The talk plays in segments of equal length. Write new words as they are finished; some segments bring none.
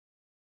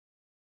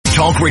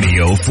Talk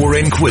radio for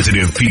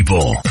inquisitive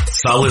people.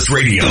 Solace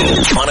Radio,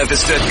 Monte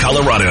Vista,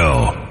 Colorado.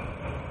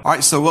 All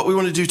right, so what we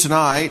want to do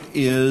tonight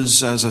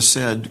is, as I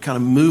said, kind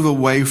of move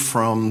away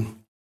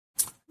from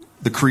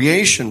the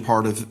creation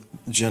part of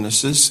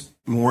Genesis,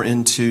 more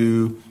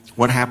into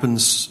what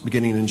happens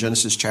beginning in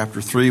Genesis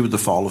chapter 3 with the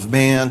fall of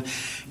man,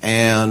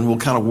 and we'll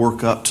kind of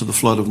work up to the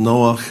flood of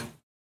Noah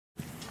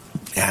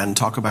and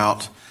talk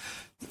about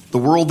the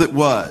world that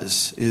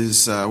was,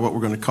 is what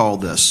we're going to call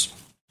this.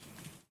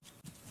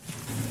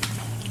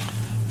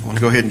 I want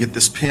to go ahead and get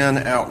this pen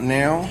out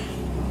now.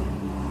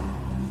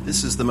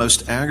 This is the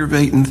most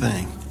aggravating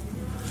thing.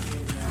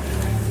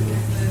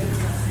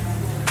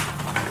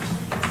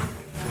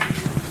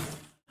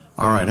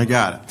 All right, I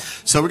got it.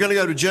 So we're going to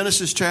go to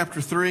Genesis chapter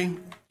 3.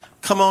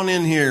 Come on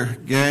in here,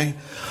 Gay.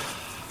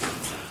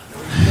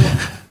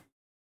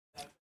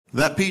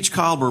 That peach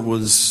cobbler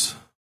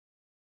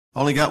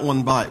only got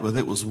one bite, but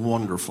it was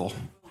wonderful.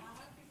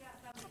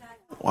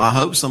 Well, I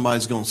hope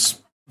somebody's going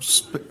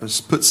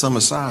to put some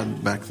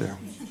aside back there.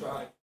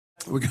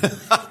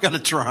 I've got to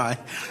try.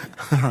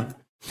 All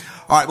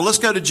right, well, let's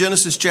go to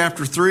Genesis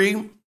chapter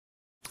 3,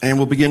 and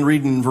we'll begin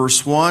reading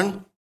verse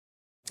 1.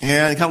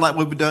 And kind of like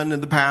we've done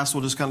in the past,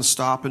 we'll just kind of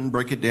stop and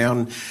break it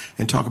down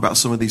and talk about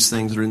some of these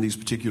things that are in these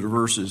particular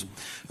verses.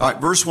 All right,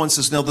 verse 1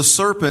 says, now the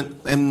serpent,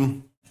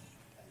 and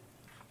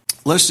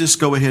let's just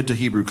go ahead to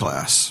Hebrew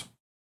class.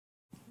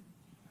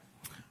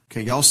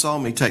 Okay, y'all saw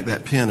me take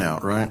that pen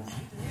out, right?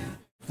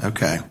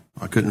 Okay,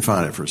 I couldn't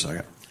find it for a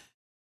second.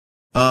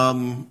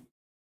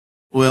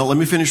 Well, let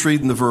me finish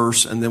reading the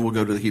verse, and then we'll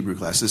go to the Hebrew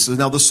class. It says,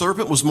 now the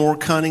serpent was more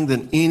cunning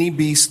than any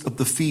beast of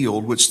the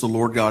field which the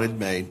Lord God had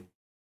made.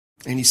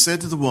 And he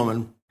said to the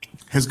woman,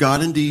 has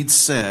God indeed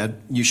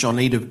said, you shall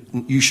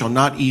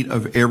not eat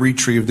of every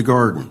tree of the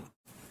garden?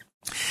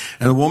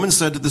 And the woman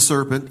said to the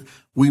serpent,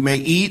 we may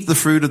eat the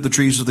fruit of the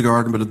trees of the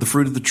garden, but of the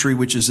fruit of the tree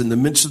which is in the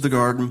midst of the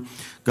garden,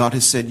 God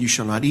has said, you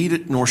shall not eat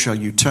it, nor shall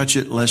you touch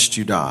it, lest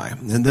you die.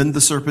 And then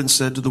the serpent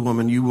said to the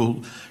woman, you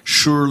will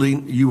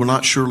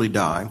not surely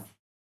die.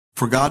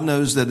 For God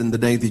knows that in the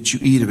day that you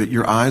eat of it,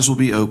 your eyes will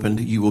be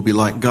opened. You will be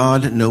like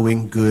God,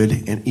 knowing good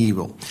and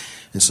evil.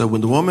 And so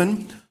when the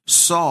woman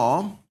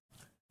saw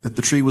that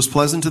the tree was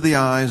pleasant to the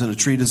eyes and a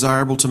tree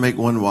desirable to make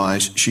one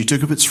wise, she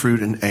took of its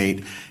fruit and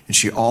ate. And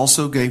she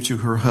also gave to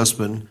her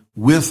husband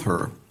with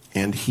her,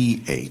 and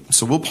he ate.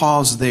 So we'll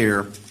pause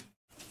there.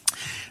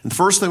 And the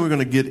first thing we're going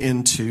to get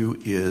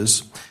into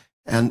is,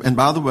 and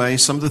by the way,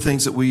 some of the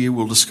things that we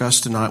will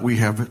discuss tonight, we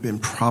have been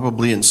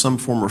probably in some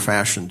form or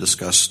fashion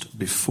discussed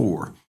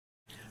before.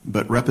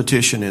 But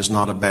repetition is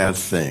not a bad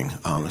thing,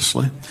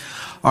 honestly.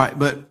 All right,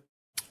 but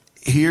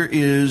here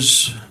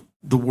is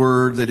the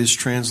word that is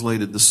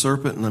translated the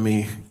serpent. And let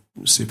me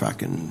see if I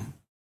can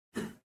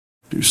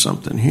do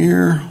something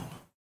here,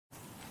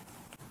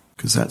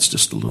 because that's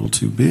just a little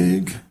too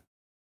big.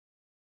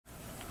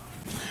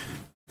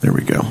 There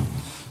we go.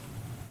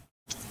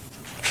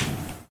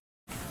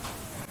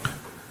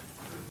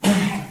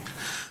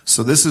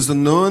 So this is the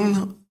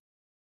Nun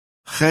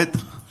Chet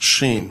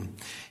Shin.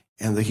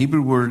 And the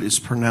Hebrew word is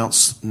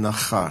pronounced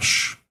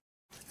nachash.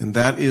 And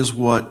that is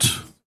what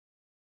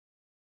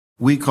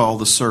we call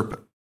the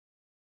serpent.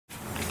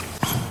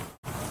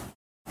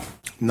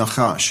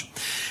 Nachash.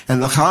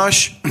 And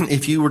nachash,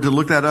 if you were to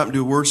look that up and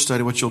do a word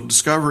study, what you'll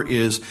discover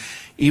is,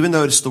 even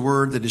though it's the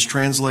word that is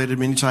translated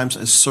many times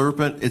as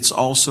serpent, it's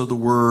also the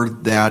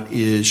word that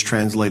is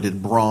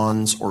translated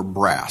bronze or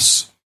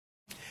brass.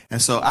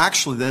 And so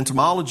actually the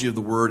etymology of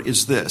the word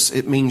is this.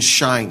 It means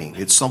shining.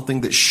 It's something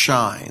that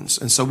shines.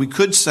 And so we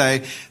could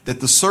say that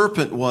the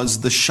serpent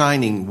was the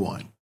shining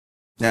one.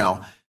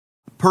 Now,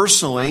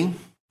 personally,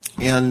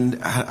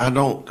 and I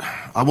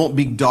won't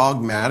be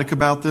dogmatic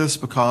about this,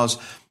 because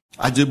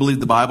I do believe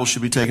the Bible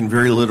should be taken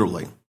very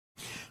literally.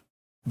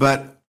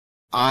 But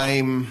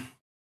I'm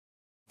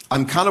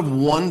kind of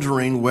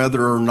wondering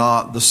whether or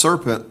not the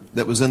serpent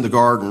that was in the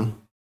garden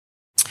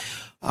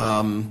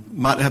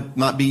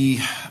might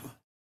be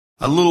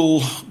a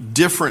little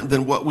different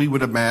than what we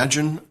would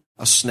imagine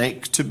a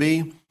snake to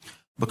be,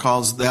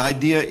 because the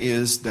idea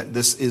is that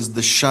this is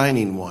the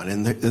shining one.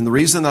 And the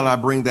reason that I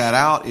bring that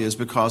out is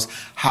because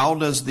how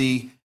does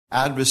the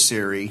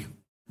adversary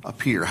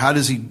appear?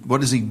 What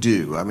does he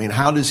do? I mean,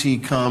 how does he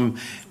come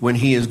when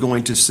he is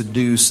going to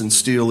seduce and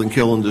steal and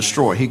kill and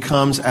destroy? He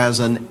comes as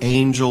an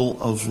angel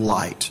of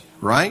light,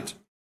 right?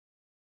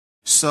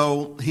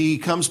 So he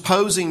comes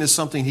posing as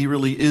something he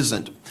really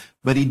isn't.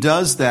 But he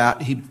does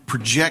that. He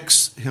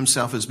projects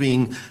himself as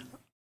being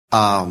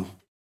a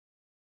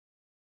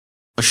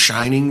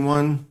shining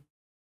one,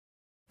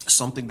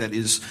 something that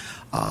is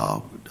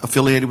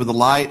affiliated with the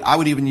light. I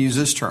would even use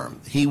this term.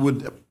 He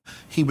would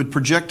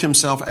project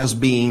himself as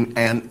being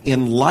an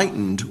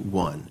enlightened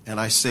one. And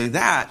I say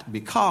that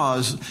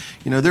because,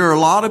 there are a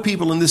lot of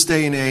people in this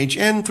day and age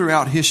and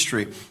throughout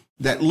history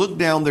that look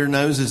down their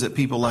noses at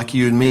people like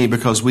you and me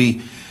because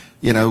we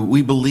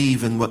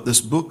believe in what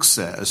this book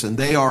says, and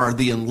they are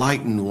the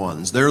enlightened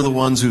ones. They're the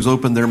ones who's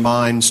opened their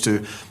minds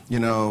to,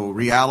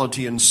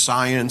 reality and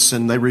science,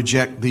 and they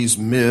reject these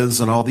myths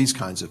and all these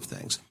kinds of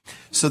things.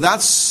 So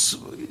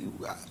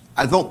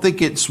I don't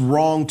think it's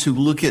wrong to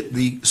look at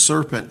the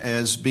serpent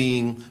as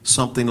being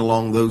something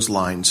along those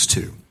lines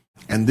too.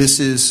 And this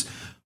is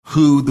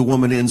who the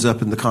woman ends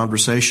up in the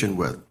conversation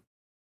with.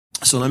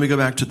 So let me go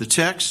back to the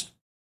text.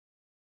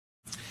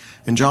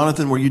 And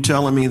Jonathan, were you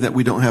telling me that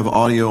we don't have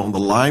audio on the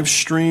live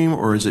stream,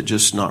 or is it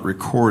just not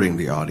recording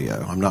the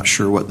audio? I'm not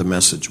sure what the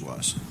message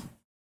was.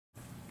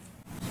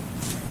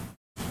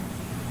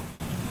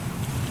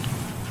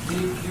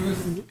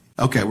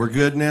 Okay, we're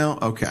good now?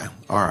 Okay,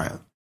 all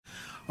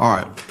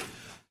right.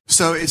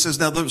 So it says,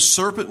 now the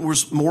serpent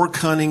was more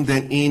cunning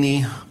than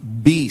any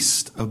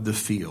beast of the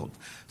field.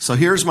 So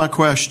here's my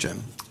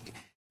question.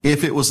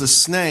 If it was a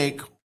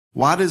snake,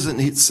 why doesn't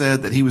it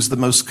said that he was the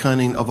most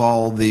cunning of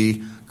all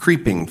the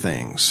creeping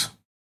things?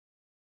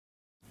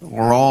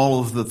 Or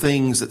all of the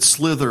things that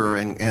slither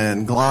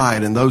and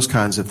glide and those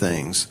kinds of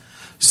things.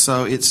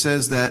 So it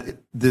says that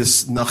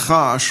this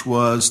Nachash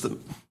was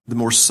the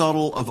more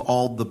subtle of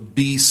all the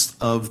beasts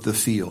of the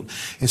field.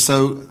 And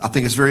so I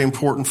think it's very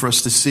important for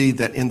us to see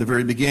that in the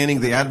very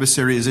beginning, the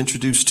adversary is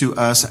introduced to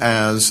us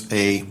as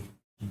a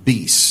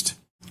beast.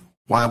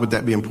 Why would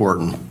that be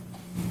important?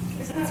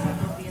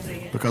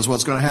 Because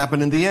what's going to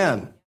happen in the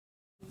end?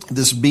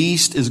 This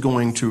beast is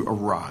going to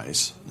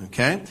arise,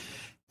 okay?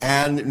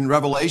 And in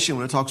Revelation,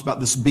 when it talks about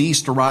this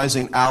beast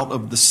arising out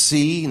of the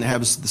sea, and it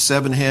has the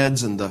 7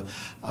 heads and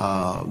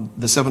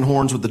the 7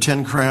 horns with the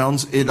 10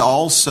 crowns, it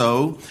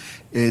also,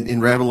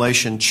 in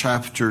Revelation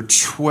chapter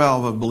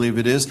 12, I believe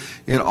it is,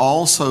 it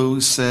also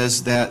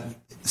says that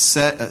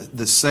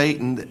the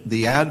Satan,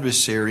 the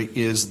adversary,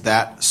 is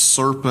that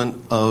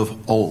serpent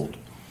of old.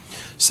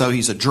 So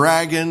he's a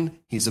dragon,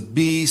 he's a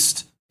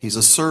beast, he's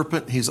a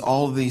serpent, he's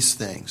all of these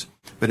things.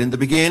 But in the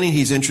beginning,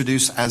 he's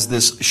introduced as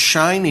this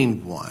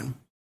shining one,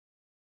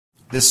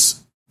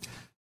 this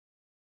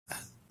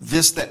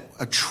that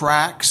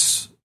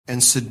attracts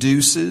and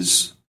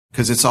seduces,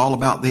 because it's all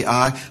about the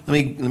eye.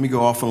 Let me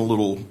go off on a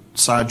little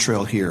side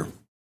trail here.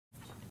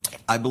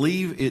 I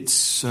believe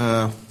it's,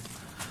 let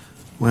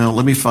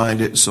me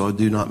find it so I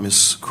do not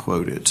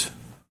misquote it.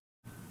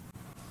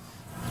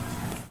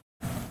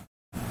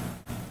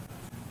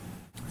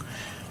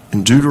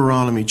 In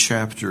Deuteronomy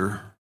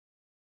chapter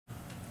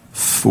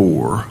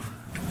 4,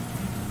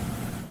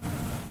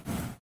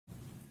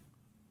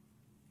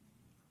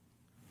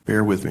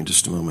 bear with me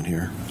just a moment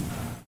here.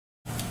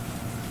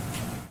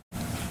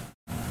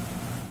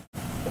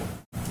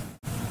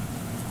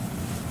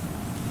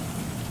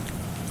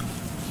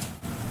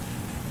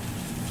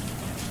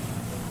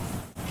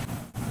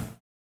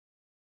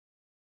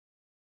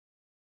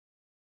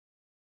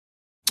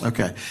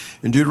 Okay.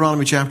 In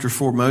Deuteronomy chapter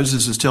 4,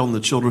 Moses is telling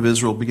the children of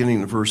Israel, beginning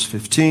in verse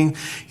 15,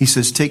 he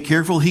says, "Take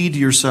careful heed to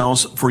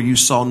yourselves, for you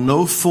saw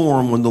no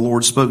form when the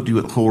Lord spoke to you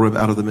at Horeb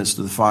out of the midst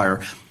of the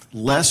fire,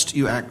 lest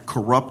you act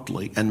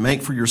corruptly and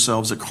make for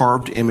yourselves a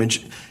carved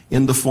image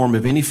in the form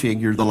of any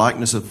figure, the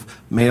likeness of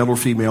male or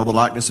female, the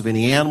likeness of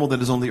any animal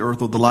that is on the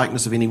earth, or the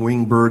likeness of any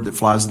winged bird that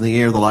flies in the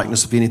air, the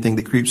likeness of anything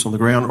that creeps on the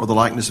ground, or the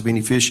likeness of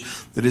any fish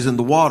that is in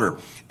the water.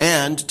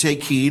 And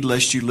take heed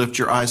lest you lift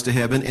your eyes to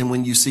heaven, and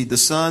when you see the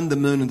sun, the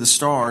moon, and the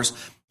stars,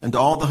 and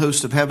all the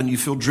host of heaven, you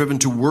feel driven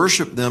to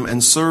worship them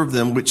and serve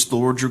them, which the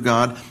Lord your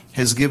God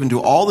has given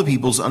to all the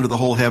peoples under the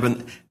whole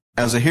heaven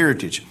as a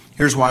heritage."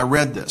 Here's why I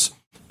read this.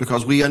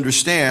 Because we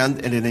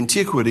understand, and in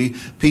antiquity,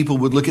 people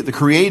would look at the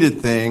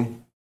created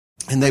thing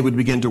and they would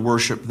begin to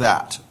worship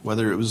that,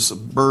 whether it was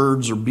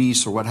birds or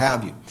beasts or what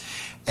have you.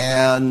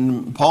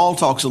 And Paul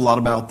talks a lot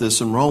about this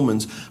in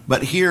Romans,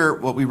 but here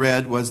what we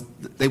read was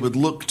they would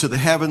look to the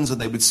heavens and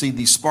they would see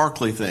these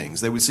sparkly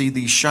things. They would see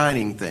these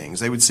shining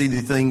things. They would see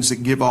the things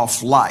that give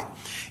off light.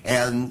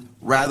 And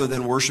rather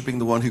than worshiping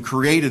the one who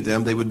created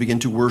them, they would begin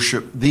to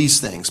worship these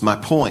things. My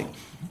point,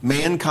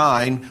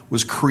 mankind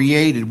was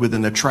created with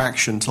an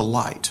attraction to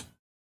light,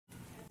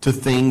 to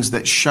things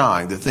that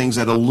shine, the things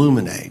that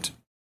illuminate.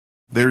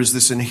 There is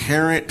this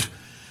inherent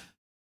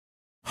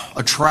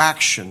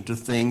attraction to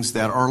things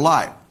that are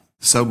light.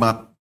 So my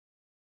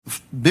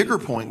bigger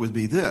point would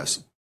be this.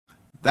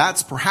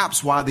 That's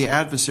perhaps why the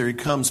adversary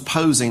comes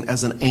posing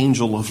as an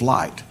angel of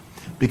light,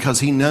 because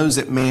he knows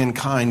that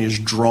mankind is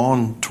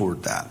drawn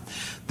toward that.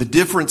 The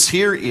difference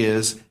here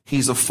is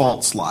he's a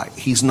false light.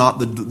 He's not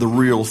the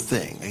real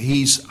thing.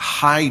 He's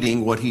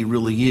hiding what he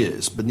really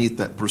is beneath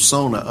that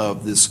persona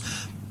of this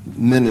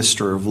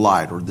minister of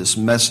light or this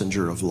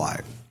messenger of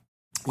light,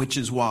 which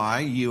is why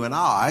you and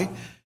I,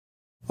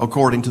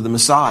 according to the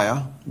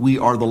Messiah, we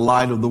are the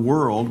light of the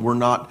world. We're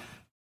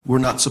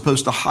not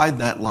supposed to hide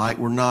that light.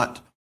 We're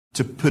not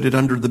to put it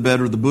under the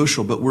bed or the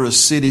bushel, but we're a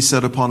city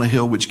set upon a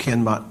hill which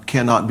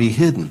cannot be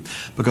hidden.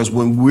 Because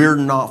when we're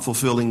not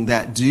fulfilling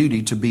that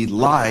duty to be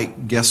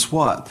light, guess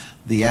what?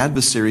 The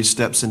adversary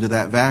steps into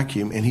that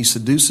vacuum and he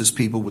seduces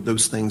people with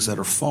those things that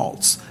are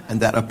false and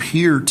that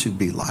appear to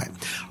be light.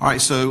 All right,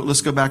 so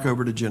let's go back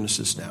over to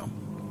Genesis now.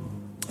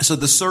 So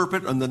the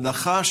serpent, and the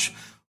Nachash,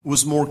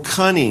 was more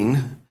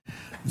cunning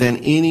than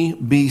any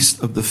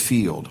beast of the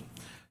field.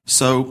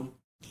 So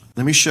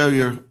let me show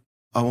you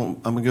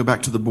I'm going to go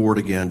back to the board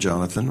again,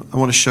 Jonathan. I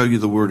want to show you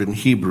the word in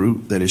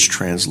Hebrew that is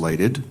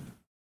translated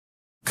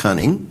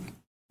cunning.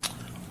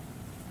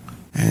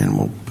 And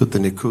we'll put the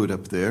nikud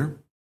up there.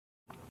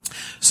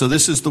 So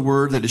this is the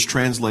word that is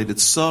translated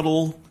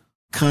subtle,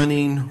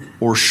 cunning,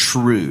 or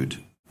shrewd.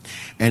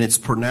 And it's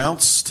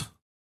pronounced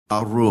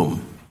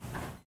arum.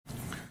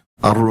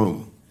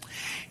 Arum.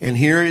 And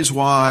here is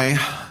why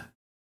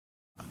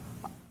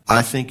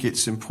I think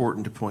it's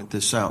important to point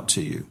this out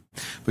to you.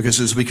 Because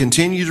as we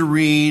continue to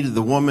read,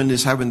 the woman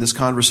is having this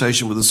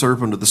conversation with the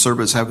serpent, or the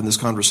serpent is having this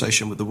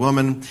conversation with the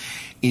woman.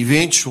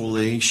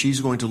 Eventually, she's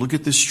going to look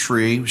at this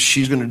tree.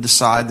 She's going to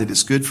decide that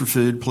it's good for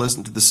food,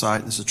 pleasant to the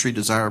sight, and it's a tree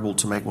desirable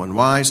to make one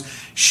wise.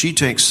 She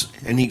takes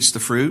and eats the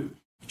fruit.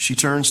 She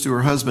turns to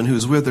her husband who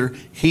is with her.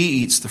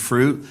 He eats the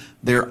fruit.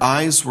 Their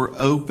eyes were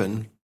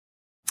open.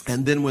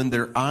 And then when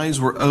their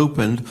eyes were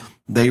opened,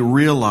 they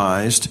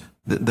realized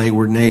that they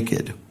were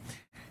naked.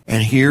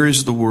 And here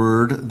is the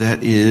word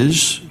that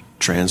is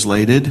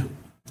translated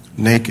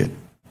naked.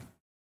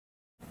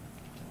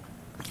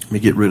 Let me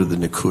get rid of the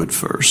nikud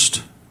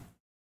first.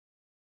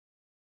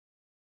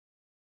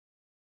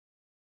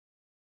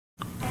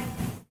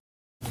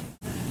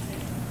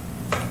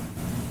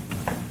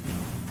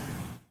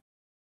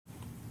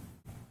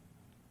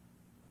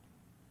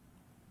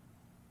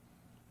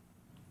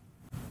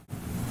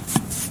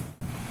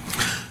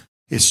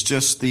 It's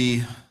just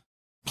the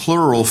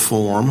plural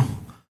form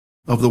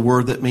of the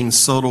word that means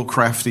subtle,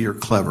 crafty, or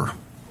clever.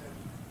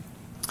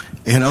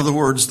 In other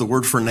words, the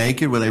word for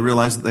naked, when they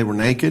realized that they were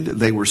naked,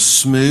 they were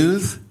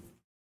smooth.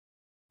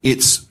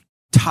 It's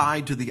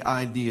tied to the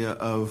idea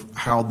of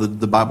how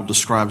the Bible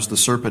describes the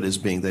serpent as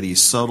being, that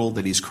he's subtle,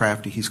 that he's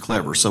crafty, he's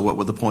clever. So what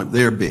would the point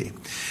there be?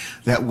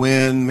 That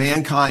when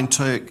mankind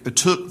took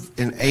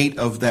and ate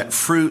of that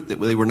fruit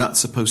that they were not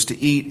supposed to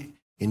eat,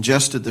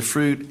 ingested the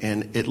fruit,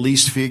 and at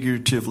least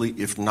figuratively,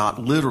 if not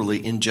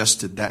literally,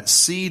 ingested that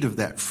seed of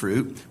that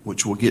fruit,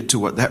 which we'll get to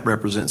what that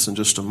represents in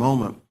just a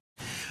moment,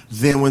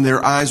 then when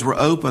their eyes were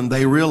open,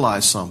 they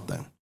realized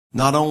something.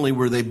 Not only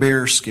were they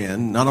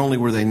bare-skinned, not only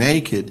were they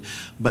naked,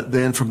 but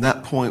then from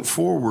that point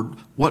forward,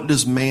 what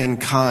does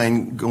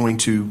mankind going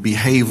to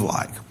behave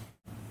like?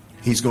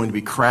 He's going to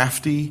be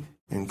crafty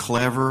and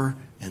clever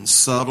and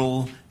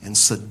subtle and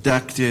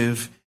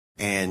seductive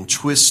and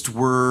twist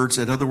words.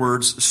 In other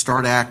words,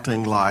 start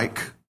acting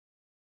like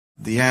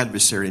the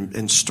adversary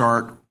and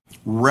start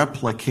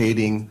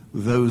replicating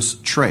those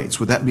traits.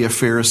 Would that be a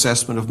fair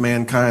assessment of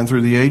mankind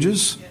through the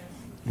ages? Yes.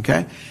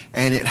 Okay?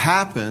 And it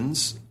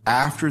happens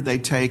after they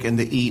take and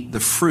they eat the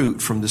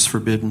fruit from this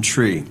forbidden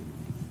tree.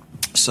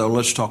 So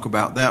let's talk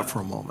about that for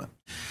a moment.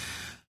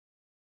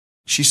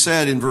 She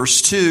said in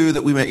verse 2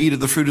 that we may eat of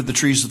the fruit of the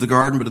trees of the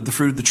garden, but of the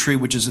fruit of the tree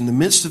which is in the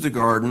midst of the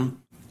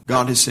garden,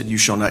 God has said, you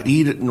shall not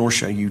eat it, nor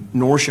shall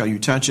you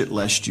touch it,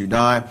 lest you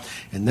die.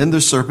 And then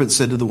the serpent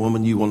said to the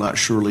woman, you will not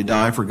surely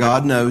die, for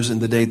God knows in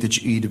the day that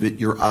you eat of it,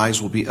 your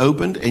eyes will be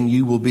opened, and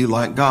you will be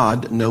like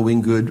God,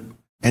 knowing good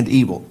and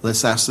evil.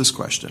 Let's ask this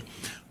question.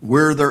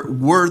 Were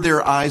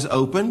their eyes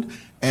opened,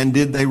 and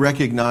did they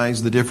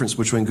recognize the difference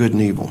between good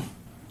and evil?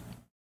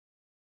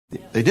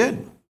 They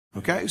did.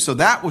 Okay, so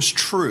that was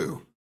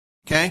true.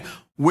 Okay,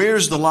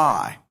 where's the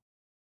lie?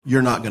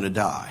 You're not going to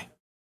die.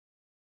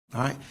 All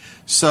right.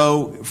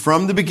 So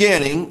from the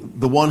beginning,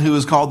 the one who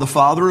is called the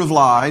father of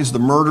lies, the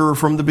murderer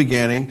from the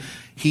beginning,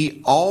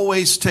 he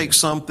always takes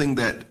something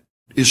that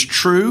is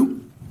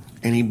true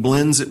and he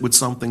blends it with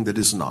something that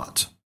is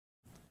not.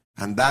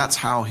 And that's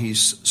how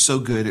he's so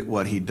good at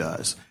what he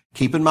does.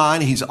 Keep in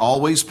mind, he's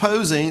always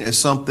posing as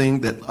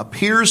something that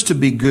appears to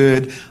be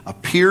good,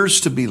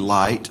 appears to be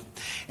light.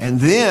 And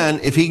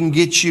then if he can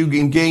get you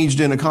engaged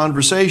in a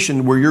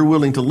conversation where you're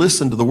willing to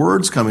listen to the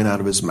words coming out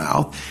of his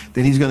mouth,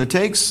 then he's going to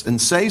take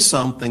and say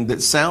something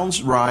that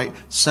sounds right,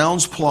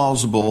 sounds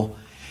plausible.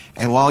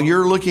 And while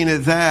you're looking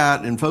at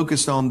that and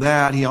focused on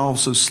that, he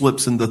also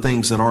slips into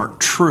things that aren't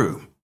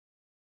true.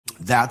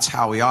 That's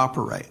how he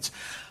operates.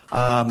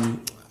 I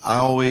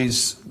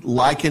always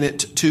liken it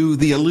to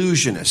the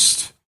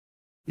illusionist.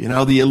 You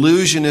know, the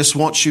illusionist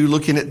wants you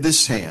looking at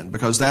this hand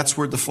because that's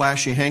where the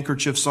flashy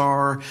handkerchiefs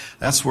are.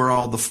 That's where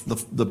all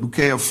the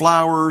bouquet of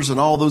flowers and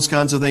all those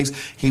kinds of things.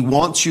 He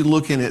wants you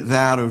looking at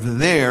that over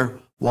there.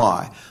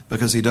 Why?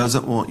 Because he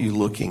doesn't want you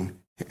looking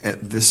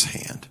at this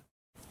hand.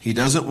 He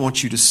doesn't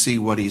want you to see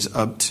what he's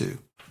up to.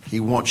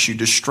 He wants you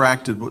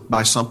distracted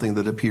by something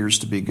that appears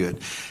to be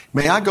good.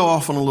 May I go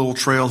off on a little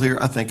trail here?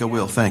 I think I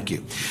will. Thank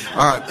you.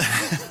 All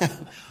right.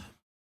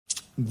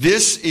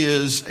 This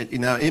is, you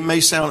know, it may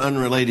sound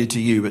unrelated to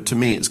you, but to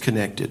me it's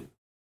connected.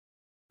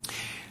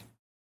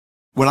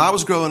 When I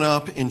was growing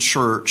up in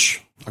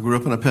church, I grew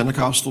up in a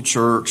Pentecostal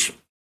church,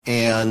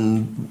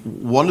 and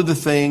one of the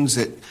things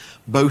that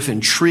both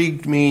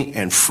intrigued me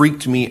and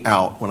freaked me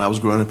out when I was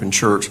growing up in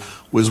church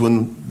was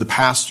when the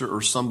pastor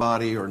or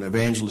somebody or an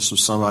evangelist or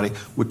somebody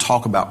would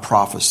talk about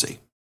prophecy.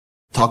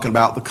 talking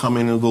about the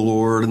coming of the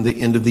Lord and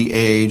the end of the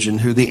age and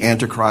who the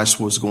Antichrist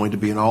was going to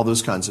be and all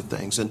those kinds of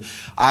things. And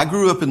I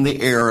grew up in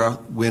the era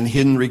when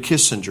Henry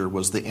Kissinger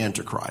was the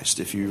Antichrist.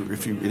 If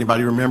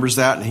anybody remembers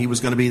that, and he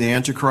was going to be the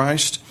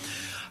Antichrist.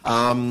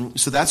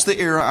 So that's the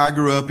era I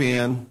grew up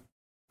in.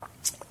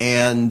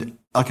 And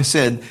like I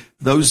said,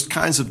 those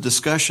kinds of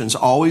discussions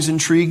always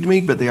intrigued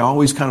me, but they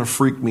always kind of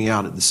freaked me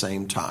out at the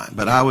same time.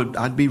 But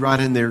I'd be right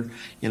in there,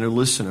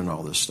 listening to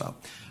all this stuff.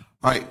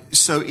 All right.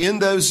 So in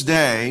those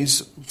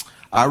days,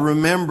 I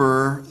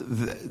remember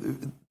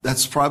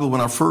that's probably when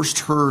I first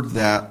heard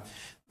that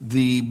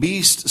the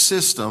beast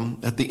system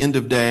at the end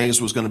of days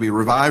was going to be a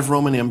revived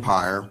Roman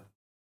Empire.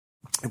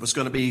 It was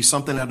going to be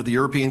something out of the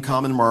European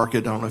common market.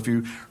 I don't know if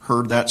you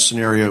heard that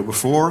scenario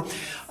before.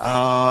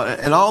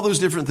 And all those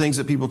different things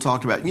that people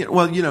talked about.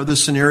 The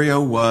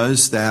scenario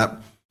was that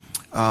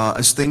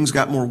as things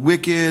got more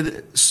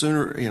wicked,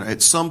 sooner,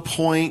 at some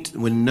point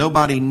when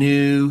nobody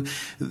knew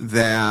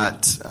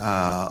that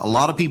a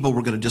lot of people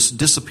were going to just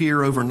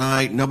disappear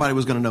overnight, nobody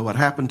was going to know what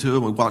happened to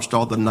them. We watched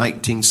all the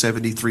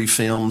 1973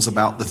 films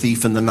about the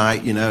thief in the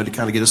night, to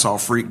kind of get us all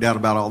freaked out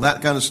about all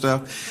that kind of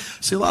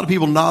stuff. See a lot of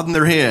people nodding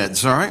their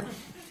heads, all right?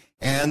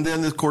 And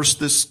then, of course,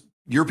 this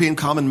European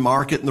common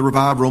market and the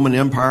revived Roman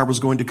Empire was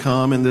going to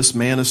come, and this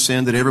man of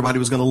sin that everybody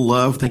was going to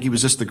love, think he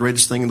was just the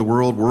greatest thing in the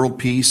world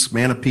peace,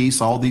 man of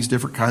peace, all these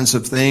different kinds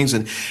of things.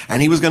 And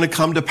he was going to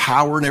come to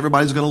power, and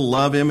everybody's going to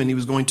love him, and he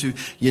was going to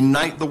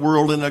unite the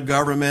world in a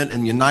government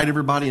and unite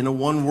everybody in a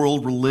one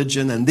world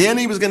religion. And then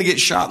he was going to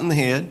get shot in the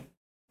head.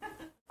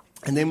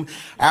 And then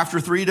after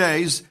 3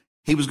 days,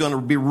 he was going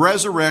to be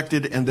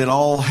resurrected, and then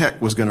all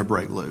heck was going to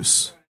break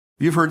loose.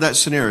 You've heard that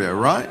scenario,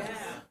 right?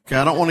 Okay,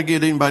 I don't want to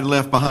get anybody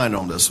left behind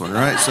on this one,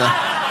 right? So,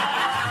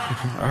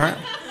 all right.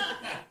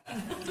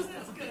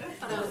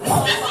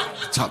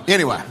 So,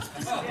 anyway.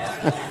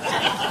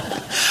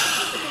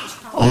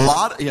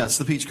 It's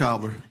the peach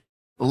cobbler.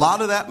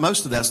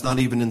 Most of that's not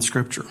even in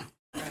Scripture.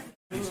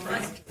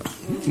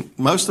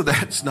 Most of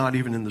that's not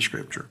even in the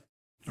Scripture.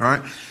 All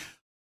right?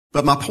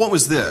 But my point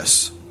was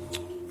this.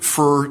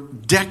 For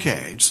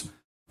decades,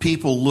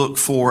 people look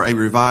for a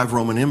revived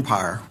Roman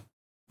Empire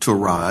to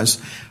arise,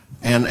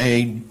 and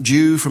a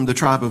Jew from the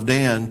tribe of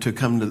Dan to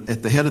come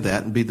at the head of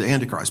that and be the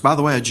Antichrist. By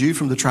the way, a Jew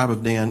from the tribe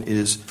of Dan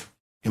is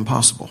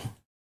impossible.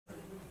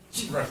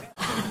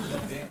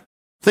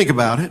 Think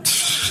about it.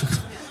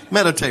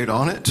 Meditate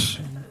on it.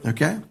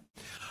 Okay?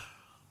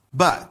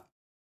 But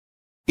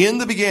in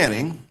the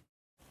beginning,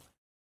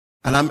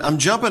 and I'm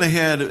jumping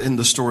ahead in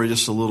the story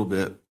just a little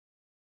bit,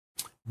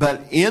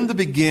 but in the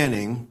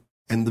beginning,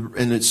 and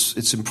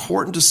it's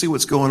important to see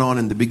what's going on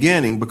in the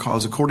beginning,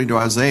 because according to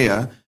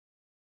Isaiah,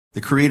 the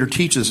Creator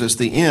teaches us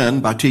the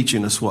end by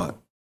teaching us what?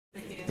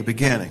 The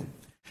beginning.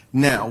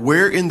 Now,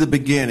 where in the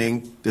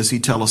beginning does he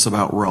tell us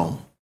about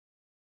Rome?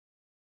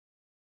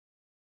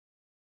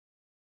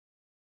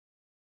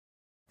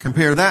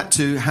 Compare that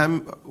to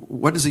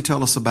what does he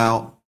tell us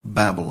about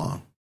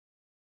Babylon?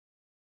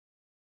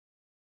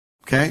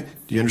 Okay,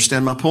 do you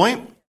understand my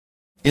point?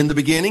 In the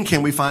beginning,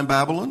 can we find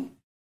Babylon?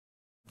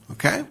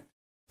 Okay.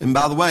 And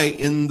by the way,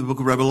 in the book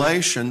of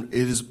Revelation,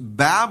 it is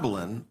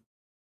Babylon,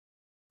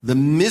 the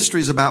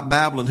mysteries about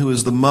Babylon, who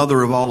is the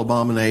mother of all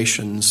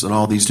abominations and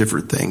all these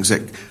different things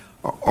that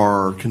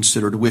are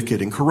considered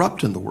wicked and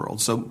corrupt in the world.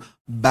 So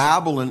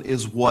Babylon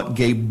is what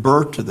gave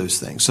birth to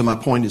those things. So my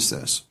point is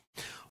this.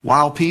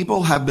 While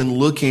people have been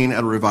looking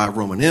at a revived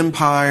Roman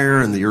Empire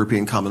and the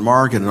European common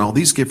market and all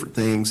these different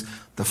things,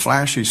 the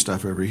flashy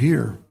stuff over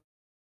here,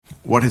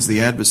 what has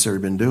the adversary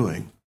been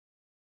doing?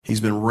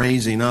 He's been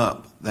raising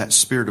up that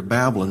spirit of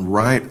Babylon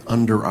right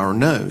under our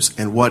nose.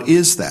 And what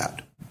is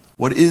that?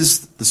 What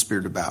is the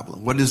spirit of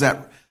Babylon? What is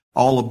that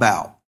all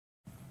about?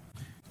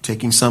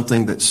 Taking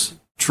something that's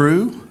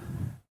true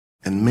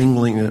and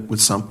mingling it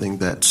with something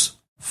that's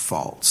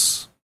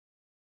false.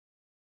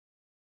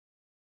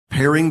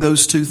 Pairing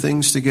those two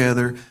things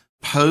together,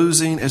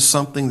 posing as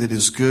something that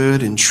is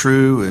good and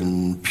true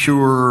and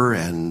pure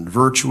and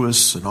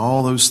virtuous and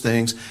all those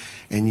things,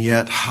 and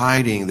yet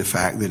hiding the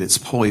fact that it's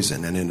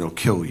poison and it'll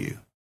kill you.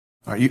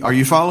 Are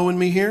you following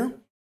me here?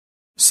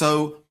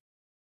 So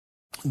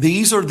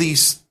these are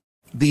these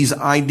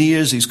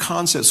ideas, these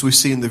concepts we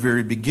see in the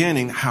very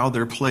beginning, how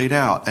they're played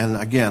out. And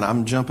again,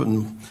 I'm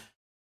jumping,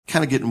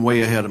 kind of getting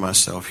way ahead of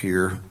myself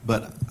here,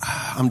 but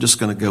I'm just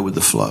going to go with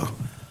the flow.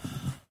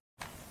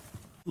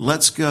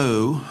 Let's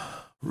go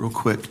real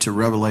quick to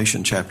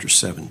Revelation chapter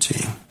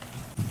 17.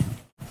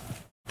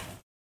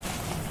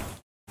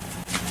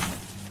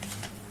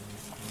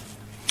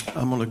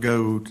 I'm going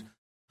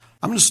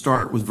to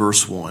start with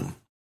verse 1.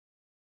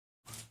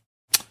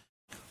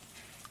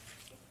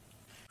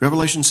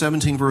 Revelation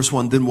 17, verse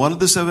 1. Then one of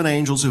the seven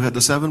angels who had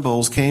the seven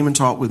bowls came and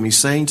talked with me,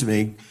 saying to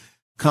me,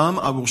 Come,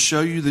 I will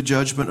show you the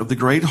judgment of the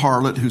great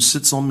harlot who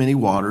sits on many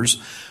waters,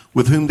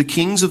 with whom the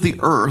kings of the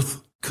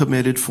earth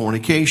committed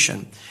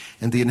fornication.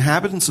 And the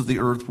inhabitants of the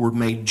earth were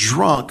made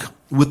drunk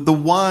with the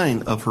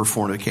wine of her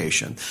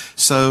fornication.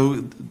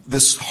 So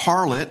this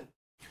harlot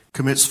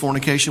commits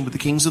fornication with the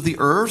kings of the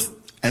earth,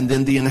 and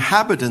then the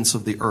inhabitants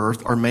of the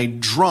earth are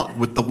made drunk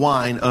with the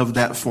wine of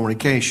that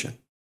fornication.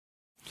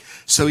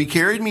 So he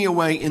carried me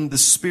away in the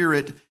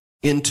spirit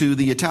into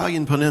the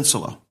Italian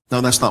peninsula.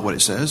 No, that's not what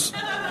it says.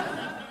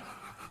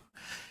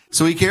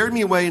 So he carried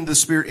me away in the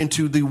spirit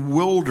into the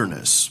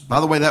wilderness.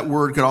 By the way, that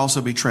word could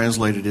also be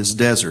translated as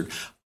desert.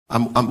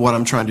 What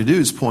I'm trying to do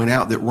is point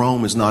out that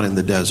Rome is not in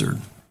the desert.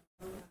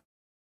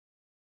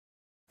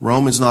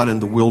 Rome is not in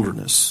the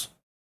wilderness.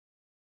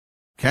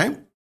 Okay?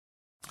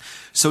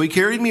 So he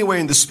carried me away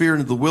in the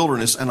spirit of the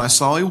wilderness, and I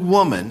saw a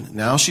woman.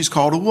 Now she's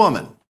called a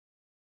woman. A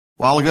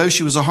while ago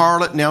she was a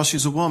harlot, now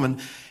she's a woman.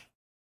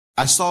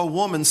 I saw a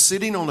woman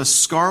sitting on a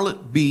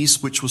scarlet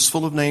beast, which was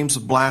full of names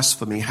of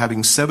blasphemy,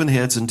 having 7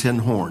 heads and 10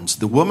 horns.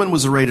 The woman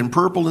was arrayed in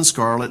purple and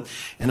scarlet,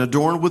 and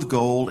adorned with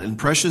gold and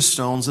precious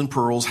stones and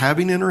pearls,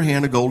 having in her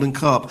hand a golden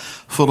cup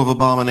full of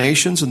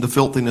abominations and the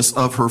filthiness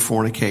of her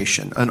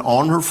fornication. And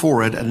on her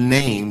forehead a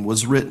name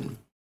was written.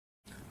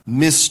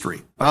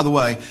 Mystery. By the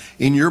way,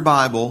 in your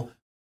Bible,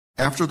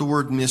 after the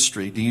word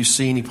mystery, do you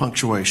see any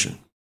punctuation?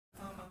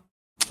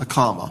 A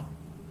comma.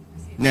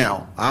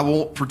 Now, I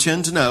won't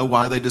pretend to know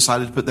why they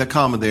decided to put that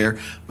comma there,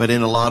 but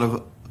in a lot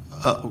of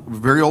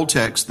very old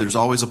texts, there's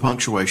always a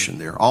punctuation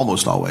there,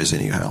 almost always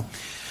anyhow.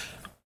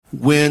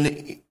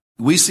 When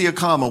we see a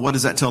comma, what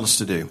does that tell us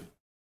to do?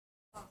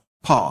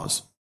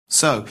 Pause.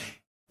 So,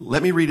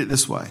 let me read it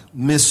this way.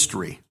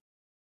 Mystery.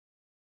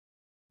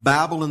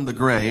 Babylon the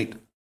Great,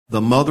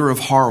 the mother of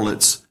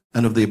harlots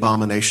and of the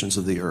abominations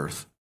of the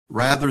earth.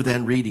 Rather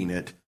than reading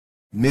it,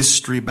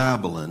 Mystery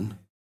Babylon,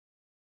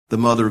 the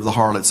mother of the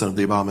harlots and of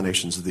the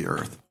abominations of the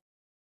earth.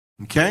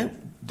 Okay?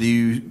 Do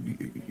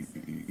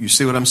you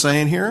see what I'm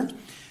saying here?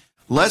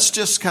 Let's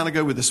just kind of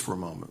go with this for a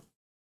moment.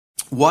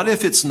 What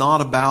if it's not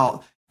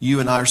about you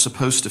and I are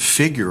supposed to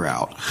figure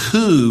out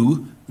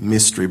who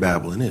Mystery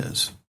Babylon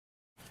is?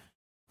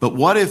 But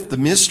what if the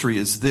mystery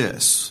is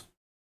this?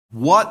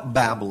 What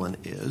Babylon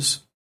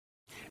is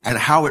and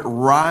how it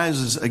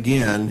rises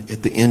again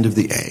at the end of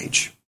the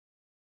age.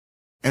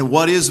 And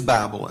what is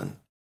Babylon?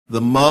 The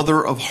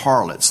mother of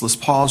harlots. Let's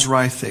pause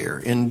right there.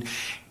 In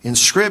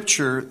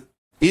Scripture,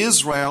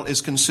 Israel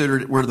is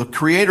considered, where the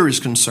Creator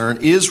is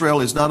concerned, Israel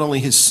is not only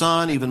his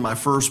son, even my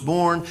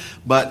firstborn,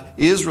 but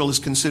Israel is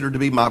considered to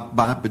be my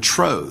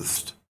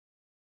betrothed.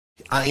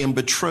 I am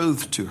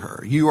betrothed to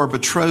her. You are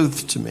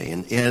betrothed to me.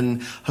 And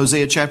in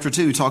Hosea chapter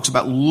 2, he talks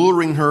about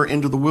luring her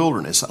into the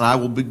wilderness, and I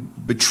will be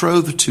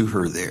betrothed to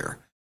her there.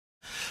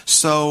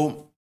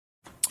 So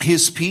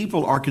his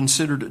people are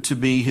considered to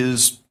be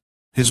his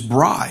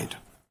bride.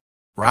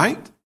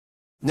 Right?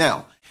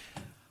 Now,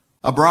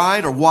 a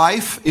bride or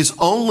wife is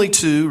only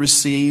to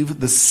receive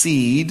the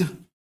seed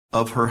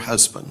of her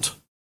husband.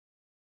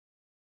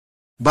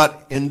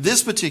 But in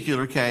this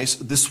particular case,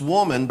 this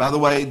woman, by the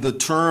way, the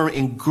term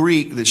in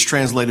Greek that's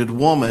translated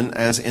woman,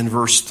 as in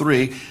verse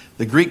 3,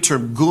 the Greek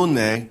term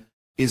gune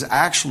is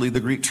actually the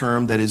Greek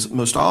term that is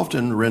most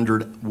often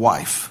rendered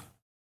wife.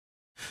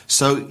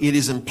 So it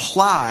is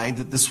implied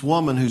that this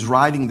woman who's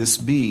riding this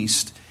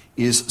beast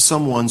is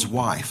someone's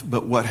wife.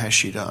 But what has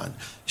she done?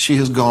 She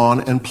has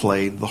gone and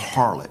played the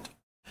harlot.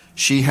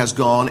 She has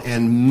gone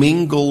and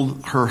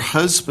mingled her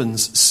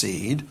husband's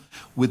seed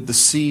with the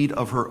seed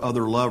of her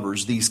other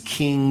lovers, these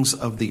kings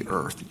of the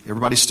earth.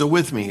 Everybody still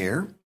with me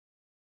here?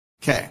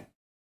 Okay.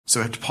 So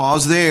I have to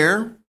pause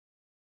there.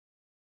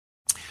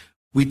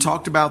 We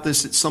talked about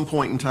this at some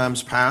point in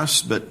times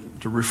past,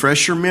 but to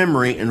refresh your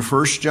memory, in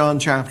 1 John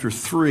chapter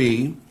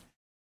 3,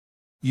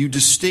 you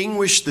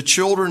distinguish the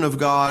children of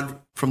God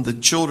from the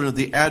children of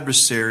the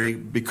adversary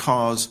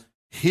because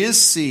his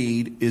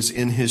seed is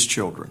in his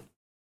children.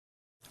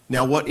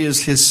 Now, what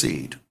is his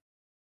seed?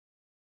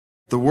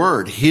 The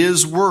word,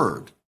 his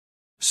word.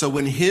 So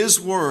when his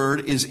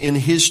word is in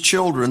his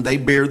children, they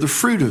bear the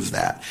fruit of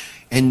that.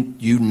 And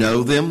you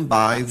know them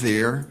by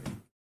their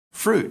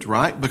fruit,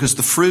 right? Because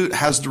the fruit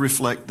has to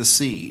reflect the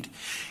seed.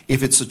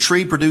 If it's a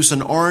tree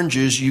producing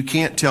oranges, you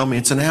can't tell me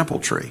it's an apple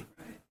tree,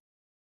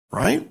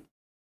 right?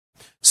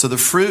 So the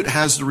fruit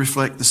has to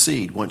reflect the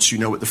seed. Once you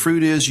know what the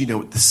fruit is, you know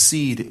what the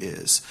seed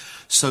is.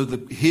 So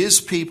his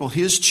people,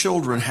 his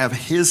children have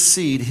his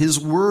seed, his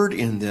word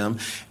in them,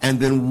 and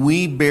then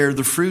we bear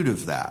the fruit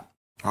of that.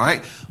 All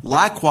right?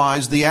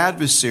 Likewise, the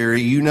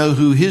adversary, you know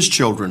who his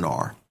children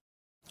are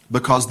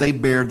because they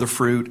bear the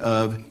fruit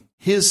of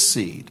his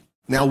seed.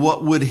 Now,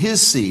 what would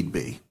his seed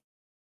be?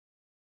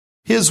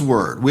 His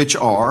word, which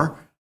are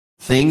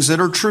things that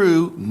are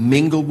true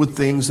mingled with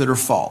things that are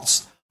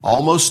false.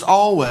 Almost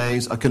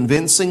always, a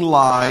convincing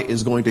lie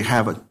is going to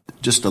have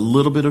just a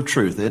little bit of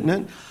truth, isn't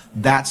it?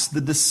 That's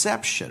the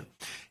deception.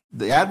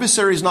 The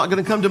adversary is not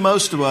going to come to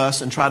most of us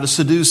and try to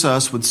seduce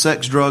us with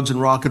sex, drugs, and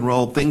rock and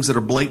roll, things that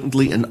are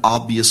blatantly and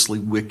obviously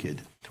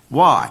wicked.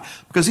 Why?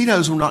 Because he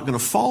knows we're not going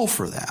to fall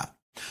for that.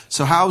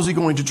 So how is he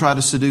going to try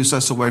to seduce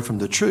us away from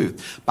the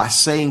truth? By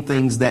saying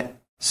things that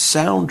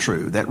sound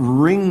true, that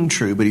ring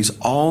true, but he's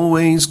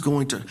always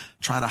going to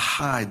try to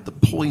hide the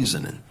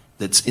poison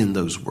that's in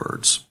those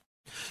words.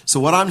 So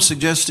what I'm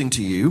suggesting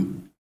to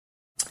you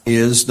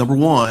is, number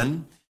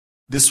one,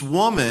 This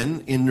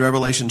woman in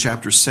Revelation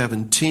chapter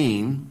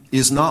 17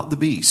 is not the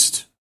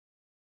beast.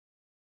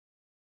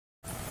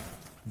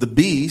 The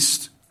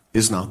beast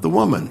is not the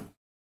woman.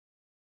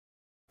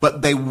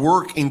 But they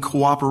work in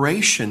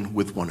cooperation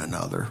with one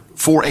another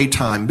for a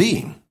time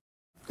being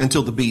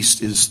until the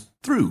beast is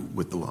through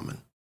with the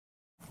woman.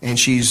 And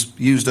she's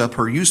used up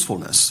her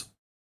usefulness.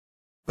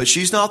 But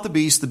she's not the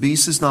beast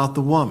is not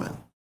the woman.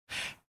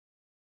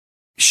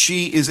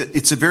 It's at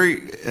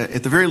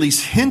the very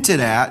least hinted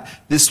at,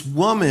 this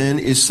woman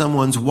is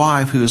someone's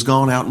wife who has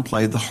gone out and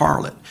played the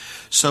harlot.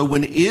 So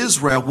when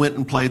Israel went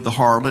and played the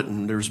harlot,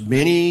 and there's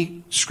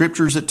many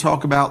scriptures that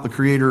talk about the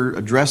Creator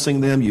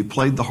addressing them, you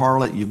played the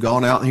harlot, you've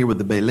gone out here with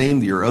the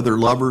Baalim, your other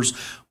lovers.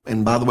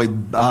 And by the way,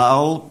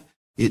 Baal,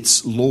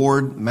 it's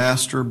Lord,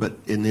 Master, but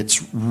in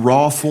its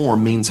raw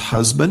form means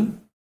husband.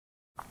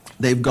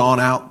 They've gone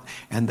out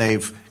and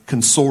they've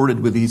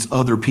consorted with these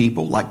other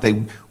people like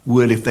they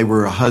would if they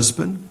were a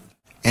husband.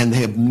 And they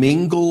have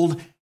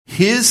mingled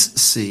his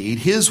seed,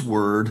 his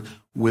word,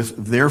 with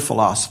their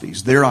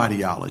philosophies, their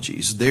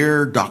ideologies,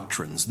 their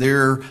doctrines,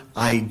 their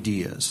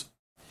ideas.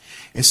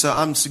 And so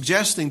I'm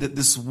suggesting that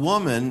this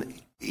woman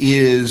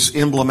is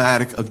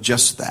emblematic of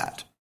just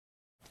that.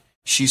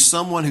 She's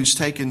someone who's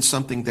taken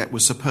something that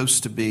was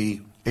supposed to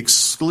be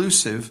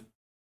exclusive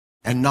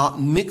and not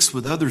mixed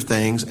with other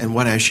things. And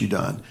what has she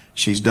done?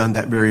 She's done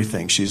that very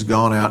thing. She's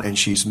gone out and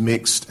she's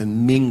mixed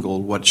and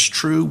mingled what's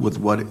true with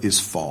what is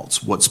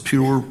false, what's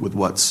pure with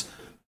what's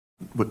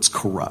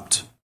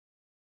corrupt.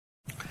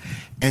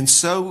 And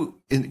so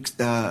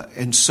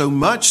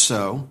much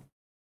so,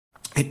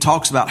 it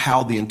talks about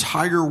how the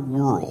entire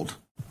world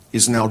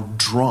is now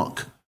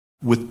drunk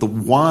with the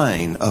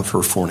wine of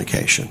her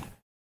fornication.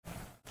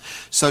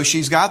 So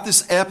she's got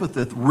this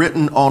epithet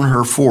written on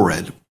her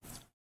forehead.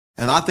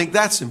 And I think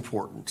that's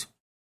important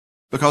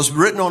because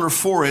written on her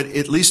forehead,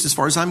 at least as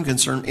far as I'm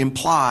concerned,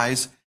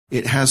 implies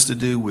it has to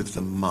do with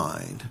the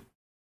mind,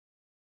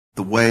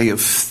 the way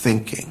of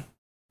thinking.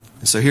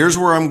 And so here's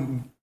what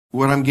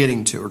I'm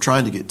getting to or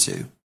trying to get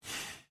to.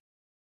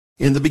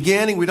 In the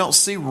beginning, we don't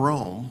see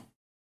Rome.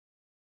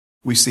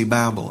 We see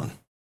Babylon.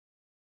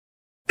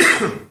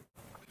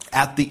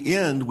 At the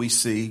end, we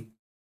see,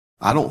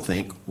 I don't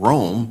think,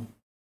 Rome.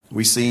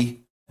 We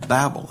see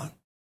Babylon.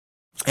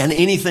 And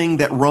anything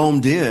that Rome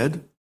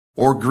did,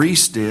 or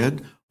Greece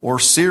did, or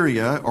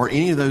Syria, or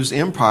any of those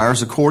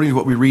empires, according to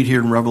what we read here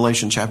in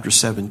Revelation chapter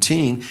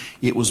 17,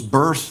 it was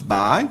birthed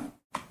by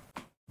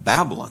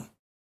Babylon.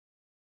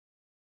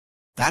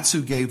 That's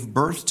who gave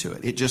birth to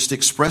it. It just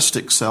expressed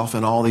itself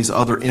in all these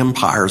other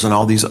empires and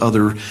all these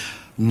other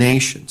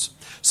nations.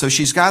 So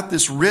she's got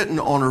this written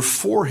on her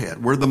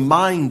forehead, where the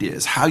mind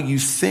is, how you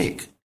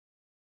think.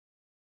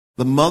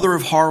 The mother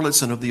of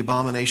harlots and of the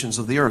abominations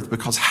of the earth,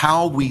 because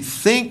how we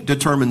think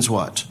determines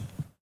what?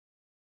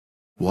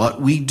 What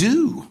we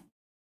do.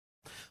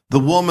 The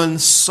woman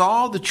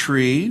saw the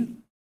tree,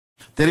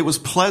 that it was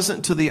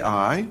pleasant to the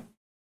eye,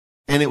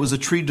 and it was a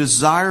tree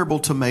desirable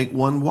to make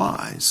one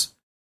wise.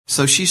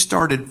 So she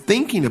started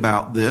thinking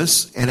about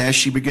this, and as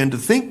she began to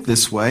think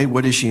this way,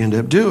 what did she end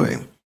up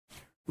doing?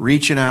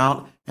 Reaching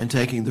out and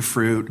taking the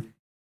fruit,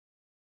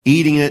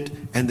 eating it,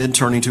 and then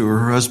turning to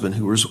her husband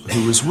who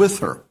was with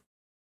her.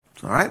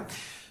 All right?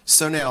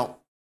 So now,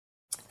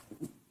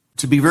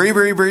 to be very,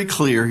 very, very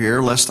clear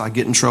here, lest I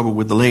get in trouble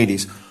with the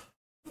ladies,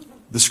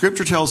 the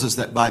scripture tells us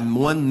that by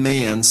one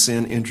man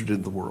sin entered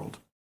into the world.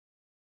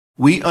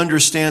 We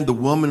understand the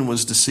woman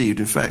was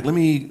deceived. In fact, let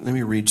me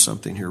read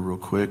something here real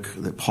quick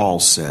that Paul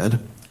said.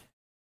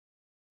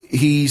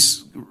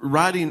 He's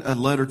writing a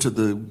letter to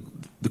the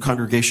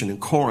congregation in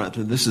Corinth,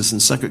 and this is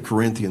in 2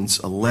 Corinthians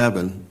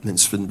 11, and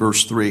it's in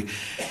verse 3.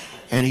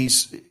 And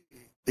he's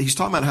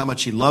talking about how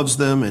much he loves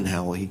them and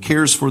how he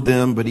cares for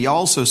them, but he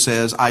also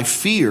says, I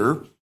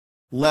fear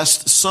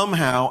lest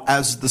somehow,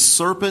 as the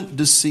serpent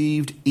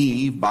deceived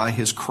Eve by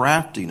his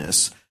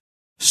craftiness,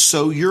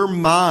 so your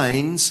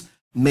minds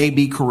may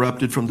be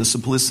corrupted from the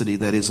simplicity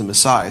that is in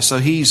Messiah. So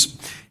he's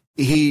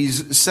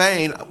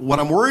saying, what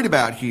I'm worried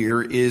about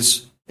here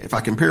is, if I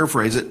can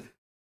paraphrase it,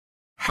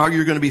 how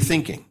you're going to be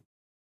thinking.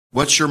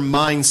 What's your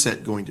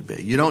mindset going to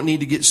be? You don't need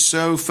to get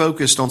so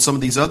focused on some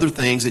of these other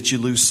things that you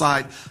lose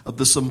sight of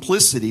the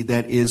simplicity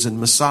that is in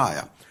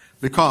Messiah.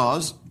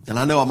 Because, and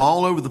I know I'm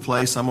all over the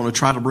place, I'm going to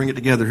try to bring it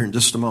together here in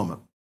just a moment.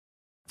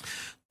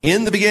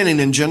 In the beginning,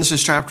 in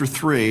Genesis chapter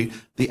 3,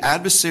 the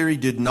adversary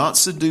did not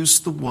seduce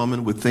the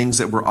woman with things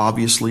that were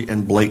obviously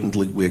and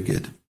blatantly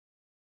wicked.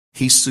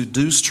 He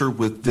seduced her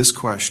with this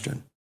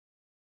question.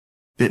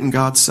 Didn't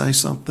God say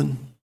something?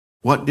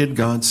 What did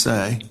God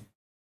say?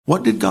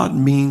 What did God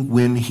mean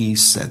when he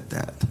said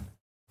that,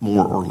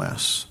 more or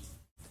less?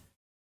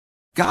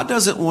 God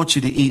doesn't want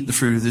you to eat the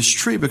fruit of this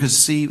tree because,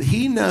 see,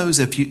 he knows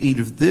if you eat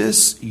of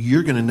this,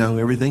 you're going to know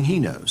everything he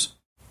knows.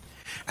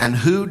 And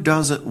who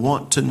doesn't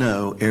want to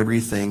know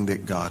everything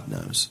that God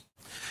knows?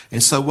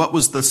 And so what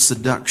was the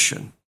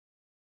seduction?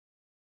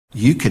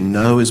 You can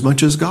know as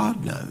much as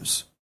God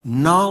knows.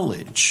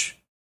 Knowledge.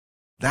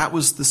 That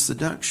was the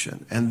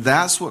seduction. And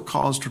that's what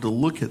caused her to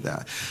look at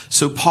that.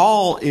 So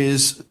Paul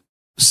is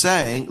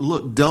saying,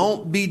 look,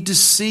 don't be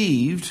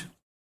deceived.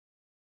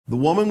 The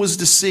woman was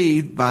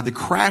deceived by the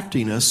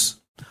craftiness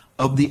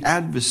of the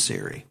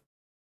adversary.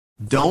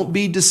 Don't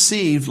be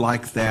deceived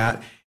like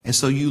that. And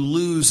so you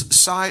lose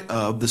sight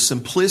of the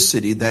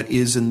simplicity that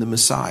is in the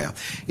Messiah.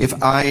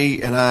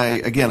 I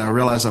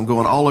realize I'm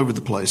going all over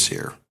the place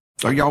here.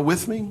 Are y'all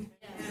with me?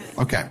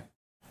 Okay.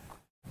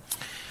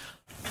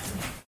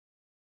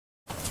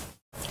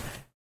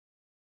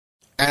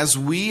 As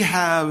we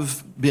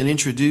have been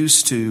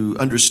introduced to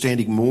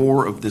understanding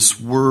more of this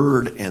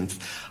word and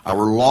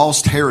our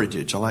lost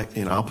heritage,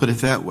 I'll put it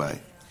that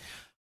way.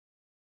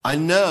 I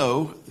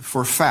know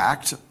for a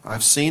fact,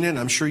 I've seen it,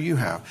 I'm sure you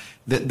have,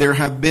 that there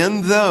have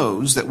been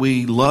those that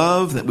we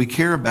love, that we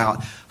care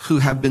about, who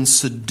have been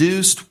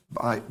seduced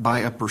by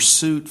a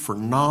pursuit for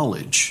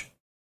knowledge.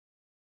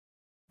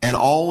 And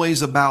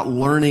always about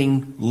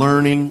learning.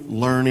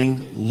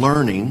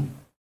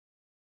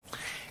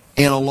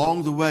 And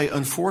along the way,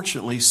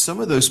 unfortunately, some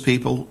of those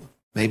people,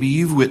 maybe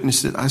you've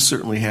witnessed it, I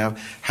certainly have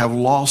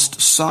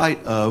lost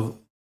sight of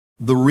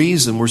the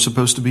reason we're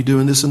supposed to be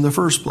doing this in the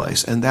first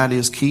place, and that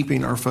is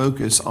keeping our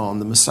focus on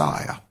the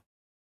Messiah.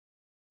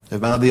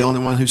 Am I the only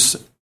one who's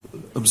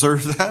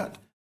observed that?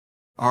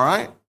 All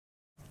right?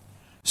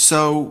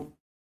 So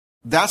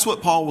that's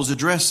what Paul was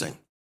addressing.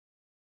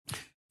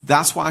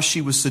 That's why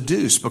she was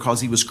seduced, because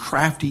he was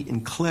crafty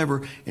and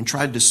clever and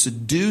tried to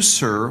seduce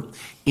her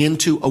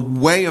into a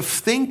way of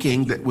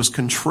thinking that was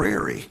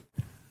contrary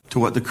to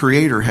what the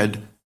Creator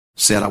had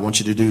said. I want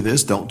you to do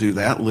this, don't do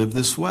that, live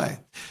this way.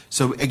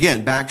 So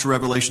again, back to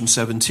Revelation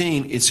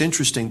 17, it's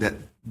interesting that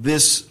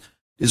this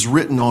is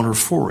written on her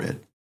forehead,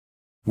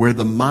 where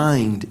the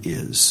mind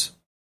is.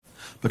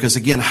 Because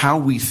again, how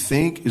we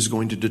think is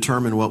going to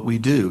determine what we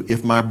do.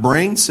 If my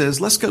brain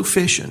says, let's go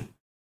fishing,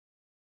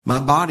 my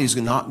body's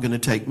not going to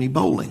take me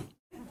bowling.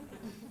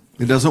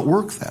 It doesn't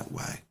work that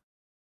way.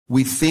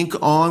 We think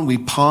on, we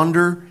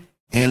ponder,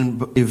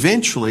 and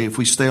eventually, if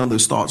we stay on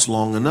those thoughts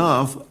long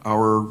enough,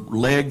 our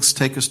legs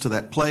take us to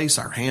that place,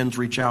 our hands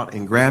reach out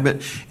and grab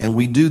it, and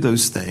we do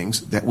those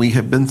things that we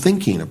have been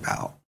thinking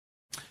about.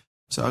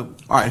 So,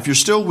 all right, if you're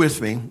still with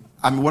me,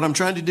 what I'm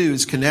trying to do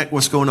is connect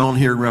what's going on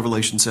here in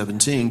Revelation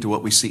 17 to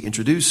what we see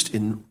introduced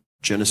in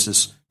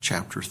Genesis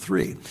chapter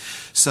 3.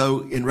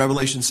 So in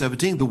Revelation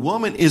 17, the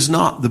woman is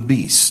not the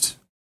beast.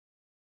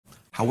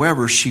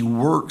 However, she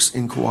works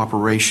in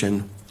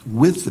cooperation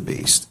with the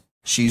beast.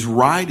 She's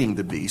riding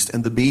the beast,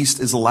 and the beast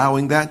is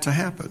allowing that to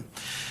happen.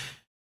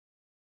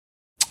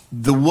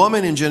 The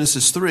woman in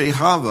Genesis 3,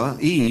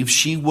 Eve,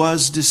 she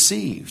was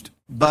deceived.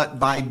 But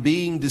by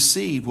being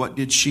deceived, what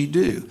did she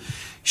do?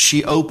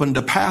 She opened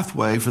a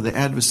pathway for the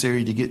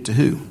adversary to get to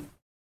who?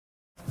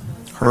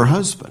 Her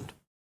husband.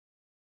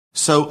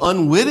 So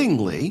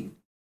unwittingly,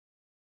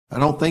 I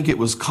don't think it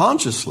was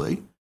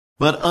consciously,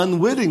 but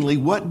unwittingly,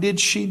 what did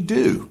she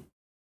do?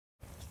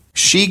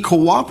 She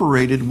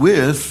cooperated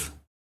with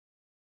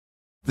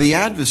the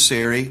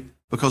adversary,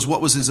 because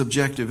what was his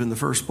objective in the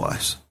first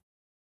place?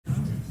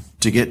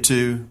 To get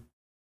to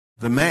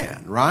the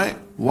man, right?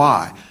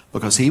 Why?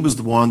 Because he was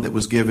the one that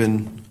was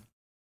given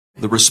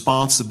the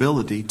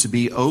responsibility to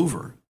be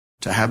over,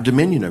 to have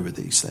dominion over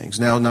these things.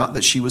 Now, not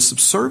that she was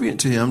subservient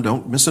to him,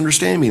 don't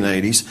misunderstand me,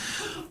 ladies.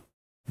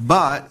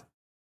 But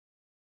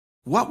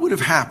what would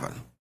have happened?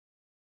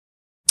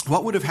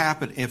 What would have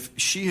happened if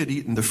she had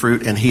eaten the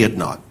fruit and he had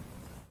not?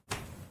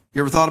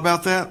 You ever thought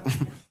about that?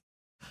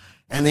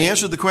 And the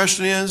answer to the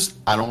question is,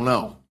 I don't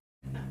know.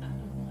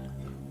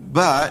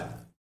 But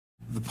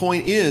the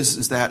point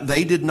is that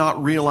they did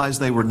not realize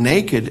they were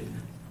naked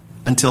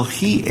until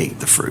he ate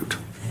the fruit.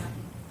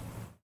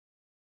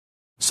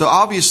 So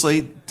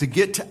obviously, to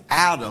get to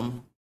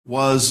Adam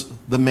was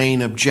the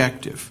main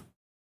objective.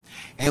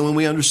 And when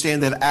we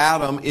understand that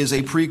Adam is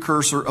a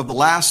precursor of the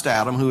last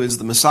Adam, who is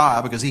the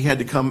Messiah, because he had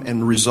to come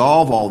and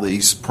resolve all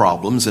these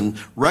problems and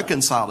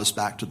reconcile us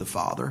back to the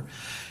Father,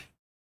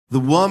 the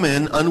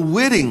woman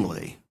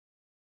unwittingly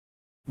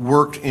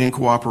worked in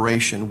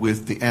cooperation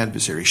with the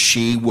adversary.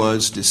 She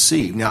was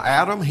deceived. Now,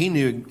 Adam, he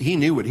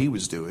knew what he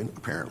was doing,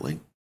 apparently.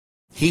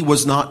 He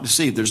was not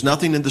deceived. There's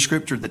nothing in the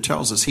scripture that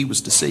tells us he was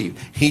deceived.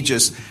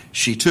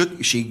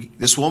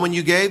 This woman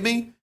you gave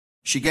me,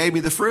 she gave me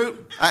the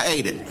fruit, I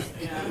ate it.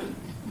 Yeah.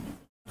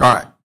 All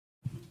right.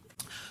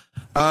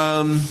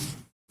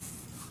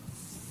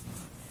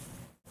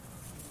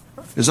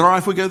 Is it all right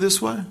if we go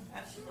this way?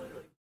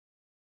 Absolutely.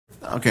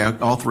 Okay,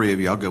 all three of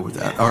you, I'll go with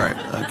that. All right,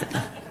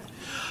 okay.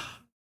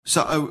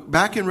 So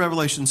back in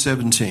Revelation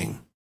 17,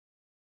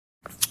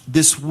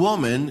 this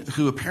woman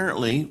who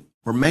apparently,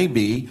 or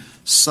maybe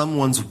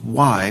someone's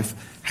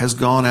wife, has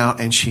gone out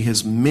and she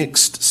has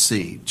mixed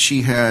seed.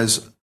 She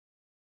has,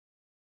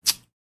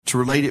 to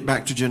relate it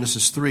back to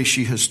Genesis 3,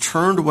 she has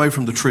turned away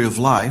from the tree of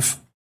life,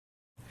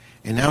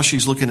 and now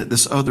she's looking at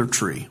this other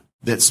tree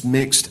that's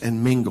mixed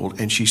and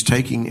mingled, and she's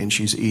taking and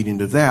she's eating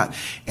of that.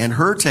 And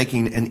her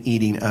taking and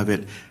eating of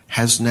it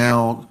has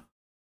now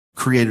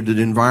created an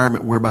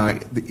environment whereby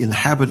the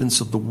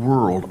inhabitants of the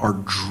world are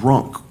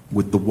drunk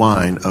with the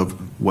wine of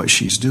what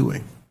she's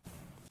doing.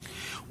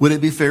 Would it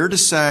be fair to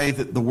say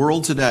that the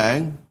world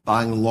today,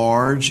 by and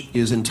large,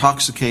 is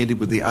intoxicated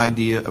with the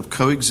idea of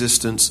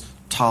coexistence,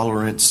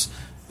 tolerance,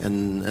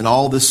 and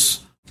all this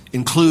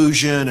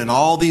inclusion and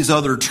all these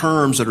other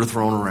terms that are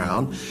thrown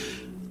around,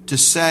 to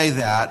say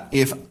that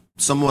if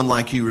someone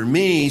like you or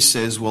me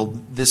says, well,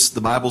 the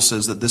Bible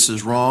says that this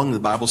is wrong, the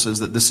Bible says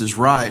that this is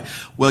right,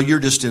 well, you're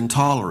just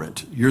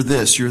intolerant. You're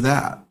this, you're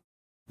that.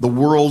 The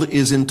world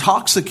is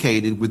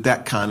intoxicated with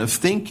that kind of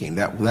thinking,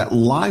 that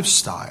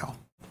lifestyle.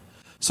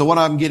 So what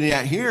I'm getting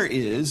at here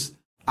is,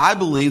 I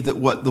believe that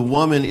what the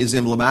woman is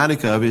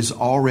emblematic of is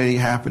already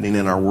happening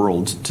in our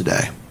world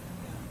today.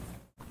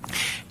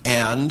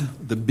 And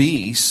the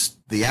beast,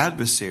 the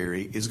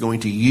adversary, is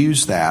going to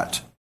use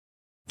that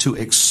to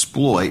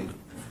exploit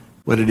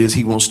what it is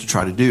he wants to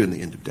try to do in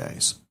the end of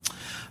days.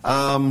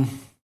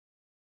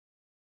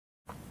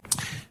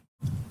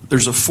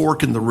 There's a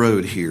fork in the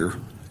road here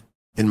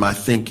in my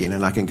thinking,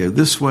 and I can go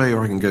this way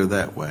or I can go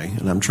that way,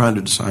 and I'm trying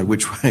to decide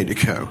which way to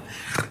go.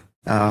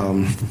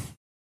 All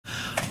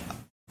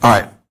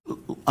right,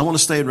 I want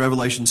to stay in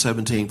Revelation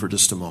 17 for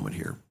just a moment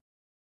here.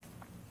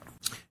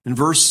 In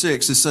verse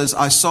 6, it says,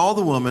 I saw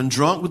the woman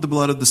drunk with the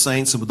blood of the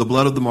saints and with the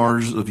blood of the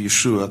martyrs of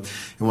Yeshua.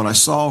 And when I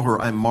saw her,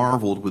 I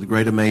marveled with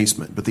great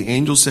amazement. But the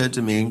angel said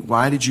to me,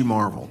 why did you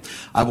marvel?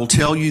 I will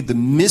tell you the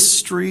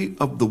mystery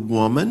of the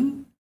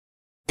woman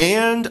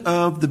and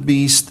of the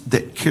beast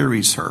that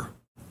carries her,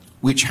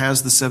 which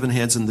has the 7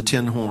 heads and the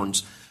 10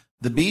 horns.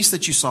 The beast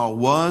that you saw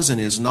was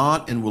and is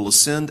not and will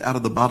ascend out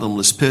of the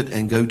bottomless pit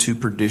and go to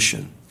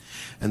perdition.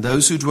 And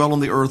those who dwell on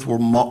the earth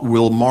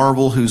will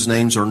marvel, whose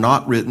names are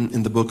not written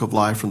in the book of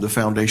life from the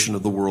foundation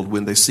of the world,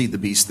 when they see the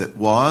beast that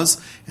was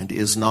and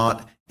is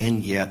not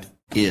and yet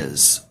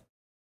is.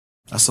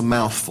 That's a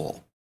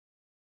mouthful.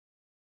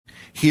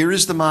 Here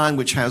is the mind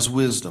which has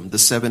wisdom. The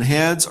 7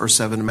 heads are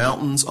 7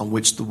 mountains on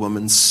which the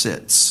woman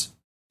sits.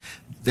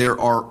 There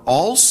are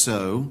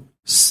also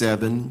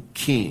 7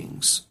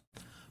 kings.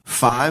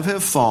 5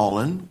 have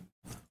fallen,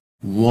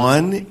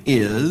 1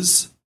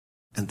 is,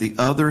 and the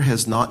other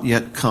has not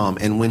yet come.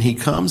 And when he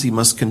comes, he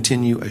must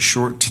continue a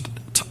short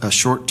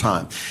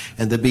time.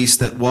 And the beast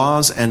that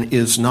was and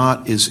is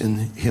not is in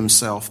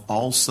himself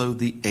also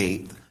the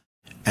 8th,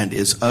 and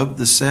is of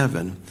the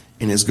 7,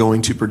 and is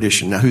going to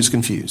perdition. Now, who's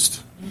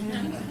confused?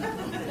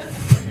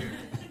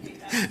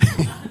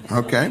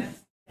 Okay.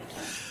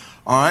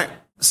 All right,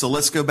 so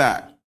let's go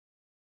back.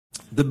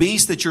 The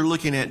beast that you're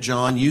looking at,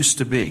 John, used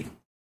to be,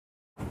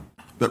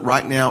 but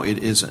right now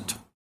it isn't.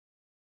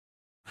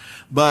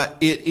 But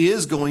it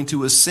is going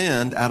to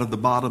ascend out of the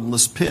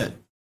bottomless pit.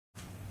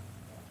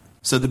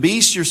 So the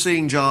beast you're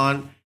seeing,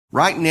 John,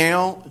 right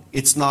now,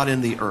 it's not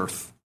in the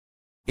earth.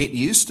 It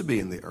used to be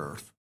in the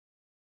earth,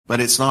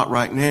 but it's not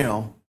right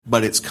now,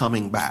 but it's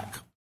coming back.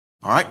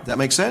 All right, that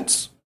makes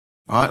sense?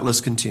 All right,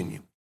 let's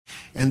continue.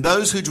 And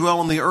those who dwell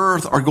on the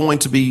earth are going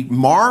to be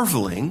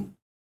marveling,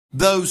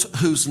 those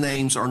whose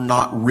names are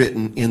not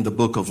written in the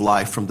book of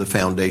life from the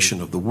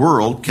foundation of the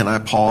world. Can I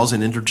pause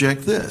and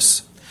interject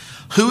this?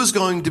 Who is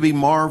going to be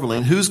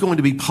marveling? Who's going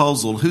to be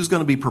puzzled? Who's going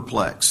to be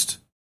perplexed?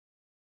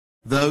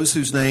 Those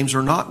whose names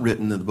are not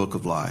written in the book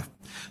of life.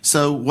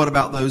 So what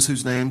about those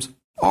whose names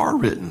are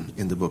written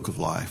in the book of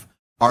life?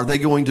 Are they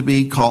going to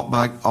be caught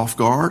off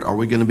guard? Are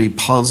we going to be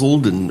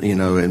puzzled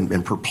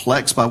and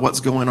perplexed by what's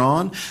going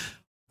on?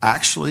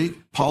 Actually,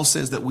 Paul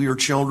says that we are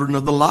children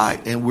of the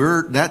light, and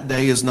that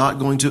day is not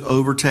going to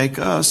overtake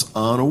us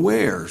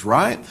unawares,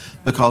 right?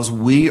 Because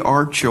we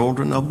are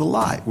children of the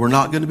light. We're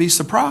not going to be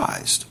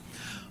surprised.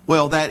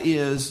 Well, that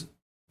is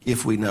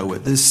if we know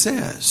what this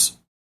says.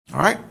 All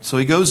right, so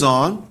he goes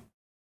on.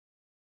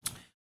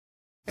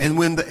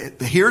 And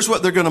here's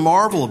what they're going to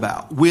marvel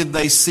about. When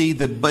they see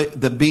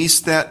the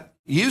beast that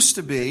used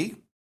to be,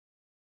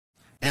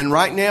 and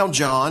right now,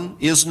 John,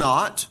 is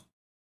not,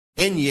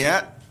 and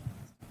yet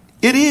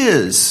it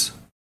is.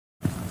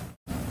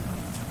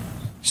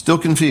 Still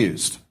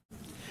confused.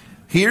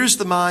 Here's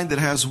the mind that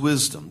has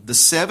wisdom. The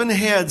 7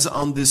 heads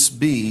on this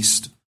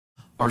beast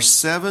are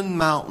 7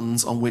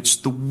 mountains on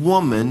which the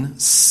woman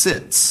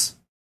sits.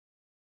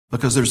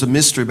 Because there's a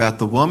mystery about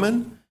the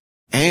woman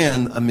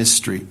and a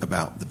mystery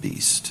about the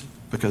beast.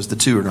 Because the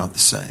two are not the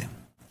same.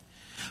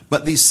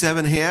 But these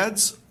 7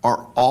 heads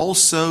are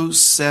also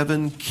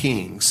 7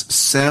 kings.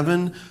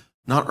 7,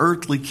 not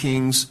earthly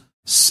kings,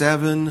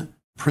 7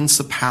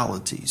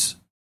 principalities.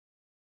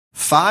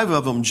 5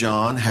 of them,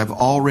 John, have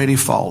already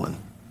fallen.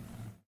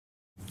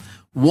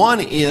 1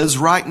 is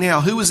right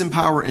now. Who is in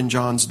power in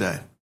John's day?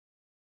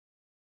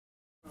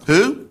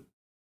 Who?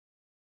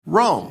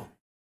 Rome.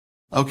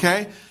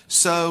 Okay?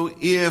 So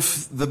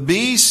if the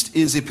beast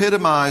is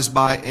epitomized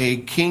by a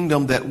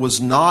kingdom that was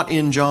not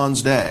in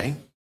John's day,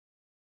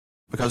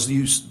 because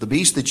the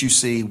beast that you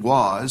see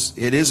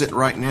it isn't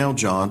right now,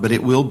 John, but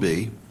it will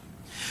be.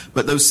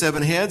 But those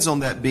 7 heads on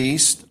that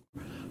beast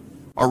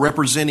are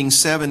representing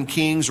 7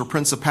 kings or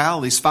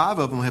principalities. 5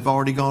 of them have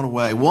already gone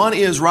away. 1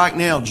 is right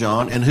now,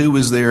 John, and who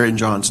was there in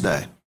John's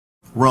day?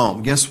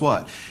 Rome. Guess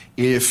what?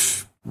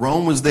 If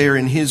Rome was there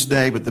in his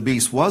day, but the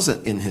beast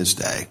wasn't in his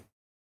day,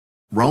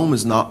 Rome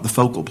is not the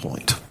focal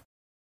point.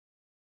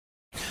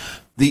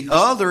 The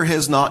other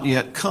has not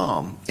yet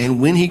come,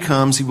 and when he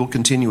comes, he will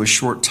continue a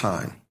short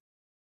time.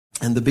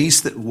 And the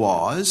beast that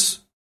was,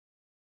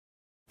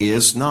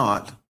 is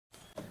not,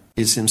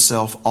 is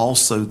himself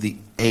also the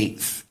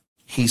eighth.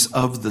 He's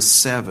of the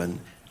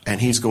seven,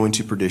 and he's going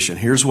to perdition.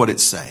 Here's what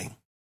it's saying.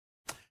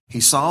 He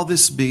saw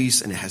this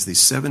beast, and it has these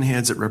 7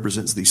 heads. It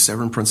represents these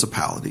 7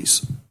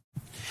 principalities.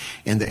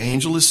 And the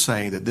angel is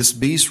saying that this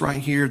beast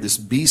right here, this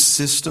beast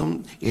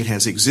system, it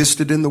has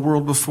existed in the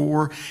world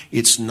before.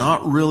 It's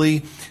not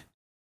really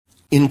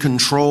in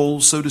control,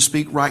 so to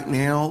speak, right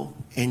now,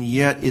 and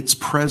yet its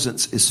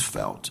presence is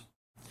felt.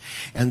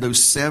 And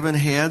those 7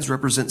 heads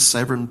represent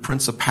 7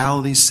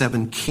 principalities,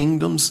 7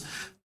 kingdoms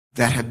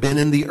that have been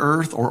in the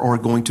earth or are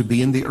going to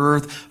be in the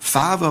earth.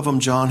 5 of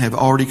them, John, have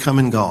already come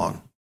and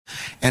gone.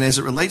 And as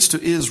it relates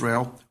to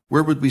Israel,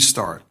 where would we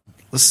start?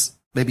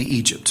 Maybe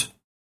Egypt.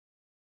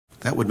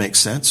 That would make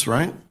sense,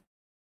 right?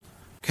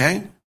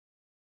 Okay.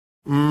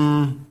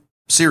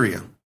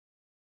 Syria.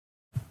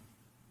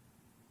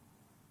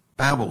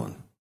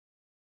 Babylon.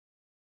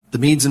 The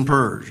Medes and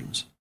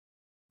Persians.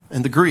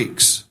 And the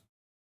Greeks.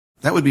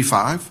 That would be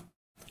 5.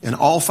 And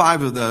all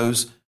 5 of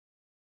those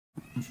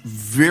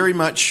very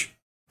much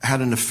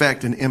had an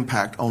effect and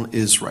impact on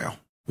Israel.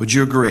 Would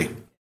you agree?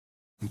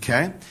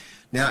 Okay.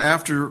 Now,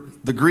 after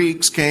the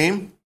Greeks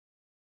came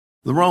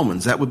the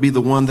Romans. That would be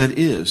the one that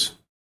is.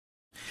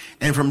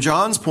 And from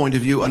John's point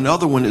of view,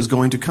 another one is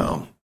going to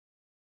come.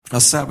 A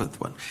 7th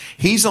one.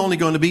 He's only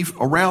going to be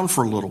around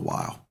for a little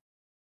while.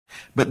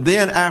 But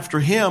then after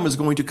him is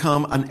going to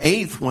come an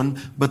 8th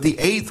one. But the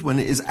 8th one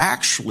is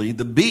actually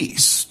the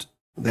beast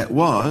that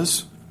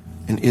was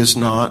and is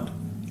not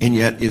and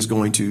yet is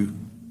going to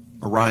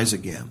arise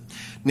again.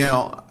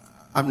 Now,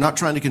 I'm not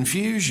trying to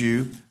confuse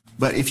you,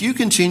 but if you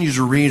continue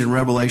to read in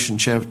Revelation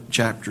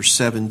chapter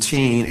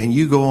 17 and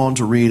you go on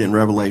to read in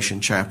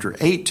Revelation chapter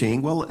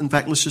 18, well, in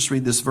fact, let's just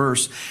read this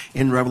verse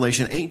in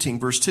Revelation 18,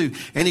 verse 2.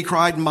 And he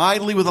cried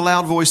mightily with a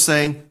loud voice,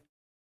 saying,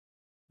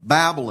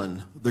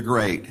 Babylon the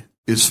Great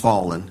is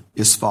fallen,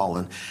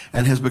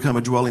 and has become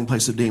a dwelling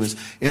place of demons.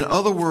 In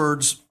other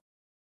words,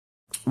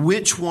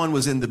 which one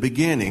was in the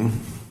beginning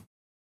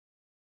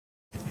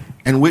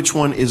and which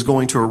one is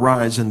going to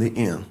arise in the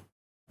end?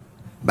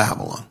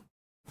 Babylon.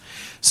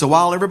 So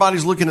while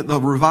everybody's looking at the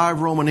revived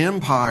Roman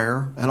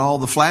Empire and all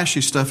the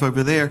flashy stuff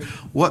over there,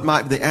 what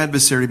might the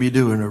adversary be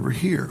doing over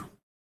here?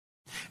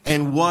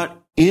 And what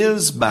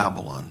is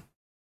Babylon?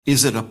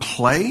 Is it a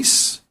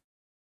place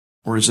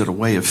or is it a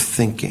way of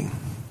thinking?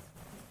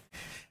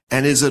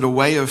 And is it a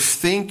way of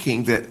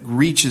thinking that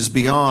reaches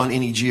beyond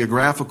any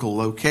geographical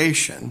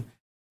location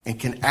and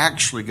can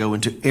actually go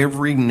into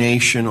every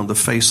nation on the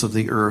face of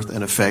the earth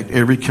and affect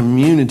every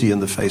community on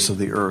the face of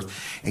the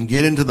earth and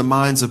get into the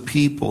minds of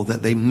people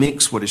that they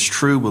mix what is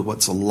true with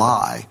what's a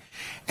lie,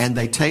 and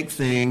they take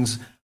things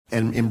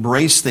and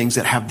embrace things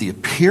that have the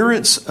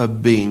appearance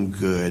of being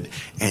good,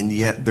 and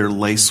yet they're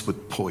laced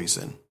with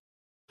poison.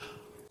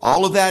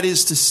 All of that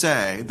is to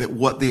say that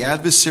what the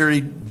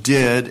adversary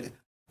did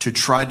to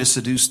try to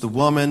seduce the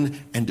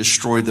woman and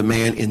destroy the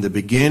man in the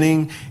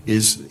beginning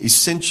is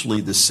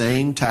essentially the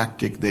same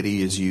tactic that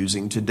he is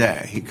using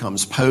today. He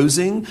comes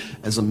posing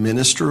as a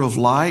minister of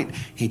light.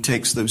 He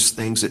takes those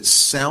things that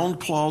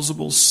sound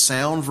plausible,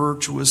 sound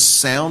virtuous,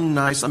 sound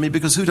nice. I mean,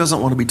 because who doesn't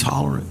want to be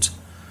tolerant?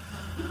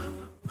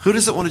 Who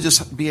doesn't want to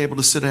just be able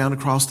to sit down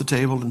across the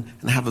table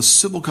and have a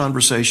civil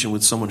conversation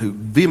with someone who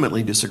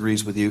vehemently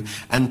disagrees with you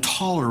and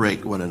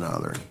tolerate one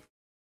another?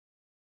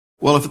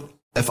 Well,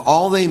 if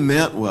all they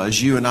meant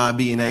was you and I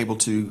being able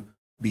to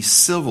be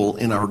civil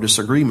in our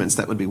disagreements,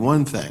 that would be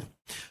one thing.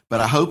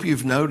 But I hope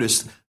you've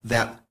noticed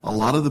that a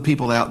lot of the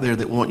people out there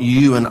that want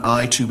you and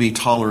I to be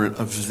tolerant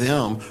of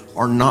them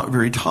are not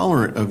very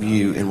tolerant of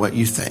you and what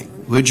you think.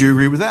 Would you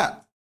agree with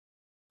that?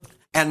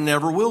 And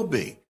never will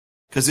be.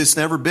 Because it's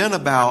never been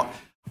about,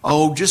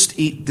 oh, just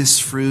eat this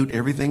fruit.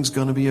 Everything's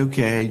going to be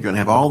okay. You're going to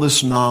have all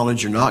this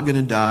knowledge. You're not going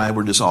to die.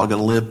 We're just all going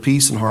to live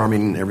peace and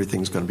harmony, and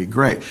everything's going to be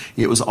great.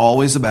 It was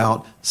always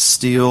about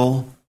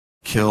steal,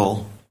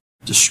 kill,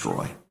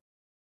 destroy.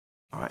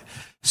 All right.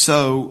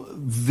 So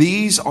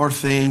these are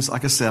things,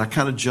 like I said, I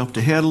kind of jumped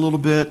ahead a little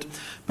bit,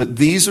 but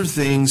these are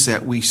things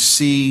that we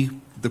see,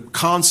 the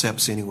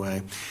concepts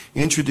anyway,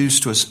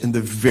 introduced to us in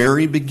the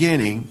very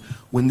beginning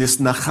when this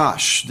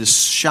Nachash,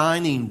 this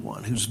shining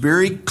one, who's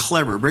very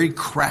clever, very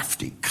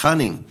crafty,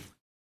 cunning,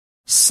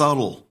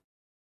 subtle,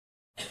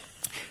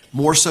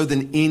 more so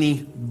than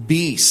any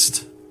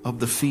beast of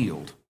the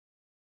field.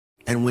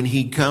 And when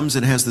he comes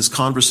and has this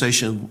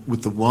conversation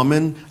with the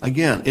woman,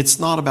 again, it's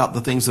not about the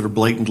things that are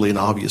blatantly and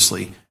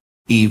obviously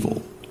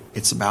evil.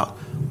 It's about,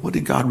 what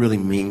did God really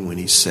mean when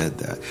he said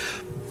that?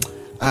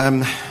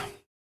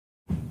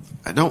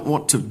 I don't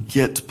want to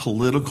get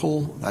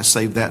political. I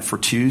saved that for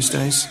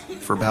Tuesdays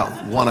for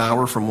about 1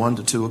 hour from 1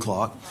 to 2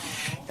 o'clock.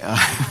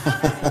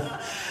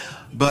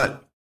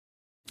 But,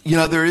 you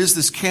know, there is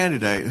this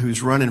candidate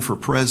who's running for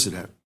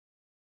president.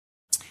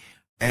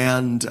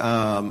 And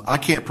I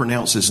can't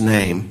pronounce his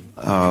name.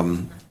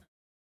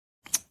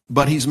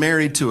 But he's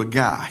married to a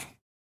guy.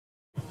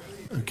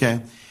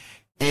 Okay?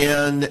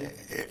 And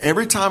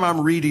every time I'm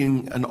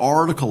reading an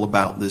article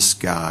about this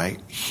guy,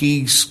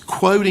 he's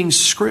quoting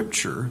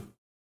scripture.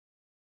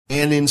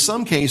 And in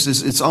some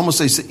cases, it's almost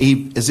as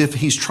if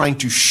he's trying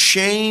to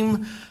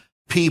shame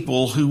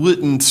people who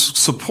wouldn't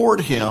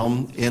support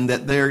him, and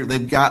that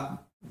they've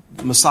got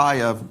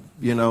Messiah,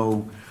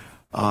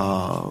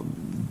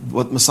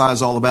 what Messiah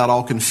is all about,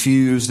 all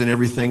confused and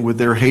everything with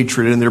their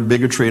hatred and their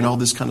bigotry and all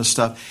this kind of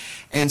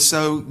stuff. And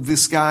so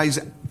this guy's,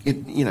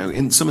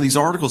 in some of these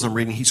articles I'm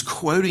reading, he's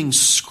quoting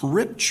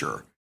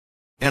scripture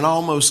and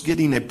almost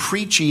getting a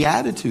preachy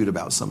attitude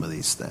about some of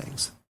these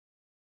things.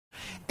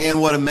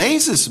 And what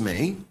amazes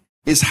me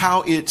is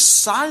how it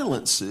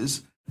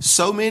silences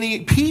so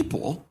many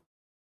people,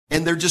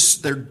 and they're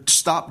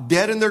stopped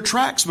dead in their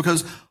tracks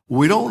because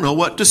we don't know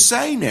what to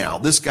say now.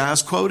 This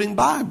guy's quoting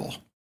Bible.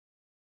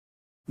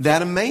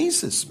 That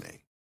amazes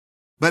me.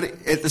 But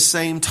at the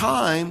same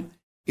time,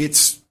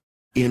 it's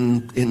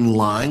in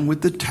line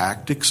with the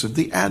tactics of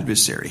the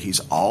adversary. He's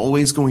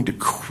always going to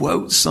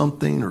quote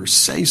something or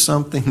say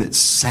something that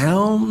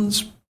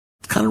sounds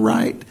kind of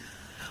right,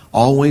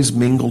 always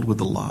mingled with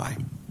a lie.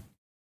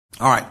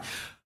 All right.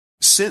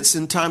 Since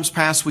in times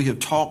past we have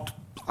talked,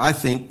 I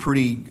think,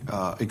 pretty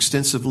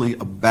extensively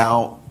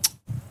about,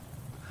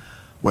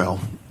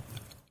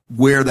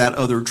 where that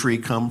other tree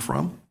come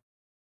from.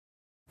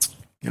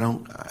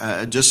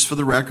 Just for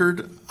the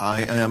record,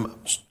 I am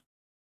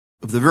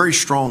of the very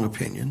strong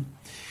opinion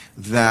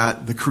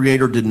that the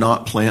Creator did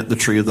not plant the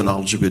tree of the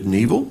knowledge of good and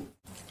evil.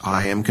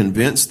 I am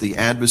convinced the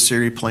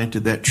adversary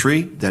planted that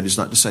tree. That is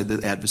not to say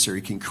that the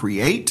adversary can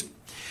create,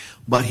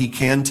 but he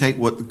can take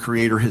what the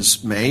Creator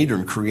has made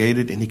and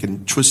created, and he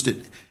can twist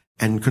it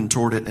and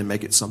contort it and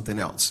make it something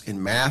else.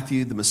 In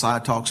Matthew, the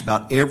Messiah talks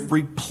about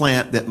every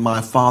plant that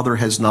my Father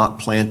has not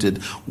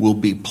planted will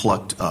be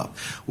plucked up.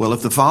 Well,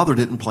 if the Father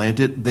didn't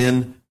plant it,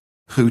 then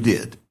who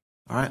did?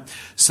 All right.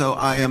 So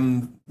I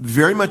am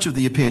very much of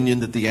the opinion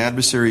that the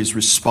adversary is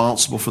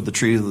responsible for the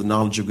tree of the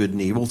knowledge of good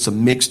and evil. It's a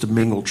mixed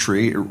mingled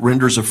tree. It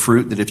renders a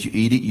fruit that if you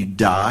eat it, you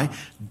die.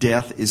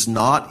 Death is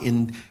not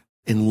in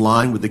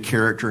line with the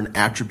character and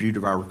attribute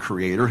of our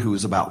Creator, who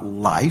is about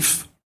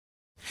life.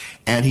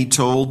 And he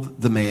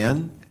told the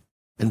man,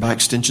 and by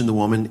extension the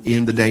woman,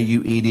 in the day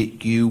you eat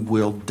it, you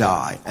will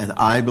die. And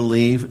I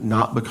believe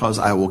not because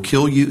I will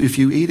kill you if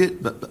you eat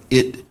it, but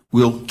it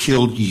will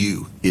kill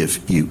you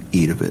if you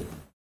eat of it.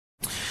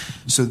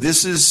 So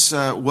this is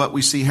what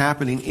we see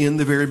happening in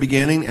the very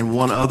beginning. And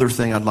one other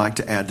thing I'd like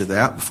to add to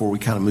that before we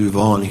kind of move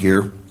on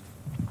here.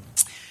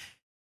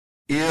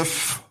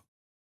 If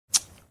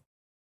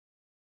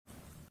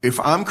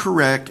I'm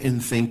correct in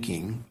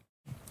thinking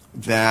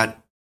that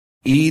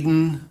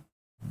Eden,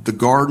 the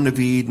Garden of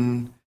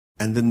Eden,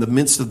 and then the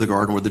midst of the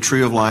garden where the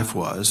tree of life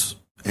was,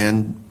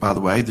 and by the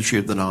way, the tree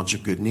of the knowledge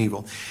of good and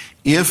evil,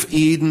 if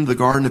Eden, the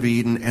Garden of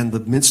Eden, and the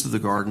midst of the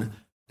garden,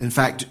 in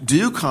fact,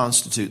 do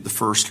constitute the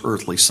first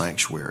earthly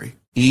sanctuary,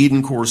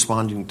 Eden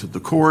corresponding to the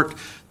court,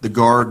 the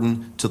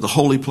garden to the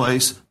holy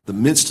place, the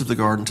midst of the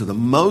garden to the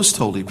most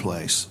holy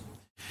place,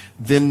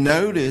 then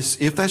notice,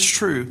 if that's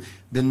true,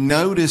 then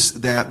notice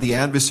that the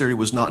adversary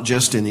was not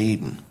just in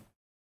Eden.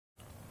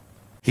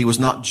 He was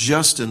not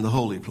just in the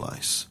holy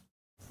place.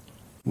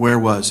 Where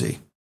was he?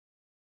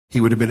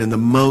 He would have been in the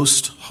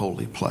most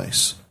holy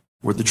place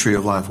where the tree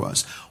of life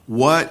was.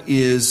 What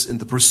is in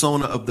the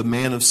persona of the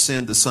man of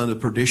sin, the son of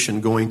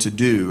perdition, going to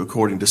do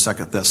according to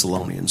 2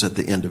 Thessalonians at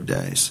the end of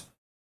days?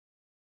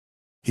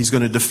 He's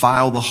going to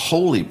defile the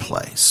holy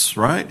place,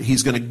 right?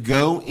 He's going to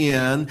go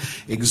in,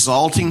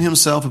 exalting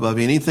himself above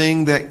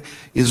anything that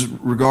is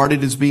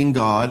regarded as being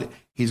God.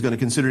 He's going to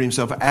consider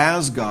himself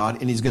as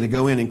God, and he's going to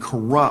go in and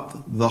corrupt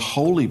the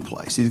holy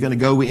place. He's going to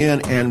go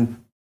in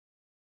and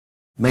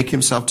make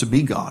himself to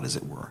be God, as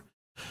it were.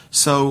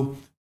 So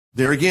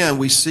there again,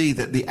 we see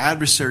that the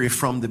adversary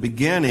from the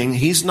beginning,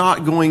 he's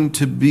not going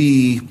to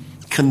be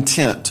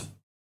content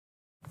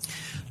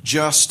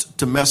just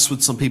to mess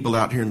with some people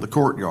out here in the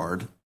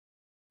courtyard.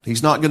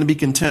 He's not going to be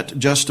content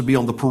just to be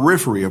on the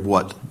periphery of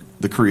what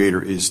the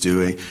Creator is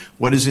doing.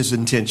 What is his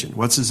intention?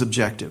 What's his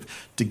objective?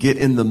 To get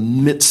in the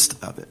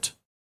midst of it,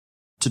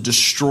 to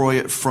destroy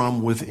it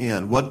from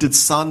within. What did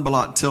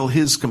Sanballat tell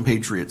his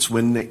compatriots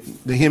when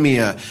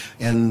Nehemiah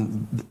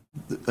and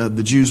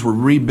the Jews were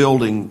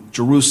rebuilding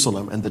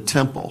Jerusalem and the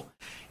temple?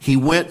 He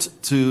went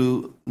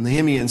to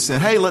Nehemiah and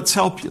said, hey, let's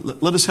help you.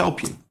 Let us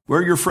help you.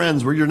 We're your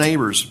friends. We're your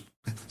neighbors.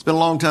 It's been a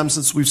long time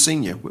since we've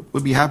seen you.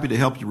 We'd be happy to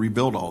help you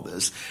rebuild all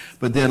this.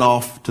 But then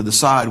off to the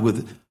side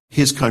with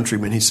his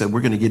countrymen, he said,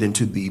 we're going to get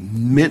into the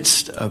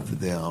midst of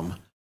them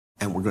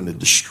and we're going to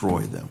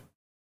destroy them.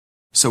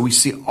 So we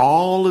see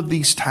all of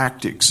these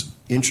tactics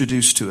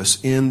introduced to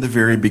us in the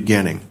very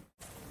beginning.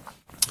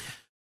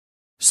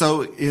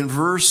 So in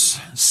verse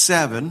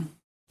 7,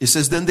 it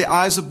says, then the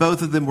eyes of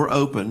both of them were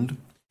opened,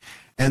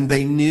 and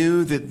they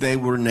knew that they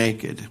were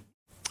naked.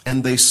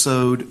 And they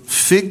sewed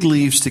fig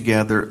leaves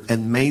together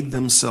and made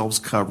themselves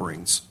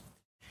coverings.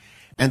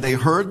 And they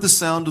heard the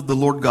sound of the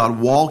Lord God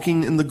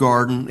walking in the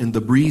garden in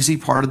the breezy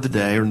part of the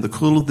day, or in the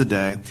cool of the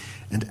day.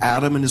 And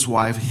Adam and his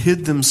wife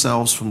hid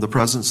themselves from the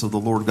presence of the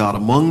Lord God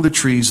among the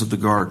trees of the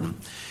garden.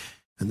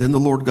 And then the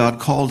Lord God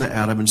called to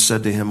Adam and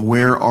said to him,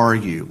 "Where are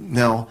you?"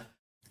 Now,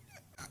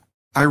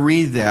 I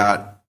read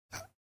that,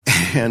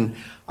 and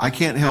I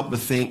can't help but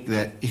think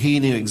that he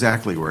knew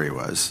exactly where he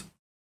was.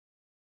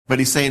 But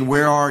he's saying,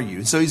 "Where are you?"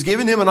 And so he's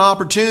giving him an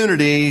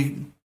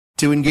opportunity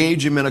to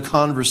engage him in a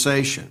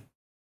conversation.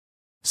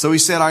 So he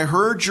said, "I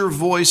heard your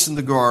voice in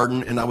the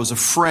garden, and I was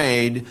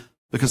afraid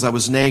because I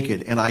was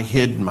naked, and I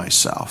hid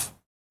myself."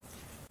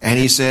 And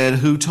he said,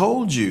 "Who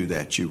told you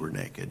that you were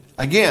naked?"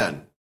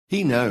 Again,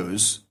 he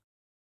knows.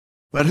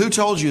 But who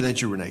told you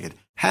that you were naked?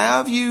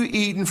 "Have you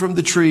eaten from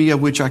the tree of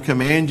which I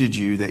commanded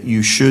you that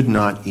you should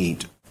not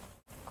eat?"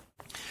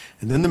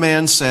 And then the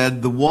man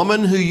said, "The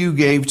woman who you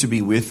gave to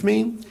be with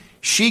me,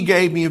 she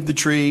gave me of the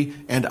tree,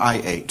 and I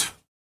ate."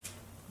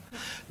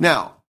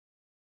 Now,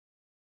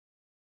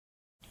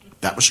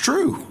 that was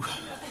true.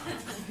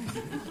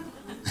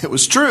 It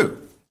was true.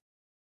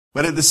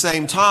 But at the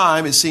same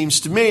time, it seems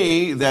to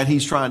me that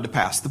he's trying to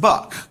pass the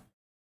buck.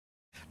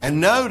 And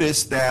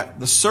notice that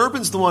the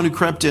serpent's the one who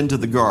crept into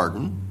the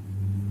garden.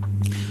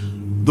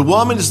 The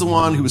woman is the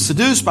one who was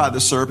seduced by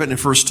the serpent and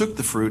first took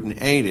the fruit and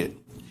ate it.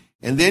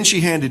 And then she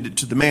handed it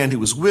to the man who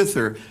was with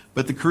her.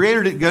 But the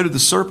Creator didn't go to the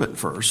serpent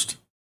first.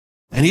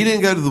 And he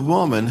didn't go to the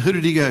woman. Who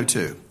did he go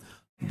to?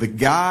 The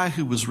guy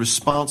who was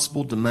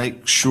responsible to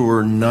make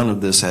sure none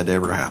of this had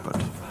ever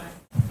happened.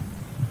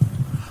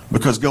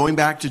 Because going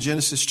back to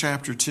Genesis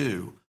chapter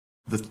 2,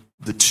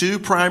 the two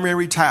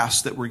primary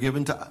tasks that were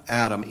given to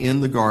Adam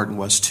in the garden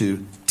was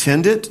to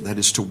tend it, that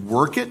is to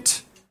work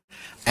it,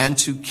 and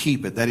to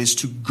keep it, that is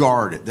to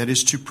guard it, that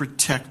is to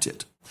protect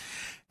it.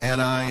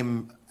 And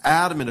I'm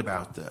adamant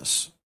about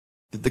this,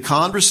 that the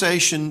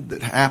conversation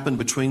that happened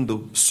between the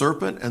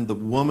serpent and the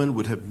woman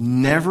would have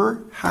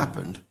never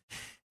happened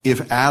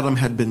if Adam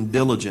had been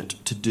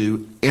diligent to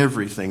do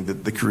everything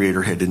that the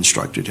Creator had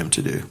instructed him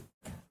to do.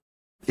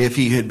 If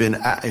he had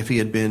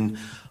been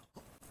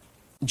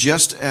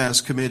just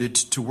as committed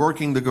to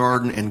working the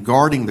garden and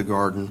guarding the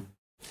garden,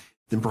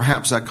 then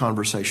perhaps that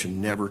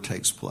conversation never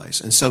takes place.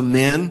 And so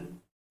men,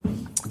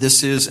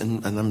 this is,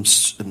 and I'm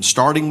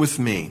starting with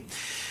me,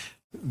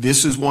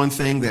 this is one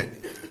thing that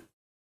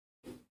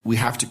we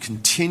have to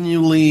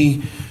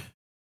continually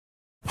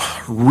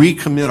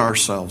recommit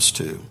ourselves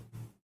to.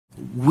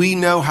 We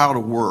know how to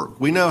work.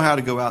 We know how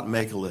to go out and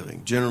make a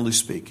living, generally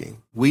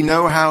speaking. We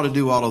know how to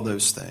do all of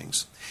those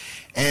things.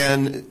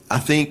 And I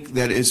think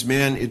that as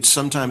men, it's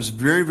sometimes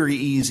very, very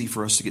easy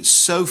for us to get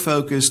so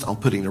focused on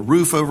putting a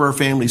roof over our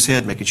family's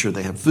head, making sure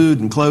they have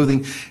food and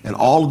clothing and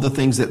all of the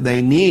things that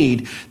they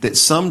need, that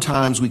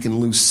sometimes we can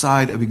lose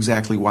sight of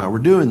exactly why we're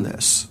doing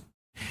this.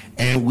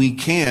 And we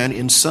can,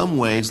 in some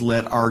ways,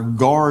 let our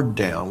guard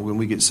down when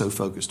we get so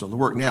focused on the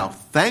work. Now,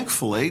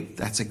 thankfully,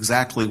 that's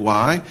exactly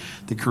why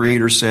the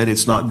Creator said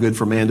it's not good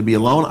for man to be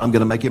alone. I'm going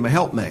to make him a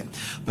helpmate.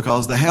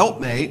 Because the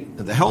helpmate,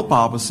 the help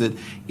opposite,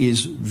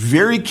 is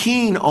very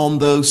keen on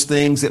those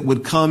things that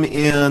would come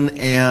in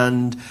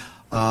and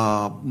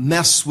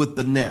mess with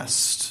the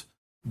nest,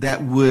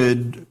 that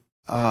would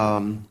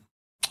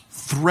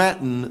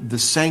threaten the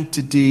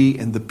sanctity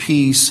and the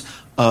peace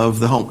of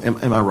the home.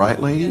 Am I right,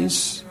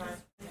 ladies?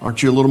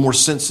 Aren't you a little more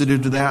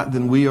sensitive to that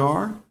than we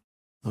are?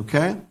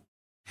 Okay?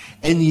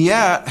 And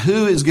yet,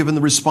 who is given the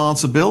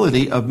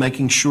responsibility of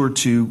making sure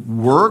to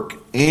work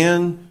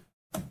and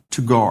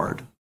to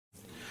guard?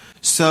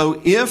 So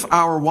if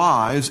our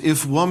wives,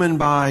 if woman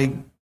by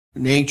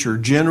nature,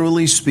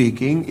 generally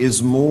speaking,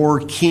 is more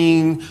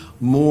keen,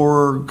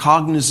 more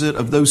cognizant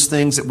of those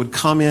things that would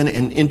come in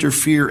and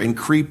interfere and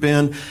creep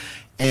in,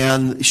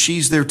 and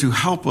she's there to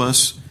help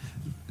us,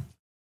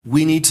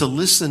 we need to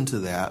listen to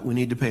that, we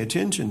need to pay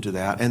attention to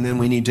that, and then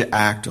we need to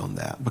act on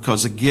that.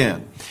 Because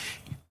again,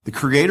 the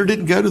Creator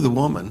didn't go to the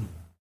woman,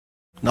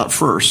 not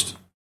first.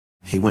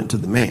 He went to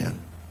the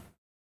man,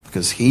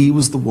 because he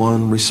was the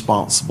one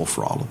responsible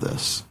for all of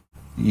this.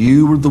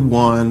 You were the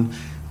one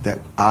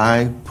that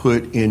I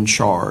put in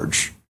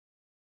charge,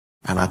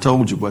 and I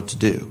told you what to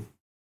do.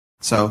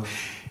 So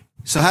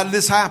how did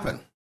this happen?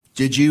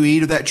 Did you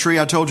eat of that tree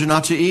I told you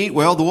not to eat?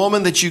 Well, the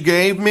woman that you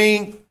gave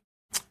me,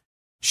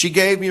 she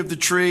gave me of the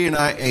tree, and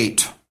I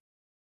ate.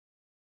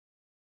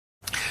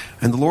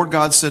 And the Lord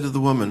God said to the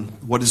woman,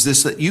 "What is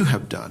this that you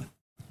have done?"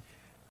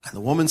 And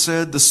the woman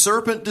said, "The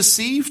serpent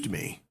deceived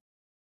me,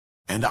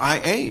 and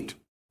I ate."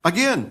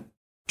 Again,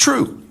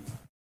 true.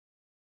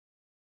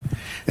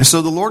 And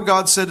so the Lord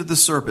God said to the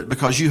serpent,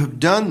 "Because you have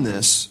done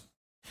this,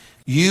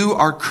 you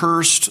are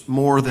cursed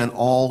more than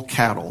all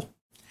cattle,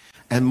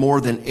 and more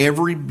than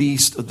every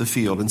beast of the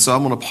field." And so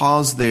I'm going to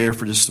pause there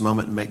for just a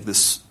moment and make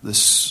this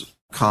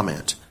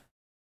comment.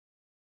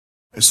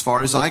 As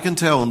far as I can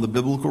tell in the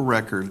biblical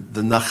record,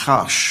 the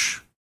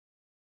Nachash,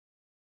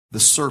 the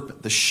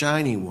serpent, the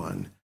shiny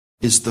one,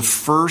 is the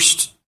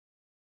first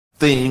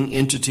thing,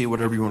 entity,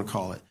 whatever you want to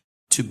call it,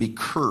 to be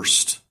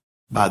cursed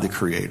by the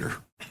Creator.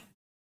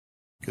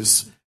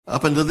 Because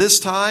Up until this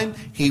time,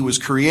 he was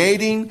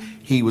creating,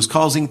 he was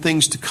causing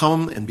things to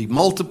come and be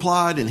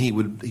multiplied, and he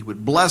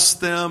would bless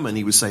them, and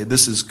he would say,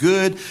 this is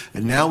good.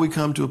 And now we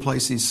come to a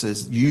place he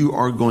says, you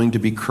are going to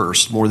be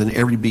cursed more than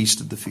every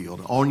beast of the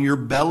field. On your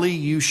belly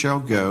you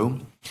shall go,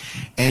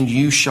 and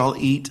you shall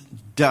eat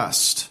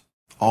dust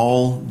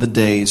all the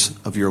days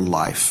of your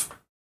life.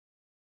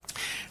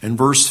 And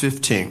verse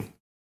 15.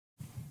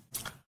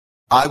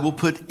 I will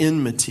put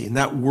enmity, and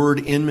that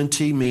word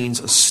enmity means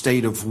a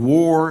state of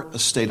war, a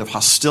state of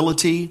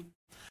hostility.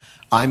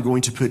 I'm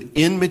going to put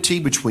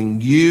enmity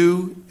between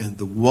you and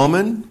the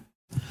woman,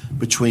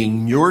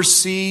 between your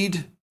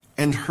seed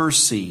and her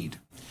seed.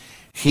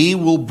 He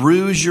will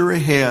bruise your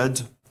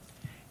head,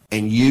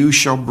 and you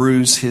shall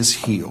bruise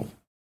his heel.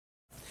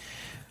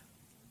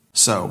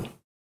 So,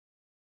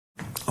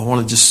 I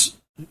want to just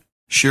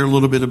share a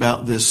little bit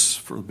about this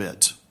for a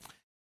bit.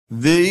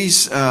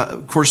 These,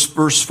 of course,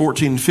 verse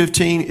 14 and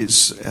 15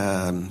 is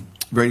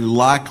very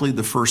likely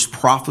the first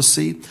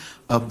prophecy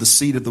of the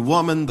seed of the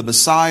woman, the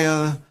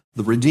Messiah,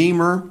 the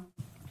Redeemer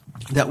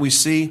that we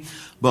see.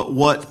 But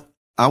what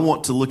I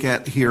want to look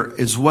at here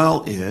as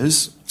well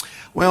is,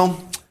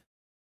 well,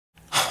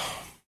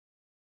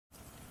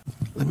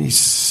 I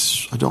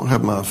don't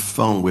have my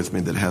phone with me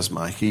that has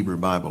my Hebrew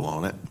Bible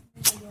on it.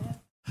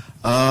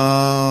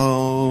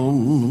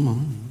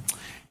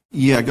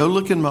 Yeah, go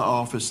look in my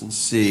office and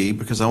see,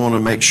 because I want to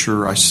make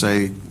sure I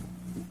say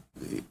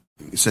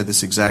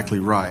this exactly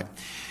right.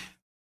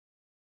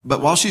 But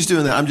while she's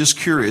doing that, I'm just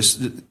curious,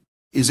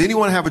 does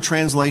anyone have a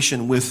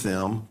translation with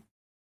them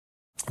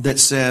that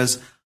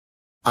says,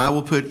 I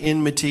will put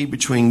enmity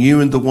between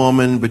you and the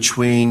woman,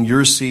 between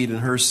your seed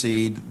and her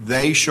seed.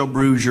 They shall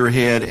bruise your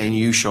head, and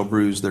you shall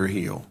bruise their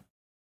heel.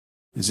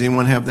 Does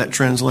anyone have that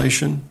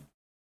translation?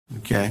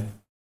 Okay.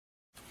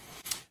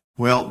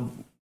 Well,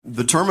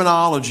 the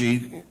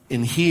terminology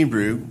in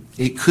Hebrew,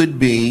 it could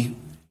be,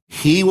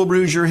 he will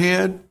bruise your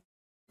head,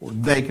 or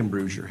they can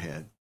bruise your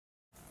head.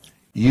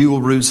 You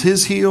will bruise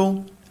his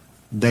heel,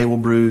 they will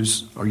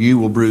bruise, or you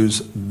will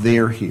bruise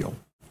their heel.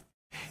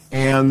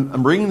 And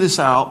I'm bringing this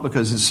out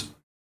because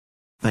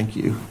thank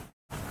you.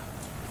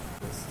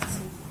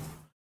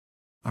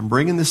 I'm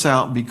bringing this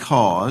out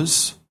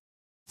because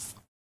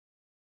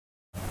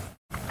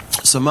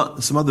some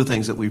other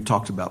things that we've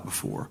talked about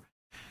before.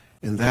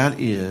 And that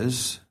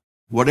is,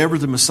 whatever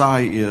the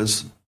Messiah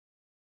is,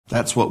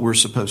 that's what we're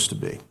supposed to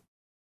be.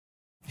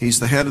 He's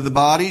the head of the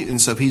body,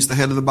 and so if he's the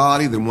head of the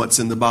body, then what's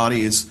in the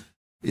body is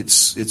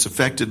it's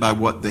affected by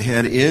what the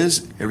head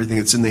is. Everything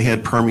that's in the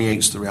head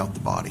permeates throughout the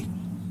body.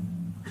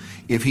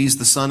 If he's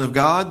the Son of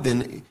God,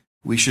 then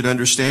we should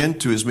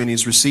understand, to as many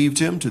as received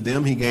him, to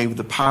them he gave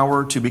the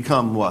power to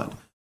become what?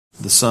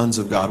 The sons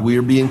of God. We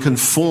are being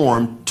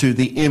conformed to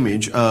the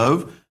image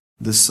of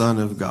the Son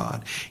of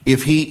God.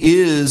 If he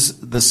is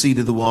the seed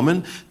of the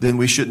woman, then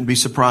we shouldn't be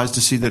surprised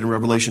to see that in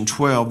Revelation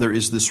 12, there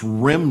is this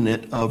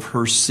remnant of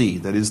her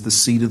seed. That is the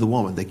seed of the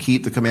woman. They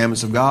keep the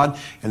commandments of God,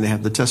 and they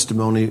have the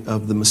testimony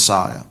of the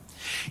Messiah.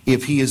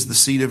 If he is the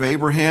seed of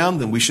Abraham,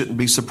 then we shouldn't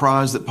be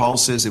surprised that Paul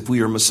says if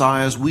we are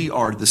Messiahs, we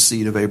are the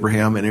seed of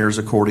Abraham and heirs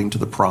according to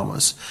the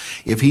promise.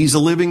 If he's a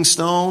living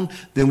stone,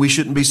 then we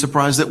shouldn't be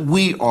surprised that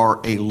we are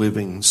a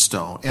living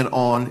stone, and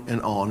on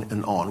and on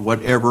and on.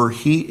 Whatever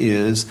he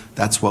is,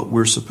 that's what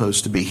we're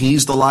supposed to be.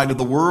 He's the light of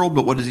the world,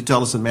 but what does he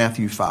tell us in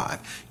Matthew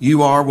 5?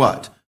 You are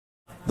what?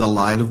 The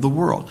light of the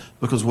world.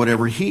 Because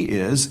whatever he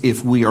is,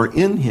 if we are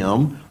in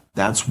him,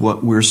 that's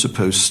what we're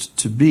supposed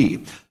to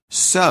be.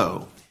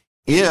 So,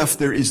 if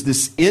there is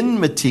this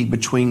enmity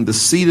between the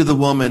seed of the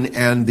woman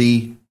and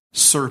the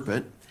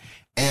serpent,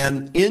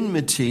 and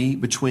enmity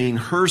between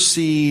her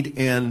seed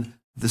and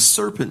the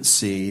serpent's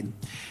seed,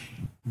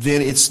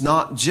 then it's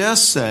not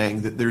just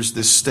saying that there's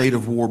this state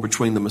of war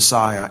between the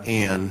Messiah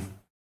and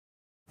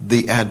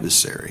the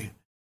adversary.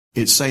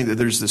 It's saying that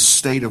there's this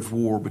state of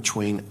war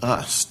between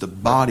us, the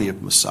body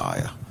of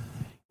Messiah,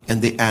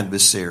 and the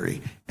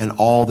adversary, and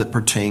all that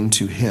pertain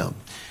to him.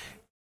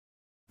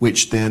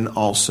 Which then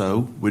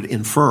also would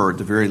infer, at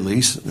the very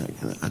least,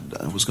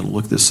 I was going to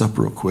look this up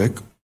real quick.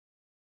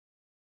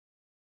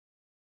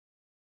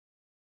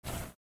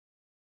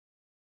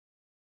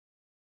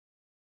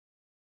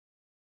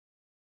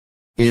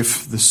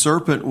 If the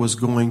serpent was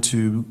going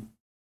to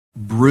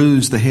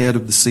bruise the head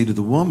of the seed of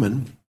the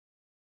woman,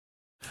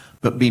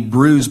 but be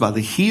bruised by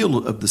the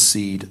heel of the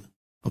seed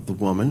of the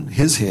woman,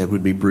 his head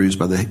would be bruised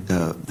by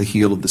the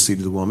heel of the seed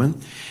of the woman,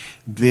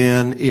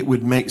 then it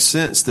would make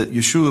sense that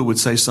Yeshua would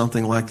say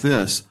something like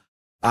this: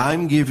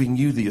 I'm giving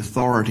you the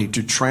authority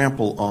to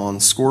trample on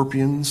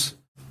scorpions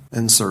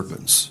and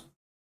serpents.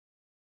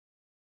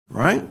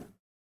 Right?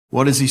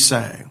 What is he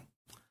saying?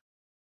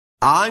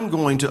 I'm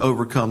going to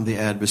overcome the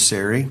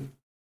adversary,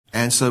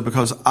 and so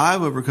because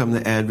I've overcome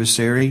the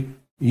adversary,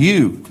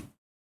 you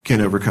can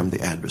overcome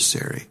the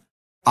adversary.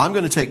 I'm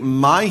going to take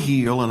my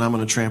heel and I'm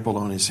going to trample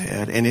on his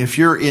head, and if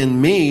you're in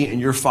me and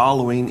you're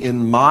following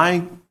in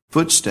my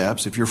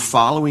footsteps, if you're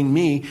following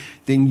me,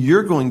 then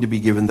you're going to be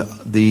given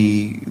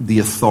the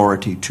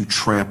authority to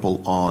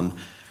trample on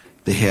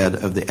the head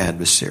of the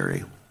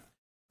adversary.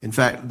 In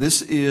fact,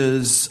 this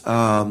is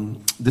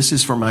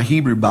from my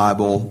Hebrew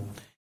Bible,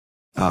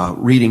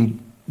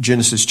 reading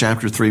Genesis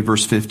chapter 3,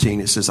 verse 15.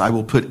 It says, I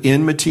will put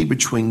enmity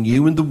between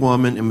you and the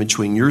woman, and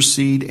between your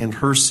seed and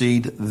her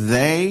seed.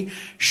 They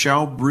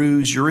shall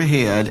bruise your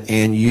head,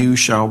 and you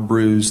shall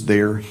bruise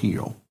their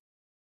heel.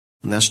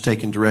 And that's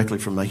taken directly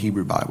from my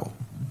Hebrew Bible.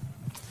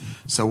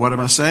 So what am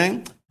I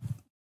saying?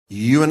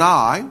 You and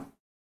I,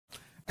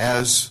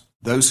 as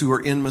those who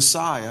are in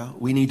Messiah,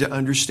 we need to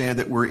understand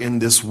that we're in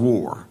this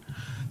war.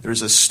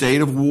 There's a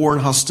state of war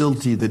and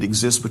hostility that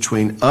exists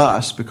between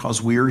us,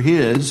 because we are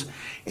his,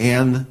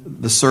 and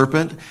the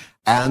serpent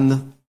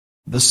and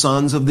the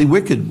sons of the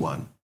wicked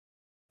one.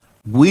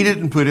 We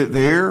didn't put it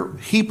there.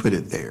 He put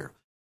it there.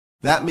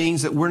 That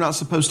means that we're not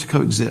supposed to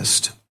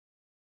coexist.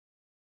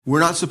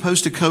 We're not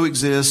supposed to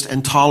coexist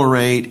and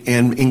tolerate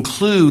and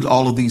include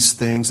all of these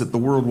things that the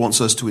world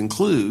wants us to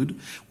include,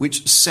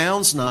 which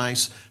sounds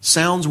nice,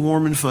 sounds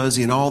warm and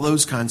fuzzy, and all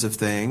those kinds of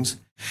things.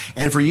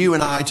 And for you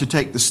and I to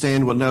take the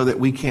stand, well, know that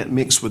we can't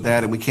mix with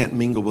that and we can't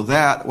mingle with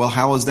that. Well,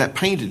 how is that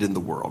painted in the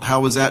world?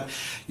 How is that,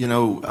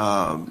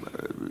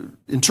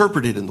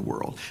 interpreted in the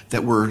world?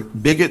 That we're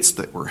bigots,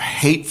 that we're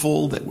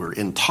hateful, that we're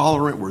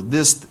intolerant, we're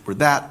this, we're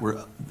that,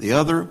 we're the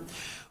other.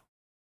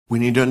 We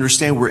need to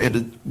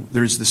understand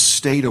there's this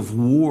state of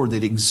war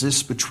that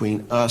exists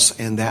between us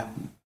and that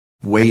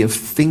way of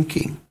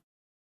thinking.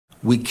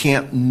 We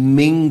can't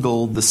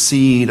mingle the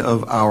seed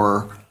of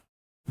our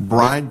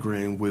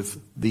bridegroom with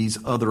these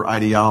other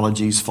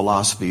ideologies,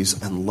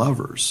 philosophies, and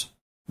lovers.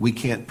 We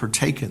can't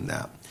partake in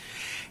that.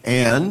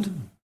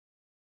 And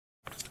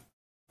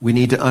we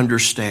need to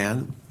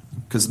understand,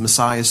 because the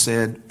Messiah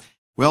said,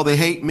 well, they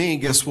hate me,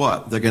 guess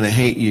what? They're going to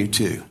hate you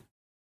too.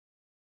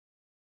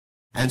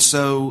 And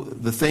so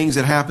the things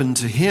that happen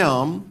to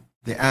him,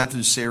 the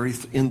adversary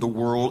in the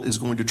world, is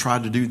going to try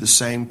to do the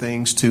same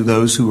things to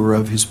those who are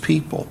of his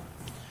people.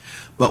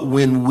 But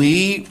when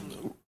we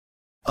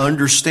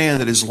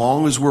understand that as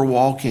long as we're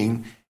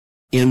walking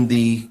in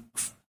the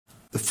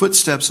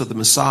footsteps of the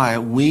Messiah,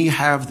 we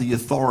have the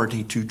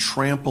authority to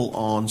trample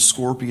on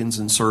scorpions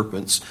and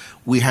serpents.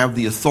 We have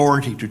the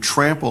authority to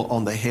trample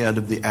on the head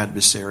of the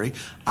adversary.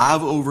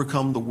 I've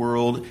overcome the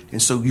world, and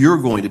so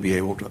you're going to be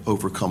able to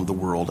overcome the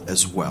world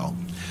as well.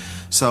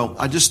 So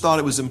I just thought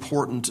it was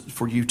important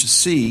for you to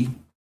see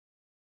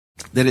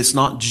that it's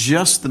not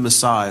just the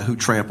Messiah who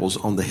tramples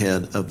on the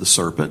head of the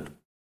serpent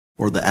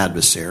or the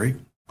adversary,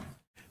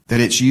 that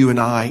it's you and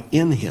I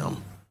in him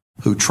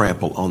who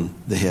trample on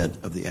the head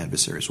of the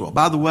adversary as well.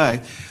 By the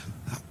way,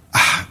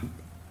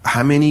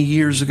 how many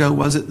years ago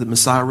was it that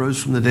Messiah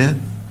rose from the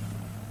dead?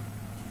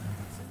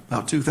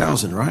 About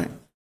 2,000, right?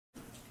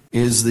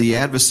 Is the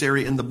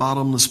adversary in the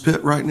bottomless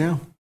pit right now?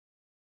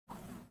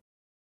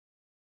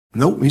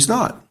 Nope, he's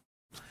not.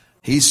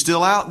 He's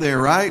still out there,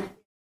 right?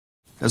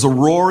 As a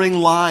roaring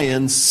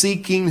lion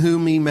seeking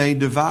whom he may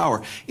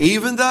devour.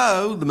 Even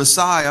though the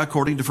Messiah,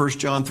 according to 1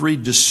 John 3,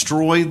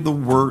 destroyed the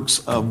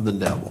works of the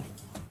devil.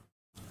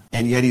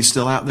 And yet he's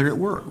still out there at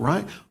work,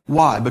 right?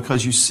 Why?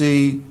 Because you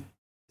see,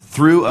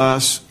 through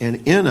us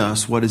and in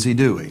us, what is he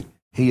doing?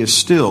 He is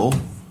still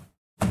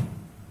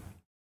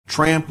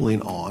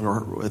trampling on,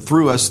 or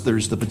through us,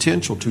 there's the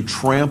potential to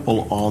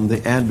trample on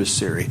the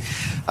adversary.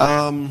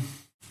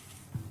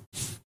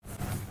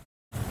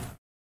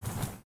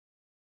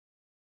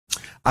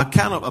 I've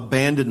kind of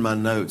abandoned my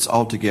notes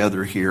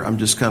altogether here. I'm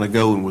just kind of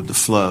going with the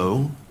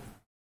flow.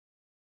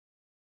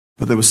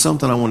 But there was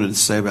something I wanted to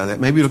say about that.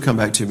 Maybe it'll come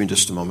back to me in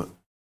just a moment.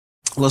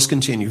 Let's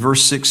continue.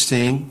 Verse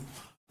 16.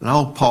 And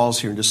I'll pause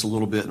here in just a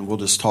little bit and we'll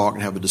just talk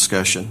and have a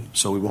discussion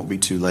so we won't be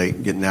too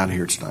late getting out of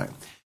here tonight.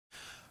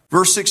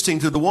 Verse 16,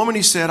 to the woman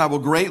he said, I will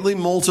greatly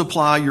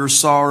multiply your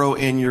sorrow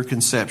and your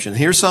conception.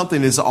 Here's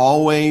something that's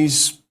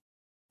always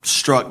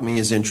struck me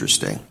as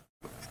interesting.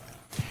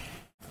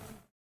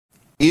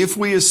 If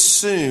we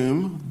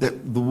assume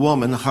that the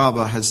woman,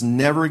 Chava, has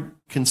never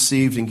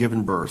conceived and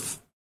given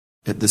birth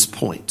at this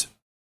point,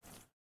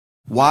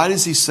 why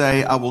does he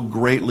say, I will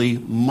greatly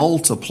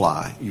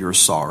multiply your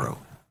sorrow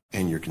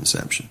and your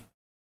conception?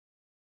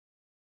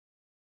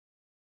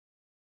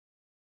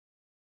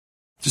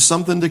 Just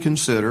something to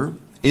consider.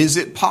 Is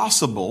it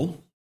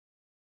possible,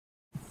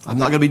 I'm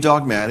not going to be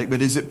dogmatic,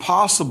 but is it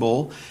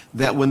possible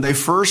that when they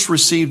first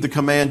received the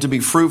command to be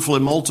fruitful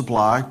and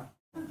multiply,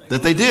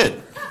 that they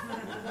did?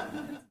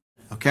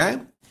 Okay?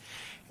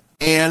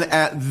 And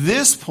at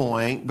this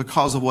point,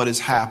 because of what has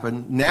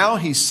happened, now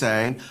he's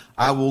saying,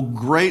 I will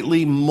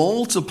greatly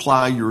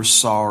multiply your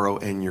sorrow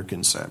and your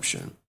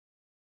conception.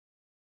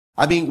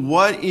 I mean,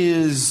 what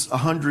is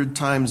 100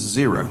 times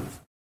 0?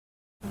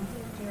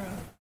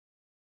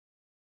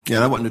 Yeah,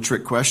 that wasn't a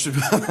trick question.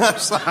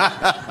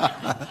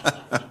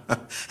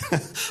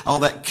 All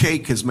that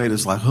cake has made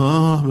us like,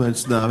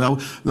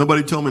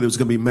 nobody told me there was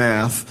going to be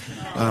math.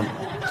 All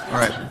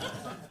right.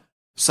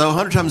 So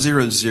 100 times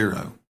 0 is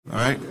 0. All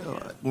right.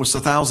 What's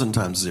 1,000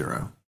 times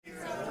 0?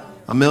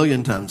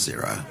 1,000,000 times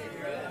 0.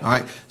 All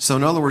right. So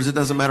in other words, it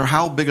doesn't matter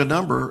how big a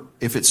number.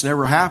 If it's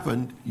never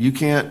happened, you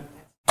can't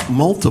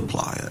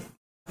multiply it.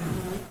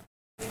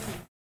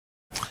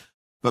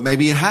 but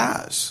maybe it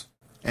has.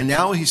 And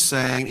now he's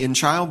saying, in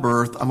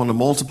childbirth, I'm going to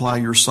multiply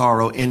your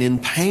sorrow, and in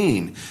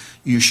pain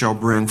you shall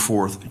bring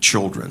forth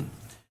children.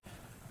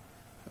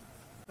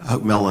 I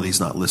hope Melody's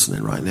not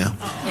listening right now.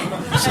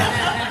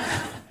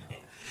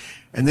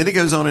 And then it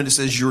goes on and it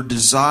says, your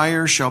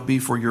desire shall be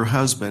for your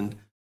husband,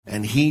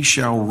 and he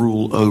shall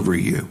rule over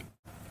you.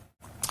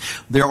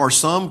 There are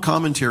some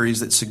commentaries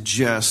that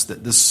suggest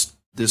that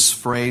this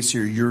phrase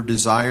here, your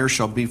desire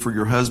shall be for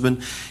your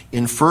husband,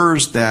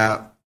 infers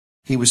that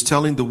he was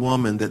telling the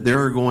woman that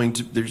there's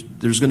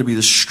going to be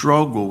this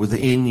struggle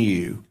within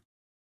you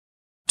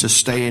to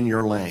stay in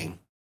your lane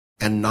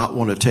and not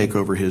want to take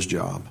over his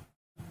job.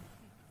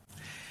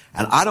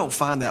 And I don't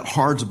find that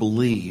hard to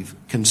believe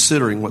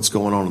considering what's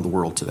going on in the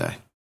world today.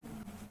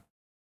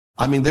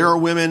 I mean, there are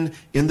women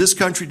in this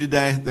country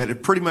today that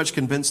have pretty much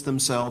convinced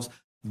themselves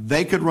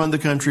they could run the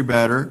country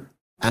better.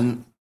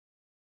 And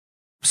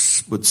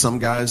with some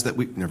guys that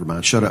never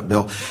mind, shut up,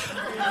 Bill.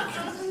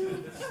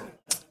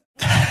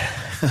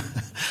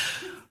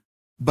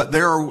 But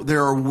there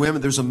are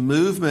women, there's a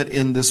movement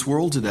in this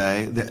world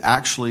today that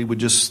actually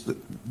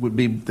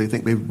they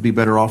think they would be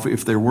better off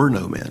if there were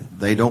no men.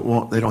 They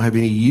don't have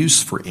any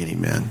use for any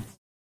men.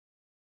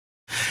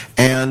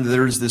 And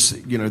there's this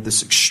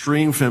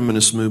extreme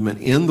feminist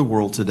movement in the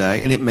world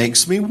today, and it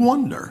makes me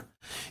wonder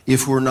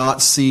if we're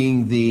not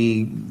seeing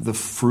the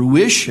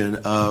fruition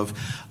of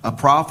a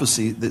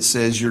prophecy that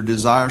says your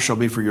desire shall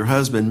be for your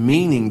husband,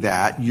 meaning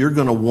that you're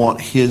going to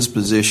want his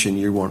position,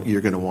 you're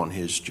going to want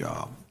his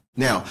job.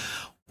 Now,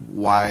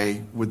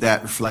 why would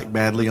that reflect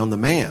badly on the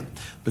man?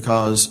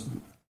 Because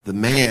the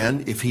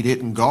man, if he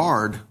didn't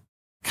guard,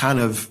 kind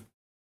of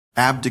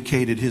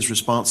abdicated his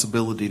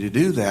responsibility to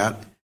do that,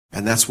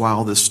 and that's why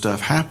all this stuff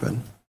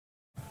happened.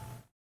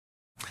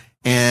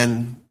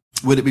 And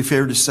would it be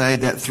fair to say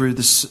that through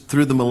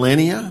the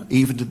millennia,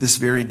 even to this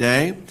very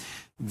day,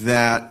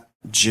 that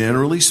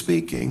generally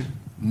speaking,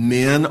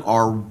 men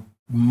are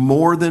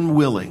more than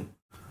willing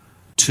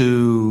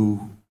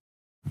to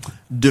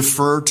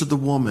defer to the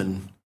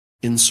woman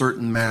in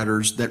certain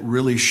matters that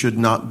really should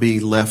not be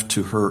left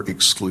to her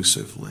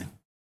exclusively?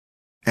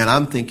 And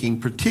I'm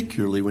thinking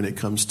particularly when it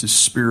comes to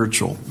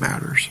spiritual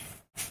matters.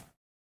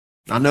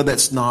 I know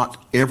that's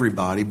not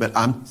everybody, but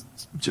I'm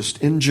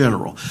just in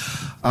general.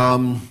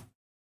 My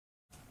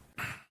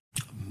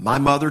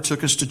mother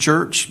took us to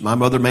church. My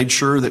mother made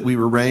sure that we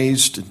were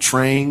raised and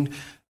trained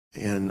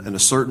in a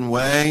certain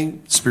way,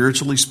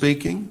 spiritually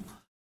speaking.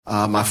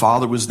 My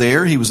father was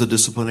there. He was a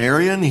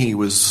disciplinarian. He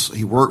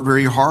worked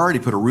very hard. He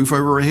put a roof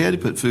over our head. He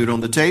put food on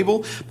the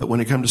table. But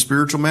when it comes to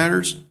spiritual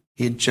matters,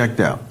 he had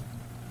checked out.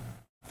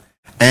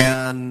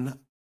 And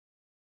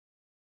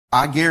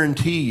I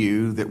guarantee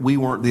you that we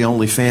weren't the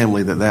only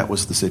family that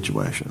was the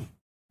situation.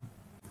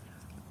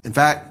 In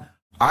fact,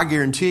 I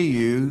guarantee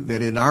you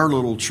that in our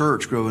little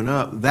church growing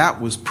up, that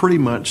was pretty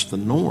much the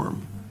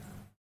norm.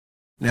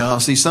 Now, I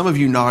see some of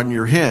you nodding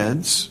your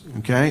heads,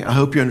 okay? I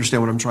hope you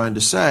understand what I'm trying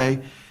to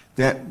say,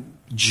 that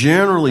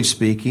generally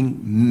speaking,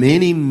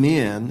 many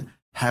men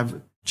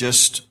have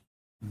just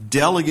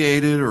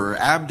delegated or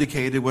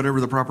abdicated,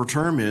 whatever the proper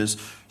term is,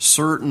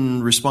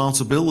 certain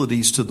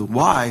responsibilities to the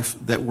wife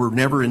that were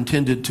never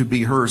intended to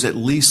be hers, at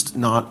least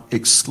not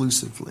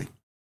exclusively.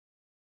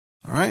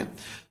 All right?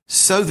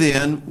 So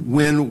then,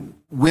 when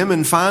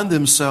women find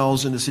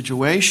themselves in a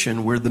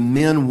situation where the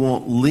men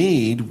won't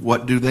lead,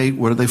 what are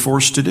they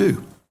forced to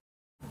do?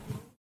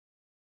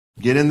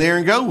 Get in there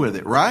and go with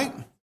it, right?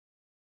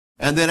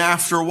 And then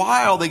after a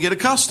while, they get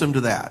accustomed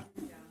to that,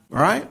 all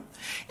right?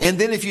 And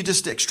then if you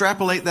just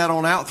extrapolate that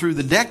on out through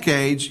the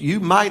decades, you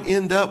might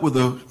end up with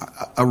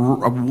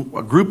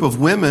a group of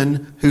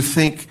women who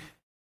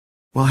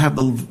have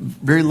the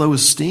very low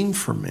esteem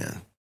for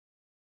men.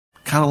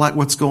 Kind of like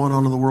what's going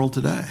on in the world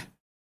today.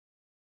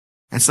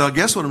 And so I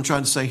guess what I'm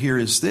trying to say here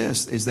is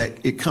that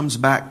it comes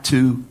back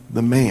to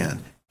the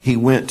man. He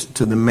went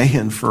to the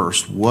man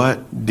first.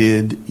 What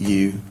did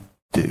you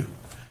do?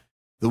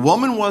 The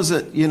woman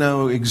wasn't,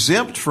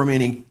 exempt from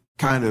any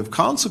kind of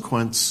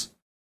consequence.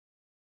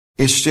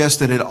 It's just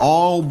that it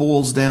all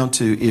boils down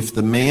to, if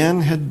the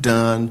man had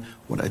done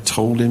what I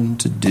told him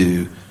to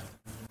do,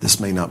 this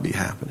may not be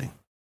happening.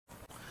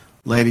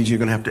 Ladies, you're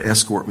going to have to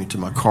escort me to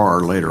my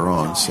car later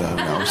on. So,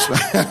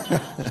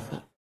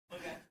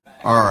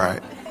 all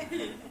right.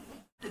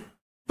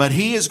 But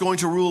he is going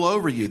to rule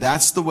over you.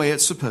 That's the way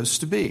it's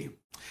supposed to be.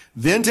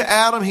 Then to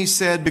Adam he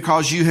said,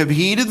 because you have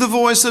heeded the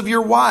voice of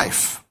your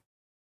wife,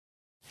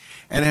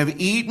 and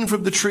have eaten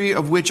from the tree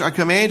of which I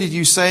commanded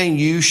you, saying,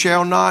 you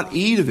shall not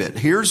eat of it.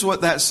 Here's what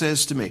that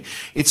says to me.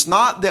 It's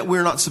not that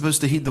we're not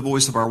supposed to heed the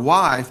voice of our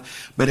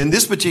wife, but in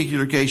this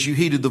particular case, you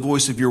heeded the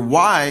voice of your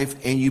wife,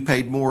 and you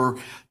paid more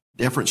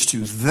deference to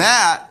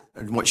that,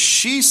 and what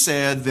she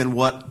said, than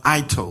what I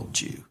told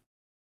you.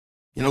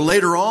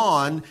 Later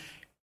on,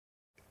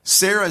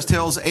 Sarah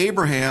tells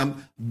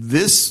Abraham,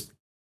 this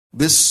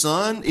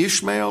son,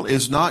 Ishmael,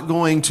 he's not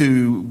going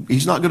to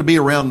be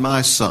around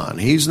my son.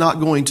 He's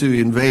not going to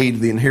invade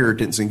the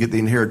inheritance and get the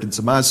inheritance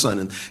of my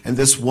son. And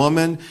this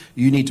woman,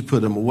 you need to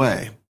put him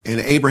away. And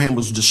Abraham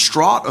was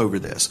distraught over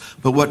this.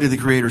 But what did the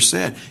Creator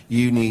say?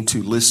 You need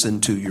to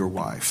listen to your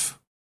wife.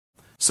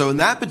 So in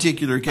that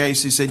particular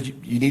case, he said,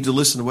 you need to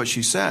listen to what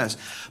she says.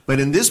 But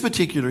in this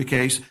particular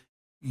case,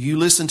 you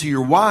listen to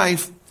your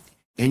wife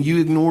and you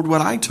ignored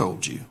what I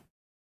told you.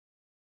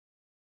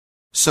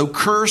 So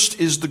cursed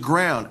is the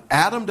ground.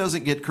 Adam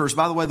doesn't get cursed.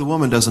 By the way, the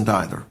woman doesn't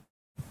either.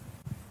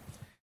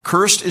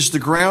 Cursed is the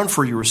ground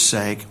for your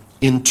sake.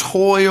 In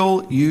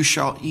toil you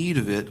shall eat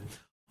of it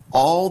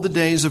all the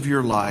days of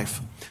your life.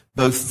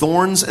 Both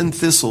thorns and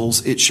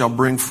thistles it shall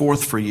bring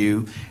forth for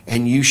you,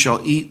 and you shall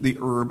eat the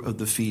herb of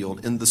the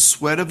field. In the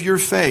sweat of your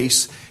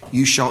face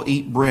you shall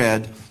eat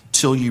bread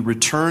till you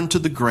return to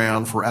the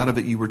ground, for out of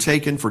it you were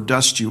taken, for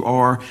dust you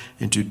are,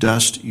 and to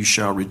dust you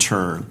shall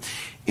return.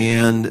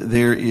 And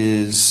there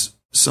is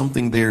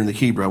something there in the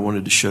Hebrew I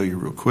wanted to show you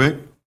real quick,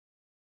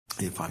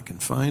 if I can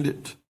find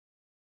it.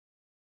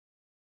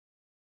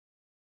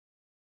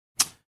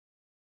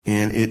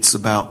 And it's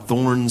about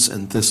thorns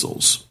and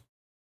thistles.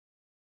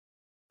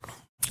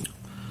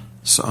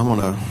 So I'm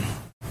going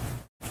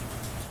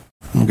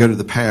to go to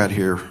the pad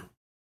here.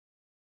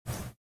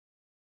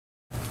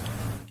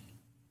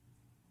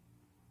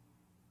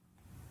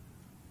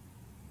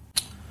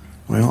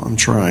 Well, I'm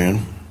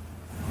trying.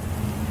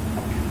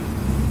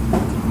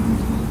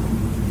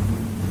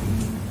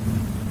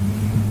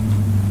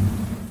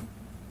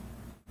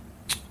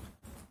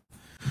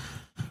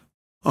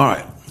 All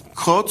right.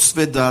 Chotz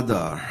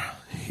vedadar.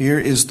 Here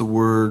is the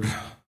word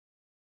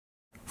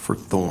for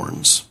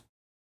thorns.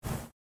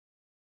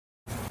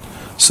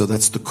 So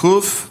that's the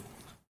kuf,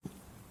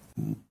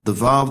 the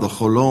vav, the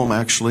cholom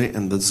actually,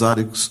 and the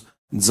zadik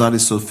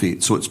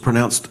sofit. So it's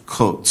pronounced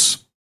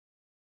chotz.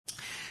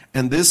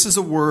 And this is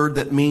a word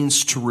that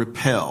means to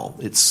repel.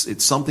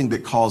 It's something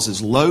that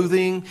causes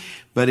loathing,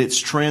 but it's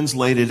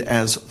translated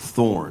as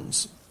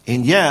thorns.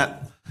 And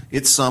yet,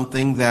 it's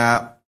something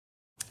that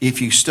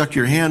if you stuck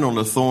your hand on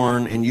a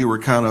thorn and you were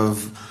kind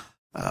of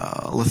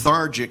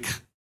lethargic,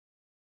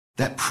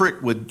 that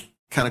prick would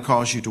kind of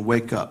cause you to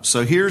wake up.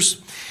 So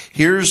here's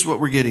what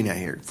we're getting at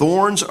here.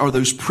 Thorns are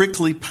those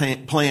prickly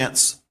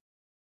plants,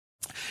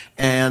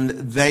 and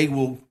they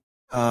will,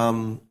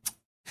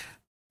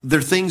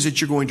 they're things that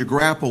you're going to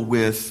grapple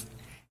with,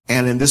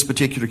 and in this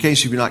particular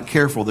case, if you're not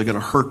careful, they're going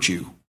to hurt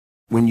you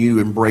when you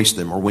embrace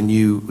them or when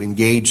you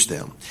engage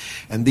them.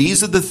 And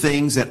these are the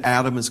things that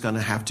Adam is going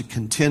to have to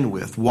contend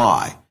with.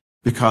 Why?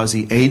 Because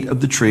he ate of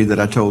the tree that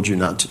I told you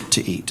not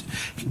to eat.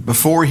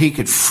 Before he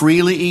could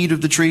freely eat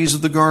of the trees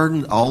of the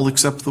garden, all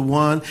except the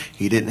one,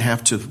 he didn't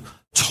have to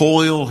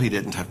toil, he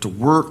didn't have to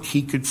work,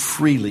 he could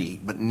freely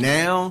eat. But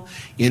now,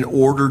 in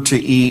order to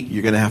eat,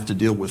 you're going to have to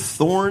deal with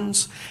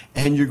thorns,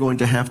 and you're going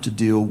to have to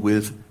deal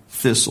with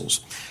thistles.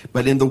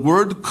 But in the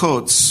word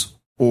chotz,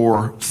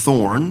 or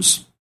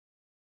thorns,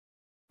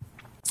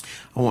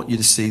 I want you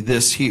to see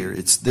this here.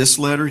 It's this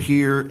letter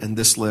here and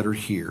this letter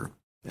here.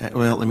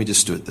 Well, let me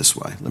just do it this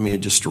way. Let me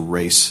just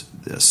erase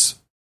this.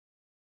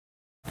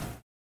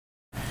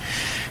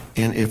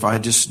 And if I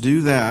just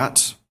do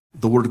that,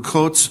 the word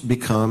chotz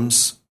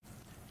becomes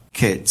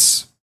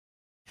ketz.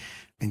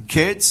 And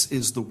ketz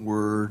is the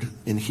word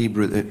in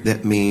Hebrew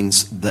that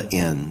means the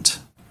end.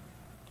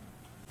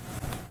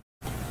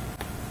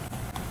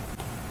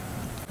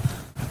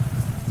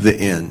 The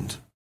end.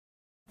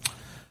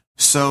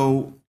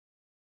 So,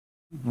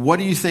 what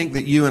do you think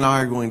that you and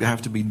I are going to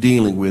have to be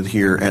dealing with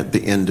here at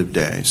the end of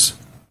days?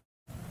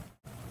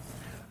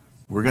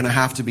 We're going to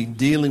have to be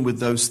dealing with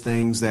those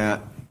things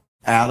that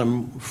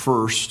Adam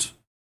first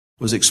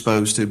was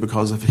exposed to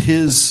because of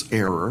his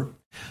error.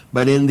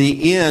 But in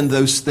the end,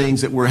 those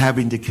things that we're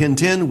having to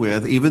contend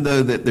with, even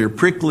though that they're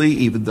prickly,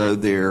 even though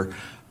they're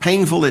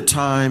painful at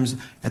times,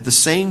 at the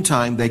same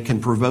time, they can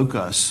provoke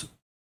us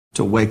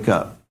to wake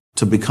up,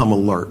 to become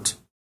alert,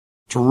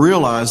 to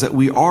realize that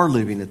we are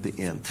living at the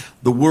end.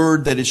 The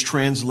word that is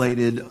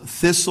translated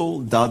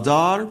thistle,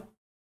 dadar,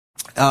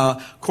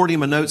 according to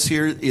my notes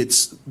here,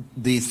 it's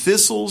the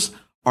thistles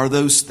are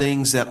those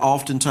things that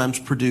oftentimes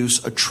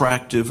produce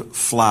attractive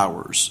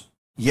flowers.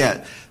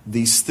 Yet,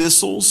 these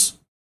thistles,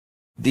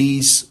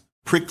 these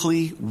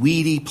prickly,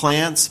 weedy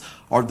plants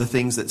are the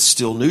things that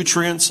steal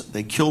nutrients,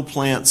 they kill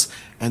plants,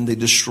 and they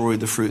destroy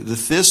the fruit. The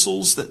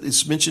thistles that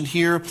is mentioned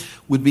here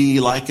would be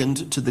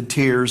likened to the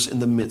tares in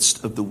the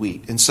midst of the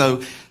wheat. And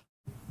so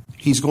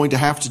he's going to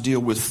have to deal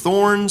with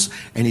thorns,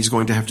 and he's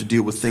going to have to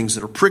deal with things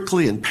that are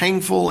prickly and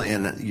painful,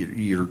 and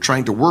you're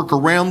trying to work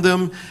around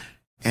them.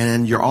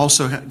 And you're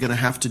also going to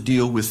have to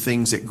deal with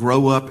things that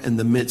grow up in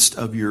the midst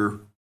of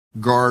your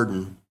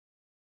garden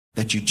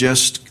that you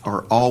just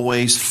are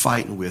always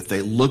fighting with.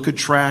 They look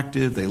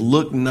attractive, they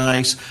look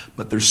nice,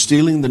 but they're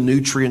stealing the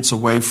nutrients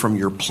away from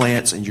your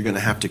plants, and you're going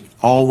to have to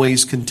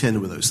always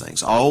contend with those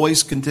things.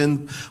 Always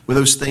contend with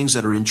those things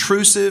that are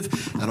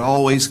intrusive, and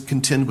always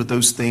contend with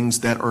those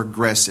things that are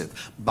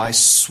aggressive. By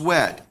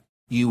sweat,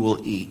 you will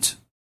eat.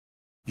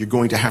 You're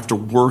going to have to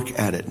work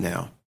at it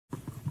now.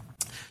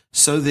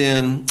 So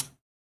then,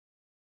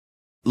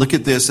 look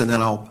at this, and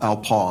then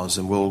I'll pause,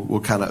 and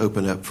we'll kind of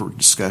open up for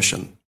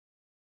discussion.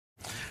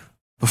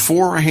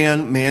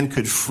 Beforehand, man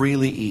could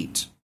freely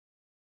eat.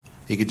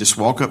 He could just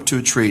walk up to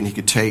a tree and he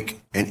could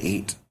take and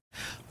eat.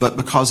 But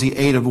because he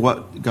ate of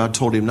what God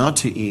told him not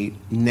to eat,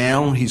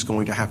 now he's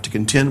going to have to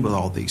contend with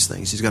all these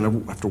things. He's going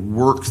to have to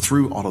work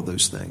through all of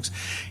those things.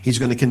 He's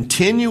going to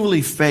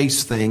continually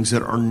face things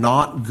that are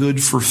not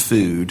good for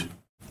food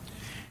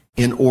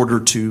in order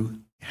to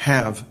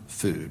have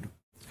food.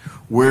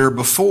 Where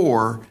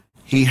before,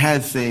 he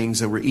had things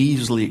that were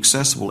easily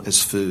accessible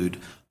as food,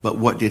 but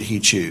what did he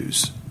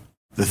choose?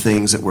 The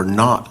things that were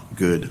not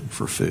good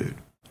for food.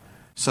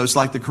 So it's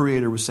like the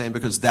Creator was saying,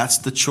 because that's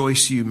the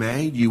choice you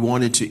made. You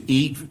wanted to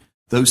eat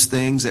those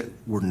things that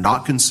were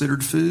not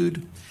considered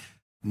food.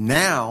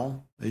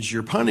 Now, as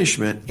your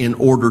punishment, in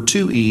order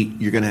to eat,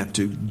 you're going to have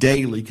to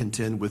daily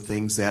contend with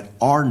things that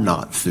are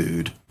not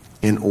food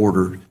in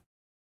order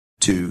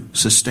to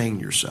sustain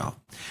yourself.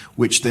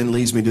 Which then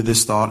leads me to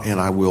this thought, and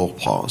I will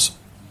pause.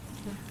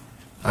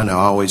 I know,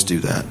 I always do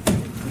that.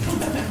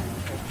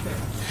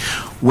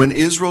 When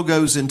Israel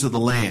goes into the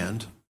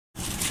land,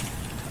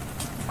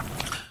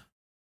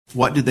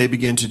 what did they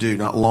begin to do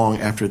not long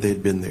after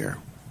they'd been there?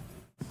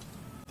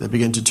 They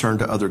began to turn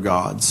to other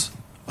gods,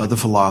 other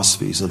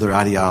philosophies, other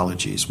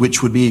ideologies,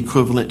 which would be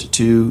equivalent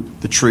to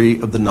the tree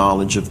of the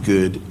knowledge of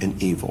good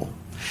and evil.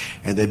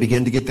 And they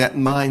began to get that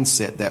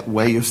mindset, that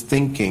way of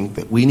thinking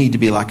that we need to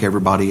be like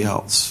everybody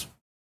else.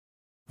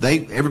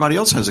 Everybody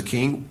else has a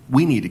king.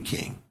 We need a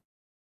king.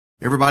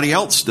 Everybody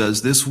else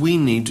does this. We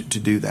need to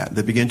do that.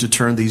 They begin to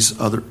turn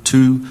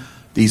to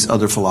these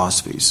other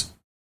philosophies.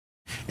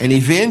 And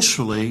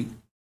eventually,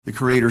 the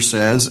Creator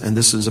says, and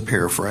this is a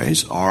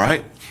paraphrase, all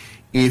right,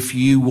 if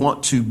you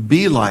want to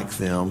be like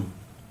them,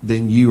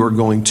 then you are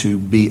going to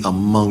be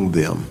among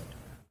them.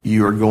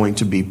 You are going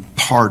to be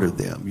part of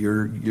them.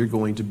 You're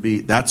going to be,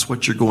 that's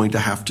what you're going to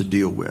have to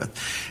deal with.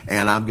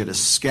 And I'm going to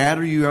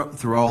scatter you out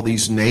through all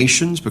these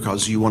nations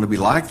because you want to be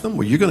like them.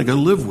 Well, you're going to go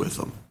live with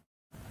them.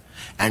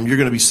 And you're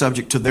going to be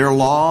subject to their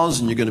laws,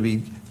 and you're going to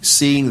be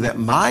seeing that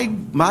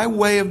my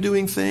way of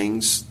doing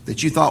things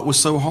that you thought was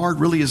so hard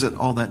really isn't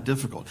all that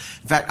difficult.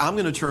 In fact, I'm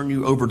going to turn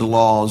you over to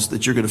laws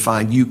that you're going to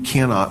find you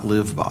cannot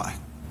live by.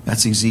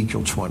 That's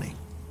Ezekiel 20.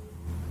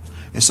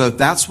 And so if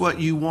that's what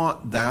you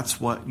want,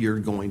 that's what you're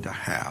going to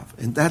have.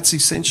 And that's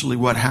essentially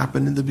what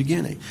happened in the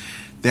beginning.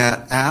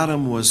 That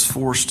Adam was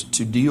forced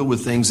to deal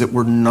with things that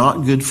were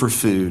not good for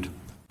food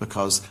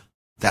because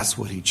that's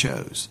what he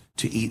chose,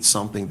 to eat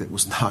something that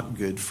was not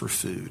good for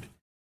food.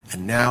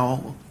 And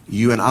now,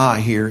 you and I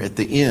here at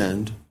the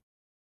end,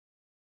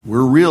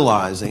 we're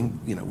realizing,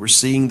 we're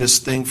seeing this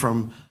thing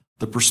from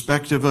the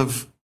perspective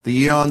of the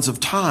eons of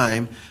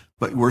time,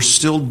 but we're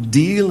still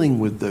dealing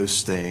with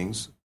those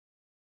things.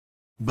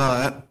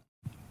 But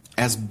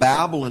as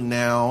Babylon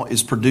now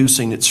is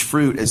producing its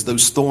fruit, as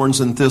those thorns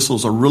and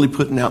thistles are really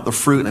putting out the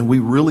fruit, and we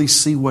really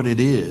see what it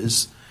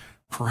is,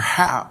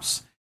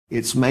 perhaps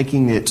it's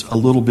making it a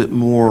little bit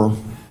more,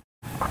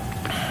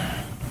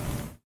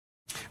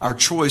 our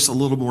choice a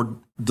little more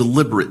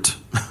deliberate.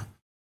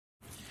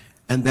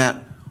 And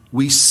that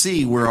we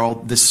see where all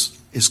this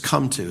has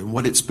come to and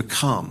what it's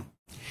become.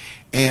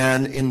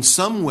 And in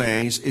some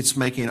ways, it's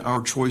making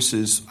our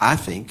choices, I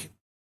think,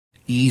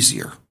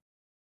 easier.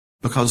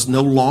 Because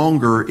no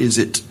longer is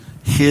it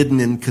hidden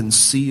and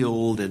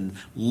concealed and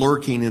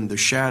lurking in the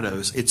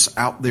shadows. It's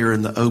out there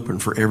in the open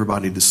for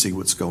everybody to see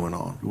what's going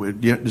on.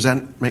 Does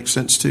that make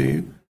sense to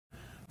you?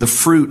 The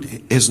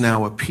fruit has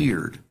now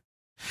appeared.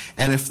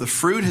 And if the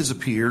fruit has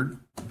appeared,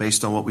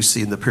 based on what we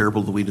see in the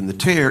parable of the wheat and the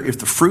tare, if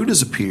the fruit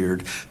has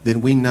appeared,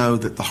 then we know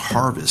that the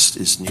harvest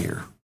is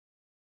near.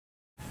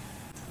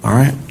 All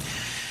right?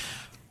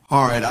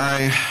 All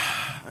right,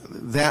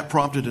 that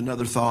prompted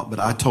another thought, but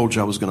I told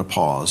you I was going to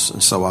pause,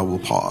 and so I will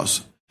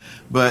pause.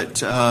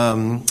 But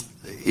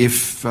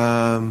if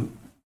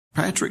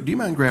Patrick, do you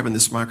mind grabbing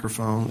this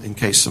microphone in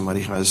case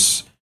somebody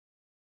has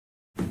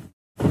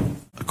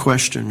a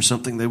question or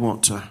something they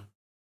want to?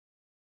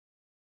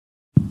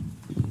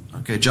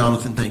 Okay,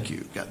 Jonathan, thank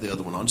you. Got the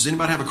other one on. Does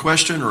anybody have a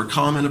question or a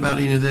comment about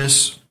any of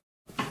this?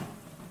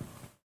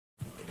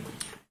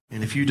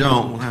 And if you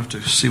don't, we'll have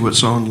to see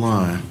what's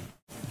online.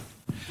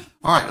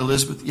 All right,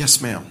 Elizabeth.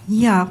 Yes, ma'am.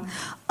 Yeah.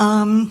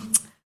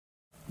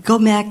 Go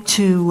back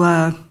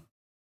to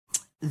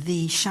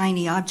the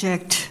shiny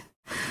object,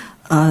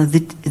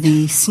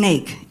 the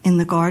snake in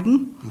the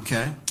garden.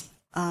 Okay.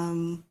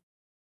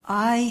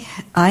 I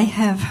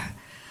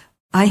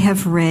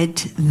have read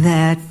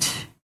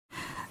that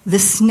the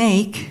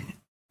snake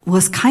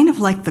was kind of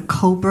like the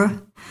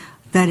cobra,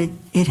 that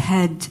it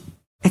had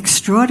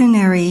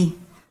extraordinary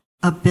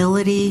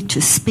ability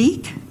to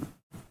speak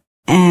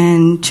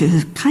and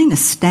to kind of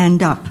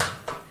stand up,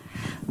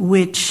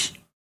 which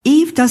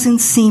Eve doesn't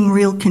seem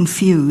real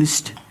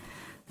confused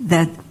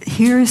that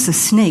here's a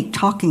snake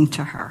talking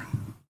to her.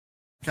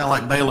 Kind of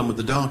like Balaam with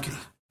the donkey.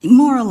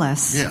 More or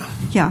less. Yeah.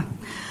 Yeah.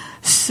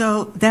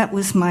 So that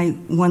was my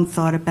one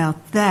thought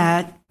about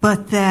that,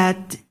 but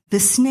that the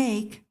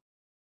snake,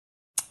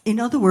 in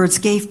other words,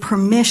 gave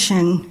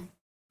permission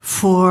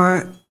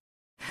for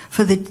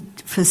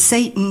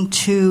Satan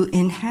to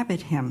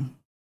inhabit him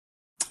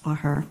or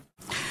her.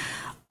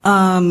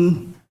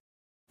 And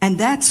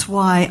that's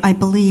why I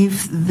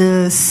believe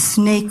the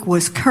snake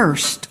was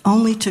cursed,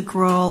 only to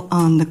grow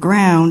on the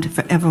ground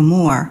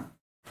forevermore.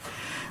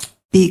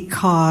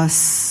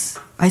 Because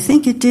I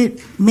think it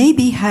did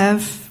maybe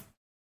have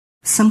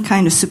some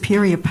kind of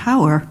superior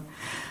power,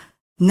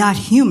 not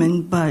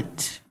human,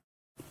 but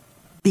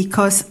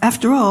because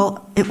after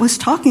all, it was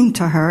talking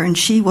to her and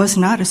she was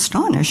not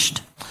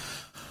astonished.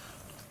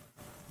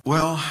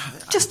 Well,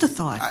 just a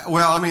thought.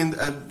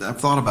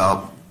 I've thought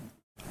about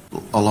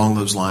along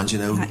those lines,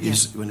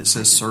 when it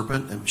says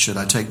serpent, should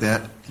I take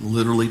that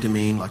literally to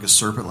mean like a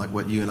serpent, like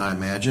what you and I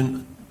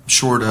imagine,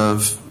 short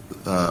of,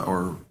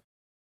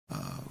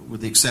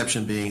 with the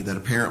exception being that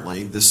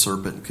apparently this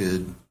serpent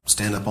could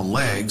stand up on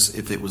legs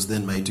if it was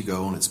then made to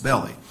go on its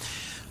belly.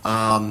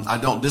 I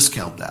don't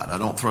discount that. I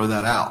don't throw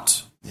that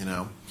out,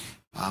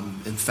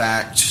 In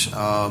fact,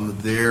 I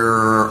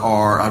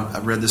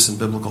read this in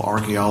Biblical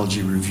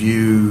Archaeology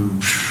Review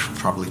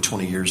probably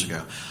 20 years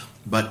ago.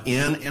 But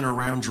in and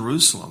around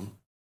Jerusalem,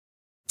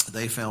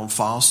 they found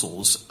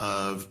fossils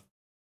of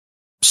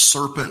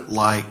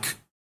serpent-like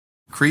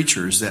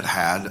creatures that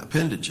had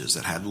appendages,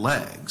 that had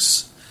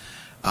legs.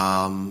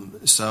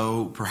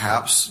 So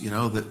perhaps,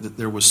 that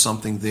there was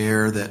something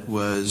there that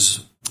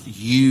was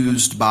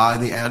used by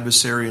the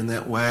adversary in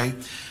that way.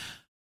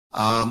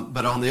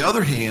 But on the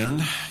other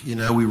hand,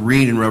 we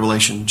read in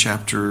Revelation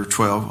chapter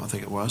 12, I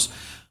think it was,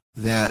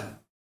 that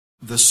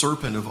the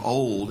serpent of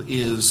old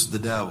is the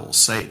devil,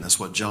 Satan. That's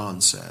what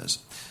John says.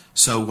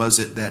 So was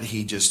it that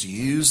he just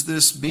used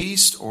this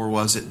beast, or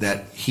was it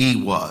that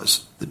he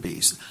was the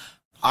beast?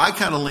 I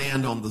kind of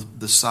land on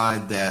the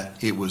side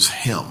that it was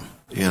him,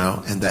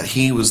 and that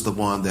he was the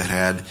one that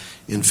had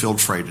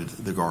infiltrated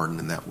the garden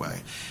in that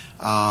way.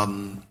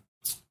 And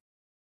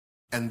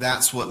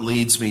that's what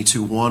leads me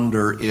to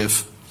wonder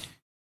if,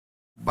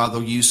 by the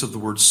use of the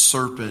word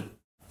serpent,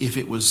 if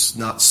it was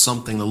not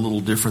something a little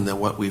different than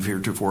what we've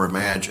heretofore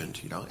imagined,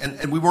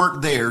 And we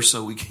weren't there,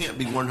 so we can't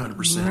be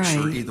 100%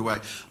 sure either way.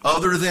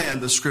 Other than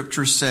the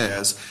scripture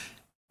says,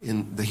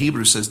 in the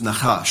Hebrew says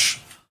Nachash.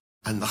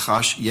 And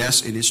Nachash,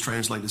 yes, it is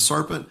translated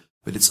serpent,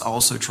 but it's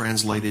also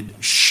translated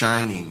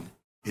shining.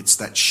 It's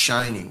that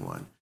shining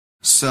one.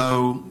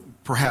 So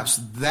perhaps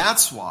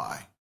that's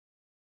why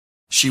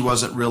she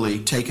wasn't really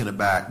taken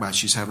aback by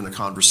she's having a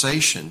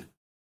conversation.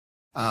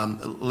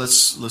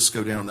 Let's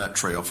go down that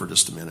trail for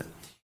just a minute.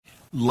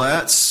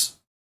 Let's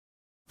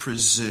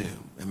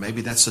presume, and maybe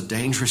that's a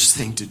dangerous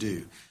thing to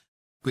do,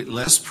 but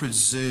let's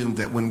presume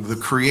that when the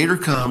Creator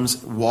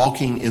comes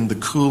walking in the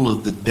cool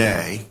of the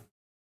day,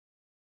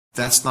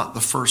 that's not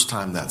the first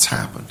time that's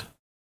happened.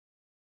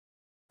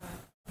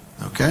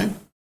 Okay?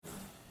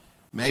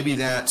 Maybe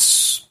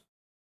that's,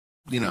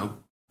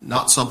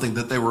 not something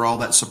that they were all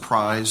that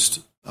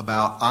surprised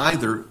about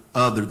either,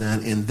 other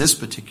than in this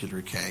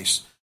particular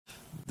case,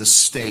 the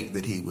state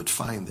that he would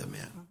find them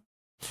in.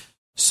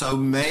 So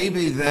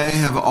maybe they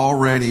have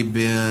already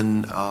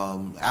been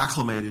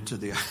acclimated to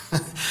the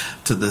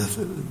to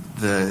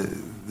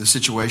the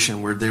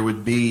situation where there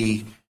would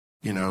be,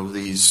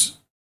 these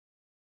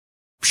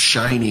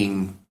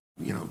shining,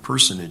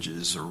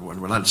 personages, or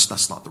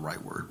that's not the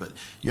right word, but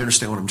you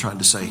understand what I'm trying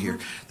to say here.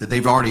 That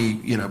they've already,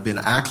 been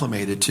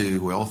acclimated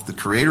to. Well, if the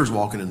Creator's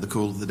walking in the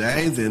cool of the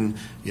day, then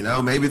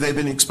maybe they've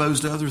been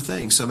exposed to other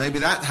things. So maybe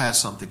that has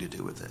something to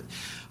do with it.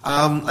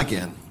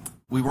 Again,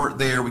 we weren't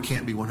there. We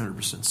can't be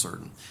 100%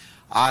 certain.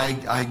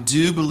 I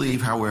do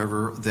believe,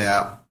 however,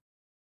 that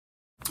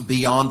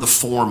beyond the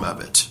form of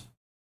it,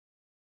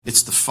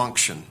 it's the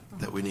function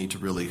that we need to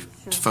really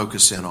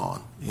focus in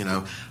on.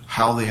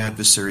 How the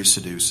adversary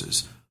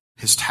seduces,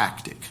 his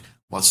tactic,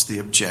 what's the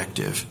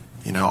objective,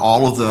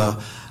 all of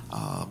the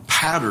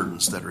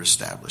patterns that are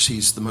established.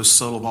 He's the most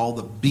subtle of all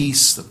the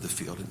beasts of the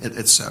field,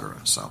 etc.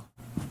 So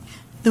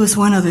there was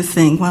one other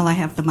thing while I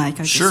have the mic.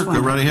 I Sure, just want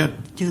go right ahead.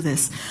 to do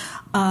this.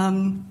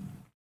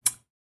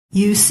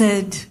 You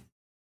said,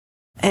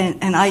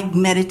 and I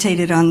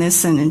meditated on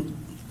this and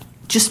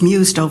just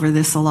mused over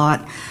this a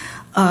lot.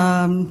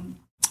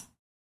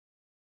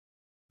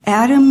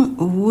 Adam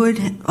would,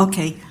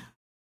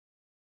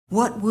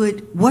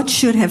 what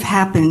should have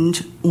happened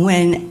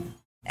when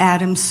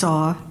Adam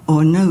saw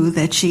or knew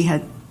that she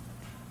had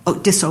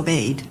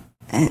disobeyed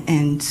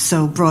and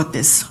so brought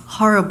this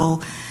horrible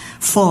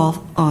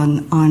fall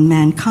on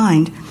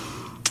mankind?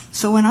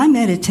 So when I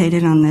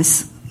meditated on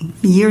this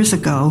years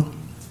ago,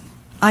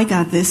 I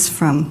got this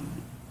from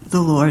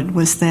the Lord,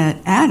 was that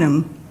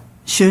Adam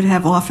should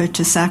have offered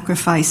to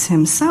sacrifice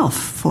himself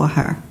for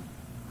her.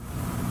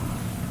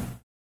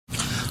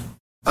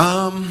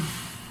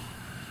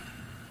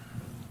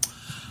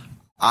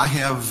 I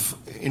have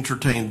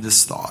entertained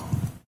this thought.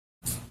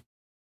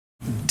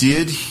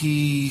 Did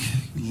he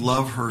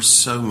love her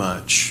so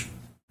much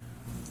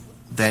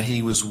that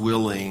he was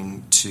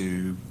willing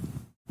to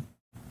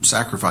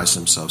sacrifice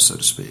himself, so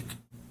to speak,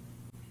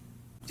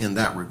 in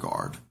that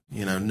regard?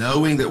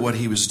 Knowing that what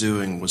he was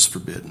doing was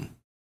forbidden.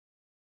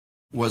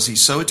 Was he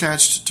so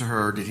attached to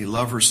her, did he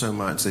love her so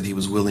much that he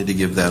was willing to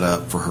give that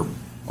up for her,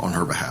 on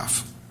her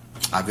behalf?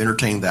 I've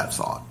entertained that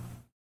thought.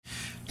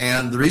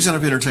 And the reason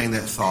I've entertained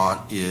that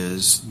thought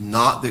is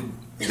not that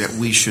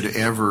we should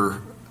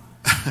ever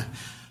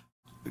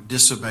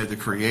disobey the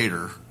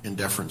Creator in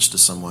deference to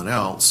someone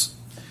else,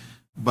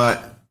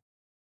 but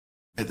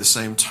at the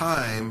same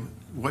time,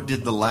 what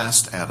did the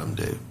last Adam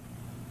do?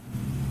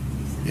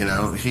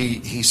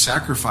 He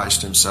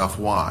sacrificed himself.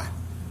 Why?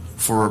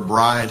 For a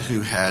bride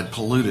who had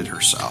polluted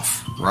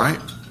herself,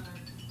 right?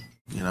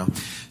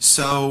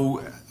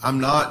 So I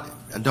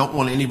don't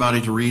want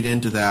anybody to read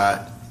into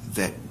that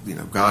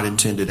God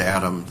intended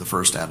Adam, the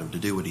first Adam, to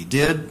do what he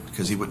did,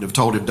 because he wouldn't have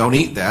told him don't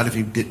eat that if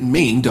he didn't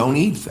mean don't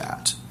eat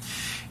that.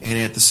 And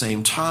at the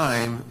same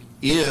time,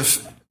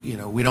 if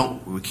we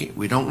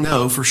don't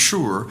know for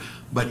sure,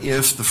 but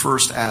if the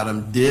first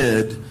Adam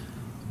did,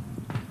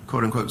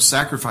 quote unquote,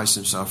 sacrifice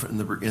himself in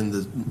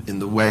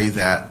the way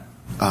that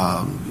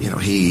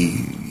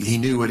he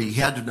knew he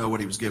had to know what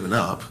he was giving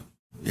up.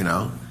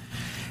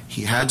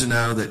 He had to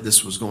know that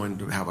this was going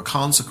to have a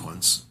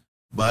consequence.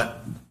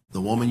 But the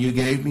woman you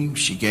gave me,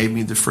 she gave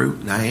me the fruit,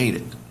 and I ate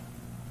it.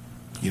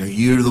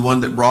 You're the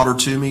one that brought her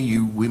to me.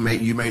 You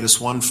made us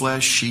one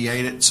flesh. She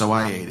ate it, so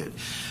I ate it.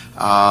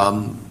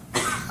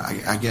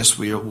 I guess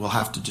we'll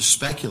have to just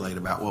speculate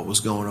about what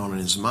was going on in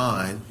his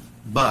mind.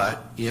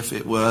 But if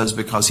it was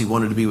because he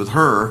wanted to be with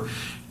her,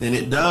 then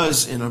it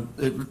does,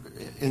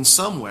 in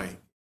some way,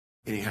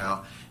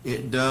 anyhow,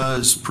 it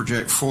does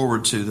project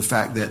forward to the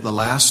fact that the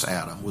last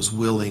Adam was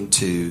willing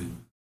to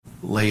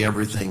lay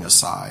everything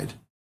aside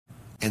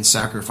and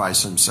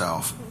sacrifice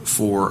himself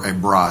for a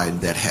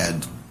bride that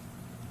had,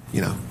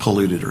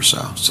 polluted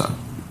herself. So,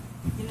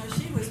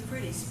 she was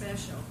pretty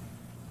special.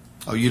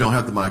 Oh, you don't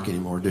have the mic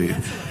anymore, do you?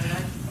 That's all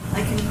right.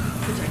 I can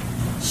project.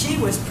 She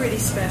was pretty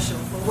special.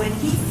 But when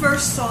he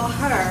first saw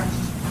her,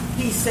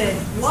 he said,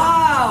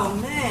 "Wow,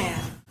 man."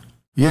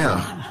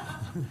 Yeah.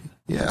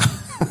 Yeah.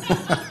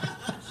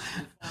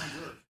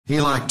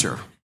 He liked her.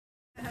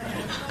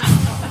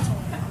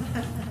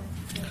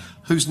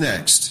 Who's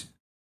next?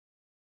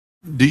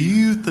 Do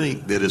you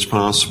think that it's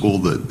possible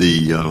that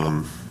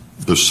the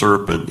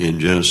serpent in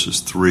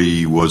Genesis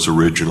 3 was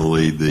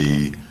originally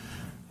the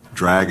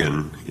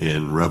dragon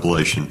in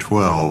Revelation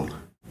 12,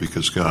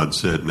 because God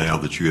said, now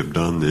that you have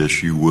done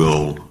this, you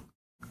will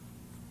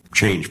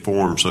change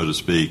form, so to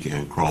speak,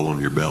 and crawl on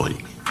your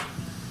belly?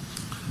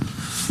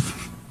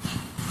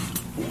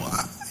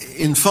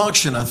 In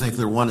function, I think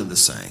they're one and the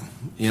same.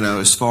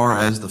 As far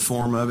as the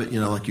form of it,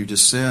 like you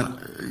just said,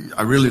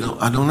 I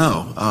don't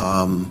know.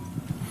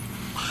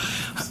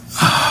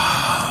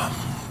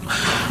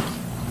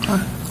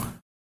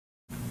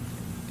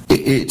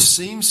 It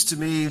seems to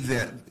me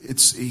that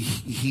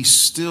he's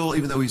still,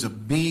 even though he's a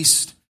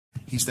beast,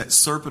 he's that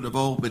serpent of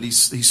old, but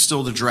he's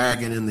still the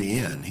dragon in the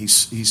end.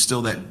 He's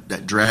still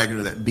that dragon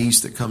or that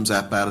beast that comes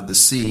up out of the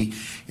sea,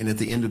 and at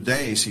the end of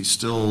days, he's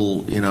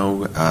still,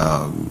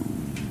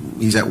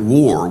 he's at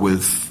war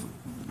with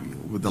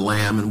the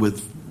Lamb and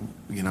with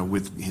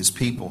his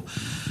people.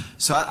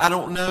 So I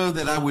don't know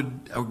that I would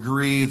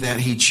agree that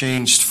he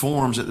changed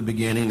forms at the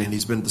beginning and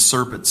he's been the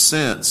serpent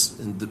since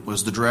and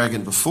was the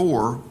dragon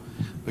before,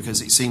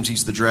 because it seems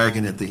he's the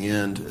dragon at the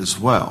end as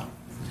well.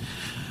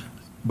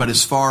 But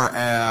as far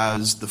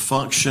as the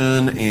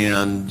function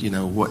and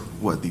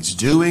what he's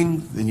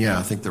doing, then yeah,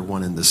 I think they're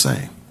one and the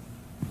same.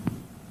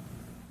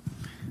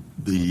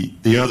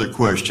 The other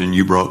question,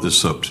 you brought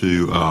this up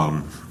too,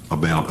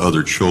 about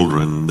other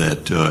children,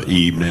 that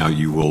Eve, now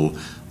you will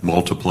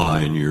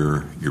multiply in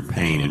your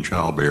pain in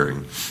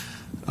childbearing.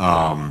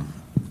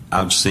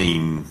 I've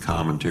seen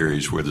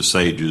commentaries where the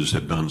sages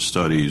have done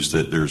studies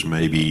that there's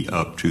maybe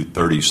up to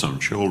 30-some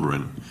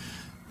children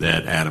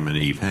that Adam and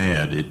Eve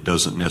had. It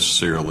doesn't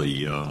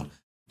necessarily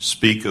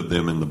speak of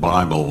them in the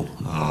Bible,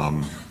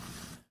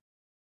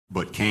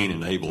 but Cain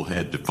and Abel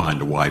had to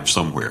find a wife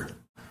somewhere.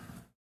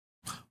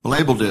 Well,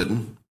 Abel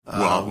didn't.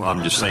 Well,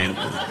 I'm just saying...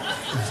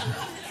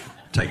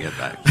 Take it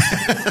back.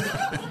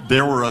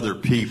 There were other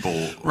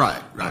people. Right.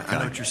 I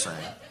know what you're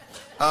saying.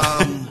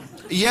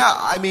 Yeah,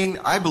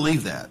 I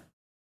believe that,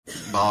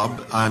 Bob.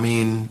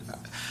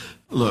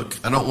 Look,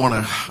 I don't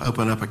want to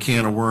open up a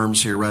can of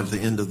worms here right at the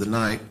end of the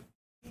night,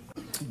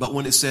 but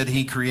when it said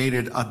he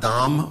created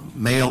Adam,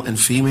 male and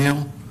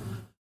female,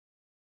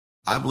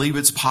 I believe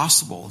it's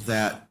possible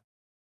that,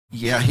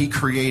 yeah, he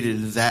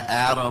created that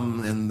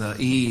Adam and the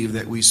Eve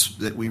that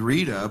we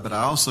read of, but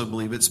I also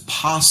believe it's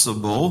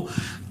possible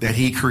that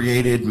he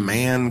created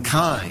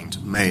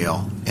mankind,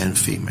 male and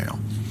female.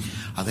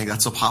 I think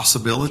that's a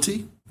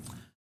possibility.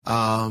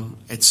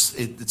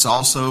 It's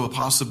also a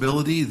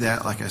possibility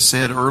that, like I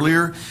said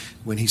earlier,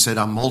 when he said,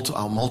 I'll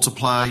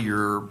multiply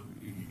your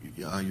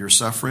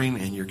suffering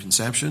and your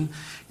conception,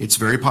 it's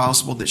very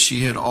possible that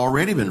she had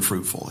already been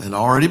fruitful and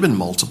already been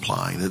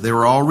multiplying, that there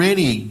were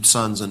already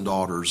sons and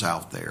daughters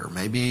out there.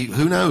 Maybe,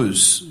 who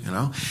knows,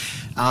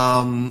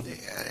 and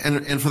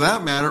for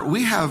that matter,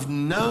 we have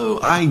no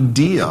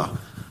idea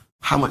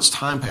how much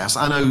time passed.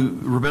 I know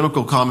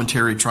rabbinical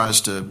commentary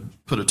tries to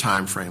put a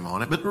time frame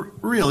on it, but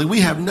really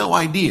we have no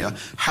idea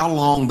how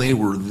long they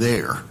were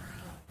there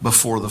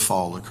before the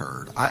fall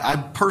occurred. I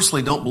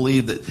personally don't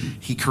believe that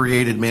he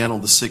created man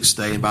on the sixth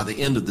day, and by the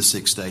end of the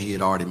sixth day, he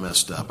had already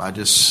messed up. I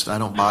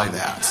don't buy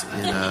that.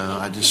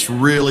 I just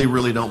really,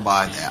 really don't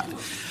buy that.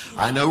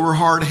 I know we're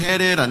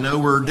hard-headed. I know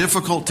we're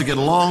difficult to get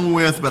along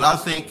with, but I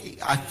think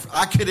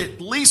I could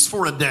at least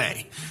for a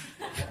day,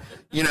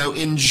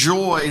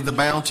 enjoy the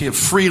bounty of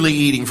freely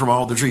eating from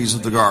all the trees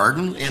of the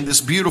garden and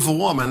this beautiful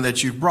woman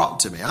that you've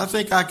brought to me. I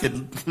think I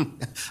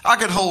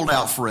could hold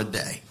out for a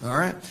day. All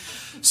right.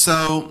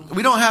 So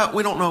we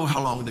don't know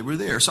how long they were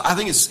there. So I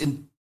think it's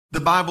in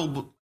the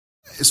Bible,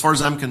 as far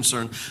as I'm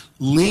concerned,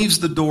 leaves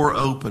the door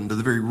open to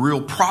the very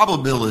real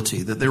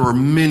probability that there were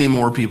many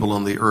more people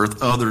on the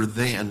earth other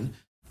than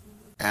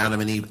Adam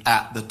and Eve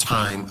at the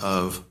time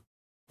of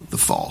the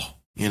fall.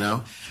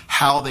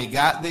 How they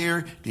got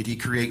there. Did he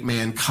create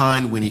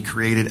mankind when he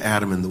created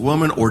Adam and the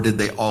woman, or did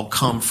they all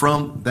come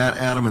from that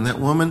Adam and that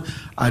woman?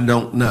 I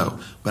don't know.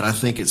 But I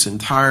think it's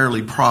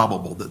entirely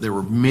probable that there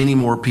were many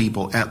more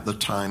people at the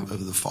time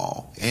of the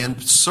fall.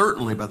 And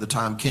certainly by the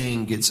time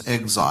Cain gets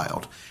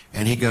exiled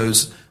and he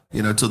goes,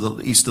 to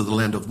the east of the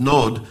land of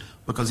Nod,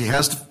 because he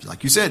has to,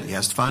 like you said, he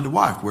has to find a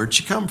wife. Where'd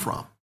she come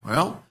from?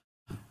 Well,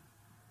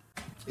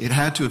 it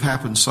had to have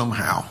happened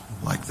somehow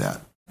like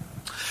that.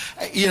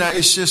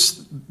 It's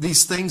just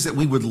these things that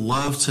we would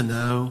love to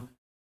know.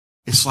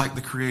 It's like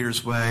the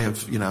Creator's way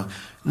of,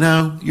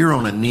 no, you're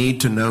on a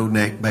need-to-know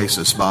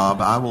basis, Bob.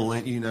 I will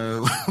let you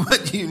know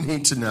what you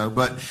need to know.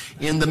 But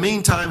in the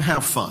meantime,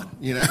 have fun,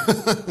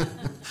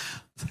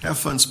 Have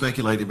fun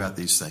speculating about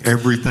these things.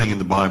 Everything in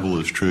the Bible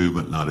is true,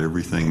 but not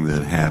everything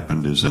that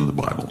happened is in the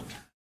Bible.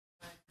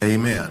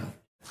 Amen.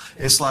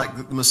 It's like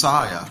the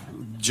Messiah.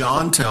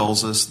 John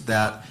tells us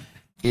that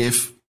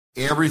if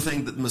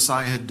everything that the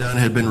Messiah had done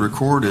had been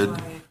recorded,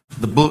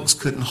 the books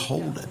couldn't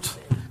hold it.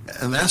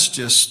 And that's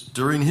just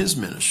during his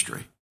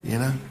ministry,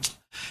 Yeah,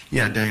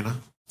 Dana.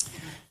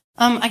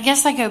 I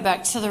guess I go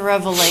back to the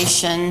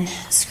Revelation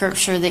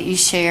scripture that you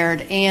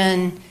shared.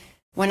 And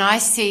when I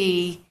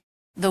see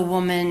the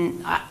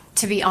woman,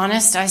 to be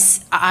honest,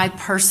 I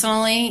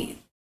personally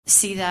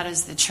see that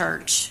as the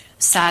church,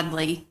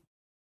 sadly.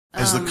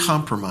 As the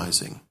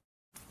compromising.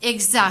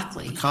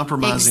 Exactly. The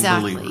compromising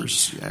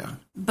believers, yeah.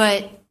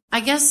 But I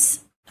guess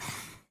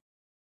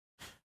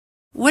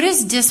what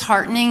is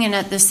disheartening and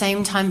at the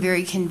same time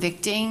very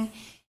convicting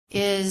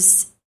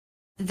is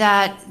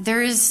that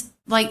there's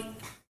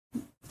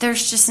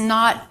just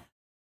not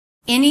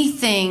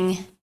anything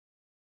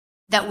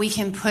that we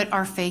can put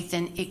our faith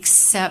in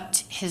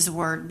except his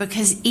word.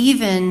 Because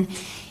even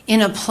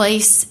in a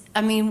place,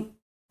 I'm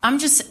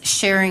just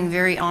sharing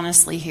very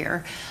honestly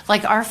here.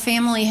 Like our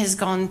family has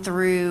gone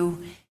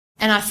through,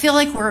 and I feel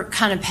like we're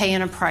kind of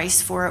paying a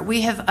price for it.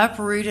 We have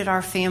uprooted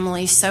our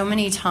family so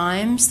many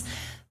times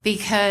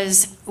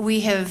because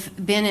we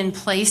have been in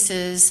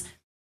places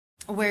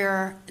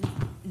where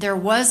there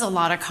was a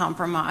lot of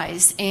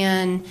compromise,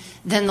 and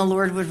then the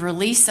Lord would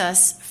release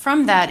us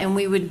from that, and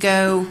we would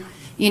go,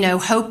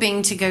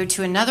 hoping to go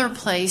to another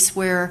place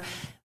where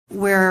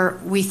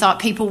we thought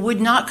people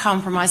would not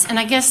compromise. And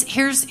I guess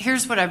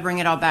here's what I bring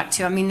it all back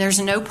to.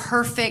 There's no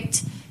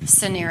perfect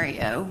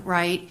scenario,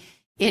 right?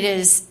 It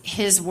is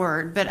his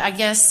word. But I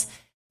guess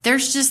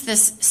there's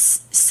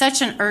just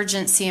such an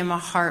urgency in my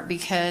heart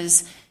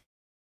because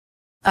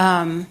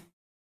I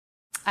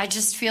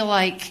just feel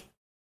like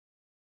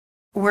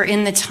we're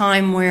in the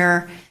time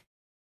where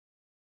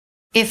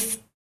if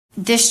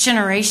this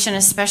generation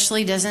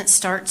especially doesn't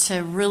start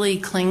to really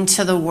cling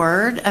to the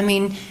word,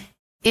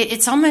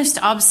 it's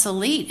almost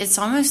obsolete. It's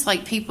almost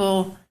like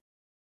people,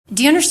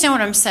 do you understand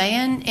what I'm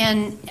saying?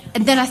 And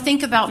then I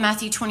think about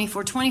Matthew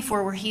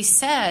 24:24, where he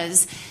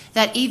says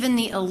that even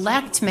the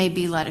elect may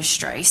be led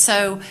astray.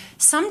 So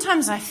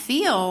sometimes I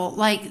feel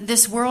like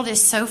this world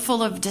is so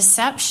full of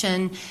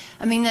deception.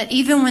 That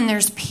even when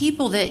there's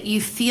people that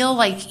you feel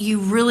like you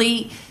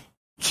really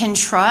can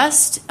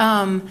trust,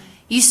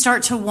 you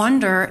start to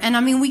wonder. And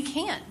we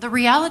can't. The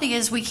reality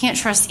is we can't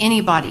trust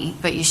anybody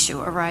but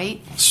Yeshua,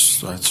 right?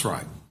 That's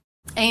right.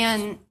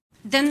 And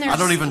then there's... I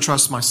don't even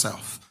trust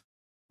myself.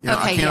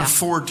 I can't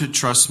afford to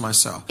trust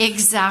myself.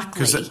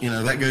 Exactly. Because,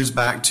 that goes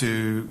back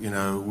to,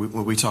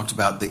 when we talked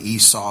about the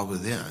Esau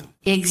within.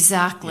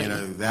 Exactly.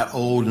 That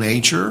old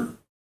nature,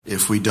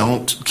 if we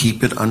don't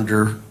keep it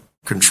under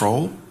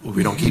control, if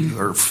we don't keep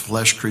our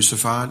flesh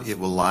crucified, it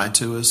will lie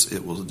to us,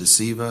 it will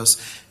deceive us,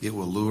 it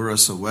will lure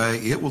us away,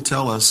 it will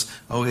tell us,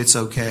 oh, it's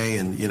okay,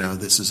 and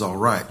this is all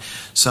right.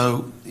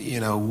 So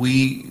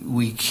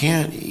we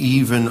can't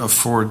even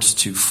afford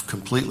to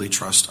completely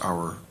trust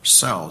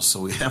ourselves, so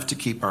we have to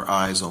keep our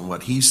eyes on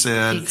what he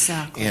said.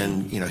 Exactly.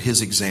 And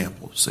his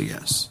example. So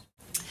yes.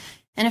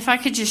 And if I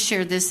could just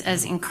share this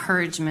as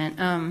encouragement,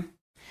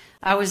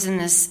 I was in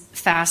this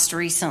fast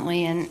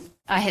recently, and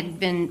I had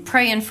been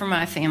praying for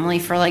my family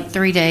for like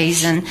 3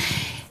 days, and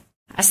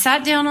I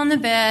sat down on the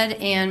bed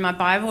and my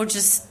Bible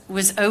just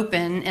was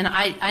open, and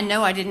I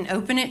know I didn't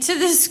open it to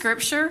this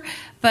scripture,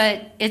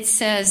 but it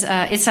says,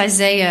 it's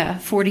Isaiah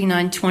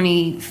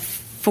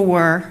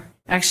 49:24,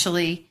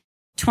 actually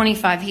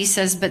 25, he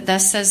says, "But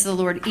thus says the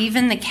Lord,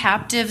 even the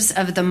captives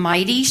of the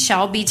mighty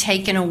shall be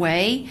taken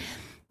away,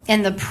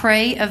 and the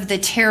prey of the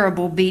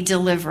terrible be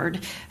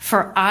delivered.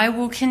 For I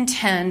will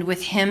contend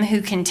with him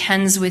who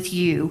contends with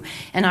you,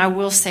 and I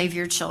will save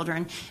your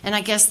children." And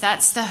I guess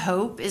that's the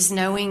hope, is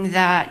knowing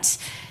that,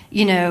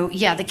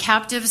 the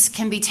captives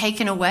can be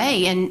taken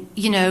away, and,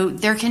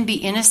 there can be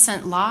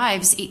innocent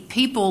lives,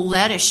 people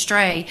led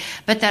astray,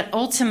 but that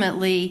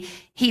ultimately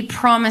he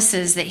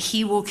promises that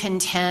he will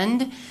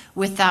contend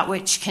with that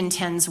which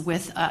contends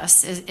with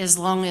us, as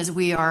long as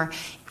we are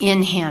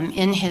in him,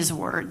 in his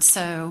word.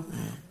 So,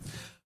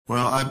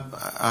 well,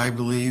 I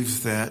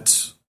believe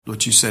that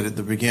what you said at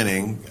the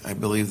beginning, I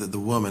believe that the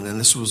woman, and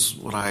this was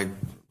what I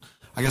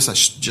guess I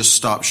just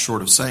stopped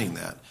short of saying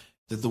that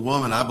the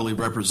woman, I believe,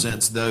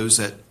 represents those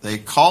that they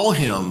call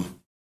him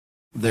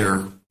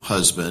their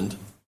husband,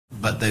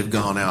 but they've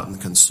gone out and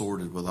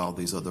consorted with all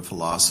these other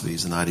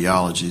philosophies and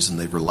ideologies, and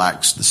they've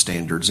relaxed the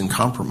standards and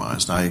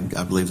compromised. I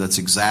believe that's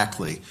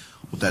exactly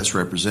what that's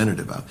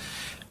representative of.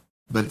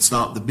 But it's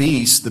not the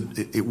beast.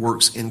 It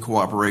works in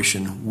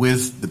cooperation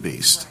with the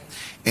beast.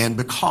 And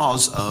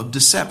because of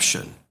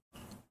deception.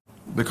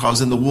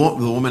 Because in the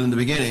woman in the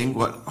beginning,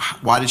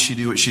 why did she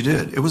do what she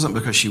did? It wasn't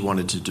because she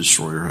wanted to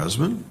destroy her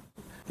husband.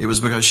 It was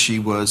because she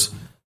was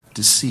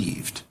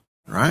deceived,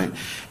 right?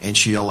 And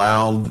she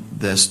allowed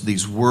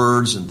these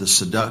words and the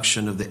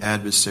seduction of the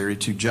adversary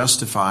to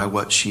justify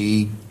what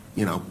she,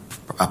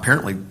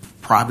 apparently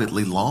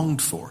privately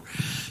longed for.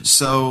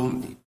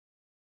 So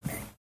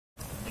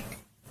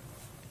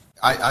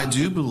I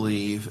do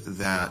believe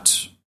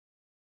that,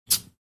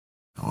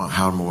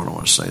 how do I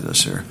want to say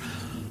this here?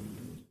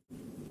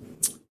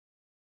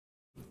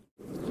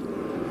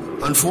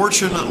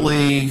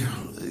 Unfortunately,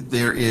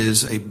 there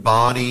is a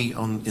body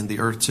in the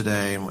earth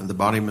today, and the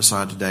body of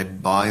Messiah today,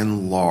 by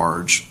and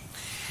large,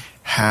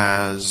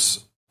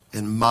 has,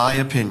 in my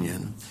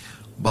opinion,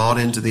 bought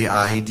into the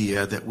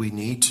idea that we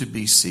need to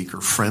be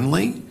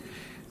seeker-friendly,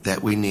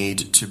 that we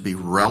need to be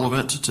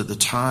relevant to the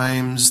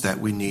times, that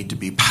we need to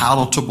be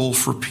palatable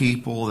for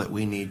people, that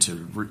we need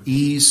to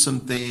ease some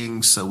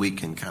things so we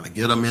can kind of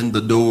get them in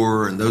the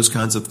door and those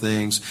kinds of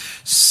things.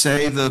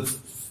 Say the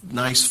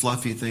nice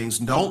fluffy things.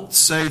 Don't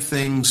say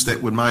things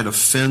that might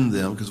offend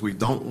them, because we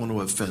don't want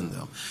to offend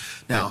them.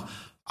 Now,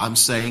 I'm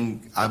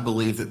saying I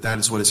believe that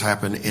is what has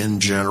happened in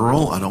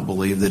general. I don't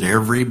believe that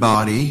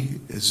everybody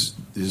is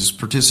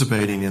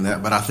participating in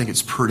that, but I think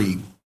it's pretty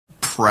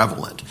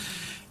prevalent.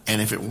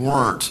 And if it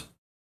weren't,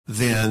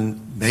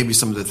 then maybe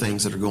some of the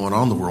things that are going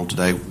on in the world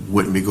today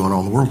wouldn't be going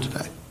on in the world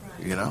today,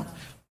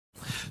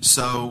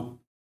 So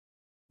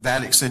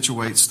that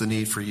accentuates the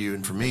need for you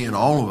and for me and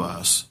all of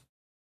us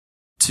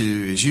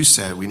to, as you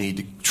said, we need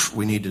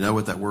to know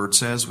what that word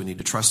says. We need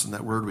to trust in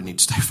that word. We need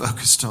to stay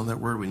focused on that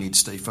word. We need to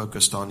stay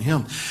focused on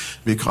him.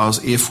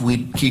 Because if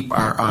we keep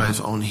our eyes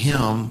on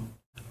him,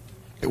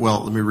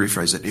 well, let me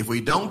rephrase it. If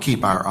we don't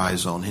keep our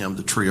eyes on him,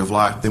 the tree of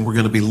life, then we're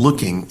going to be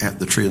looking at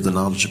the tree of the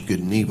knowledge of good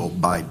and evil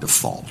by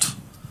default.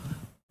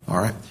 All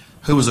right?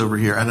 Who was over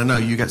here? And I know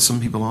you got some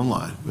people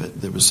online,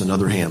 but there was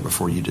another hand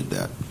before you did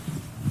that.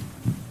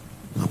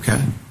 Okay?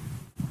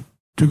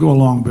 To go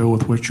along, Bill,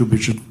 with what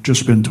you've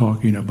just been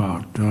talking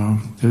about,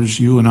 as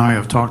you and I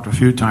have talked a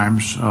few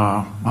times,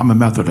 I'm a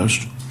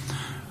Methodist.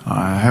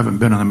 I haven't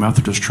been in the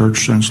Methodist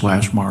church since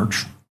last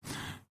March.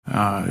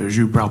 As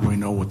you probably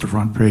know with the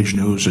front page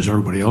news, as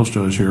everybody else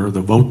does here,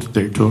 the vote that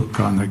they took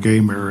on the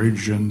gay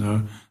marriage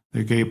and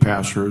the gay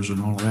pastors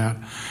and all of that.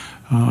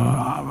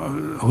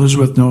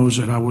 Elizabeth knows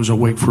that I was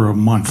awake for a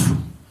month.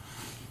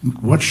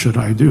 What should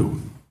I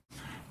do?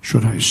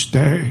 Should I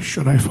stay?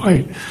 Should I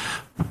fight?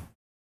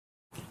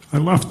 I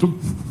left them.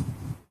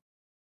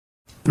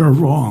 They're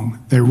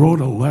wrong. They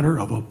wrote a letter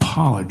of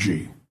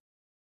apology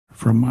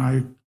from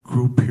my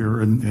group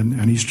here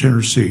in East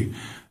Tennessee,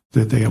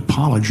 that they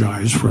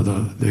apologized for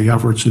the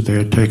efforts that they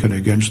had taken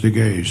against the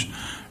gays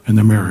and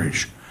the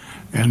marriage.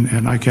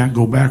 And I can't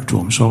go back to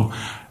them. So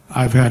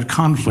I've had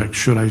conflict.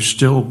 Should I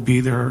still be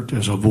there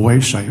as a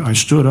voice? I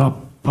stood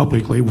up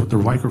publicly with the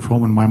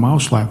microphone in my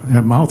mouth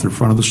in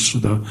front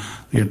of the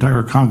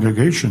entire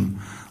congregation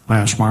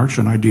last March,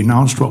 and I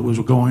denounced what was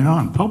going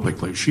on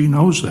publicly. She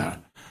knows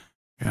that.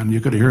 And you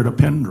could hear the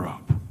pin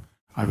drop.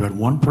 I've had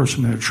one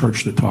person in a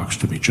church that talks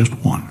to me, just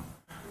one.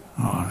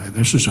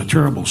 This is a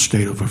terrible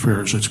state of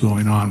affairs that's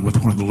going on with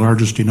one of the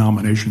largest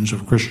denominations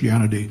of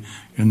Christianity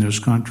in this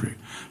country.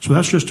 So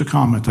that's just a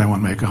comment I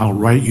want to make, how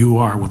right you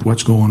are with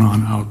what's going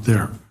on out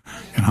there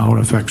and how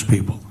it affects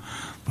people.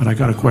 But I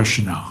got a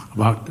question now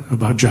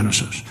about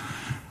Genesis.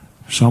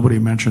 Somebody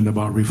mentioned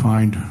about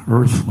refined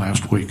earth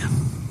last week.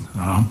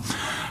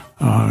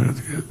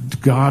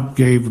 God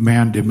gave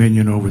man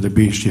dominion over the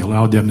beast. He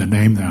allowed them to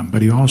name them,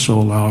 but he also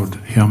allowed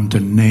him to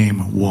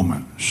name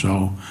woman.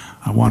 So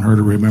I want her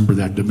to remember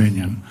that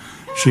dominion.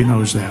 She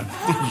knows that.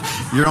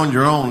 You're on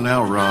your own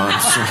now, Ron.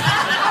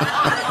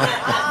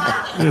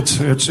 It's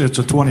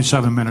a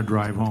 27-minute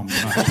drive home.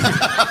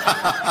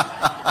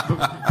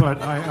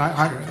 But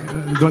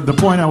the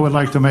point I would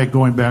like to make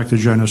going back to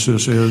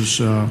Genesis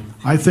is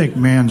I think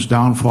man's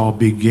downfall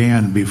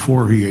began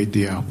before he ate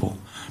the apple,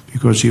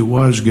 because he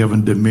was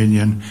given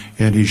dominion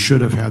and he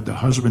should have had the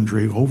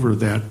husbandry over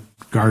that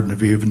Garden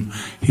of Eden.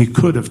 He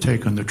could have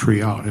taken the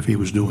tree out if he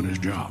was doing his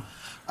job.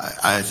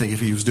 I think if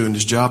he was doing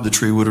his job, the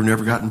tree would have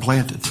never gotten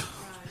planted.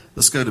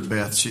 Let's go to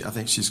Beth. I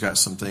think she's got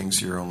some things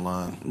here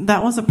online.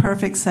 That was a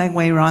perfect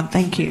segue, Ron.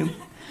 Thank you.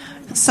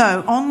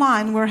 So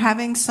online, we're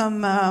having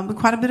some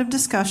quite a bit of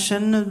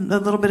discussion, a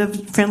little bit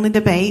of friendly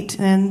debate,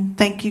 and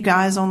thank you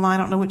guys online.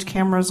 I don't know which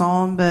camera's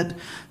on, but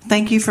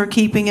thank you for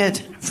keeping it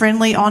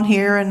friendly on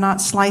here and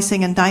not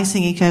slicing and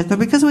dicing each other,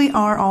 because we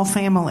are all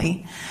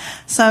family.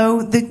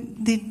 So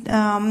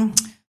the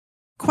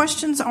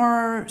questions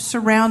are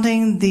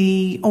surrounding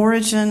the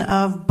origin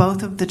of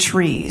both of the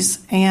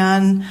trees,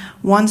 and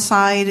one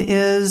side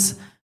is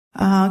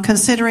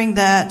considering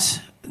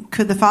that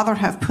could the Father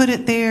have put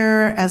it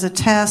there as a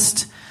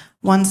test?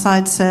 One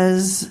side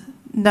says,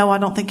 no, I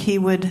don't think he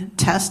would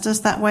test us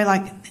that way,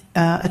 like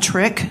a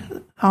trick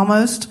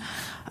almost.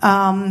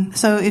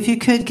 So if you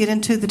could get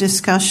into the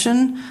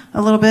discussion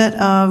a little bit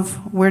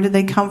of where did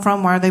they come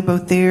from, why are they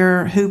both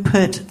there, who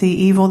put the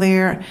evil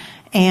there,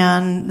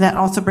 and that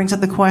also brings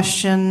up the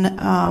question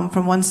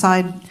from one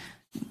side,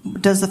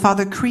 does the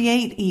Father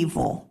create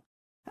evil?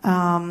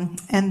 And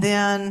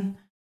then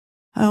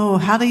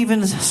how to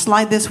even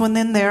slide this one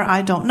in there,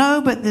 I don't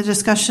know. But the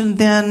discussion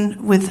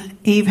then with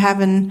Eve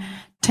having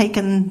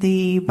taken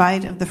the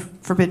bite of the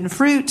forbidden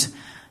fruit,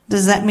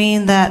 does that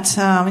mean that,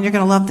 and you're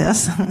going to love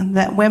this,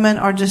 that women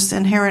are just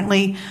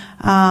inherently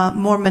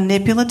more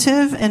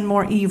manipulative and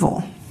more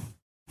evil?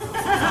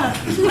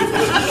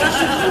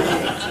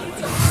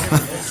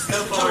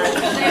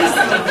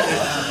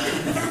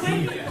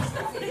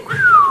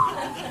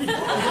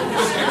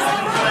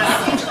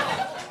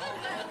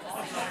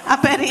 I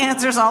bet he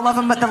answers all of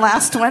them but the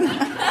last one.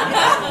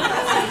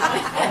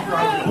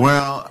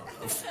 Well,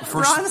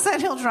 Ron said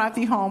he'll drive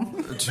you home.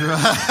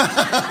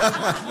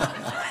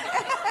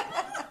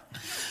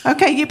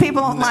 Okay, you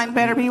people online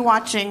better be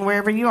watching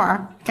wherever you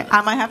are.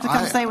 I might have to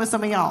come stay with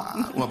some of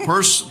y'all. Well,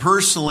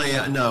 personally,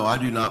 no, I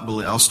do not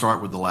believe. I'll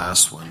start with the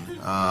last one.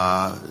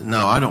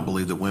 No, I don't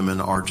believe that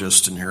women are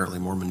just inherently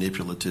more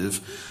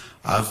manipulative.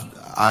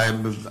 I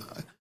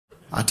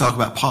talk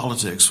about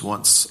politics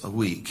once a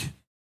week.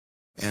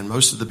 And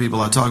most of the people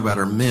I talk about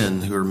are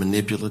men who are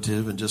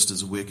manipulative and just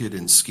as wicked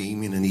and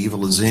scheming and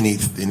evil as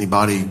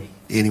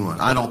anyone.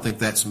 I don't think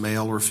that's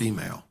male or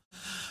female.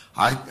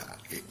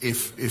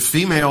 If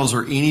females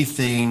are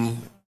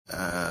anything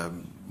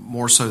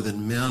more so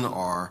than men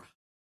are,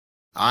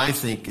 I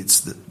think it's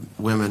that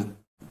women,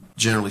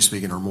 generally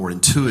speaking, are more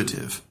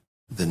intuitive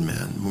than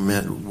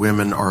men.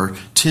 Women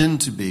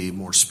tend to be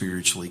more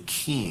spiritually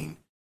keen.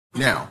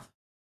 Now,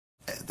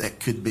 that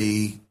could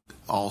be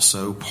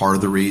also part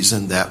of the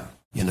reason that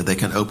they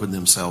can open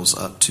themselves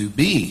up to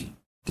be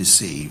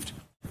deceived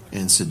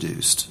and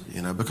seduced,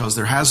 because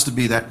there has to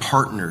be that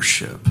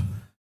partnership.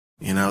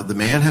 The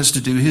man has to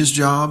do his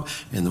job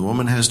and the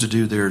woman has to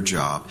do their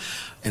job.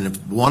 And if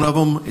one of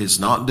them is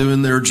not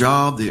doing their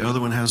job, the other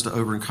one has to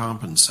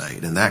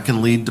overcompensate. And that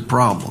can lead to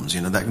problems,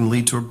 that can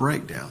lead to a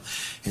breakdown.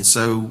 And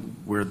so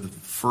where the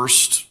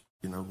first,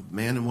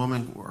 man and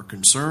woman are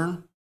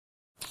concerned,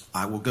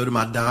 I will go to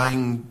my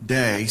dying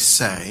day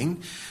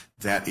saying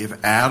that if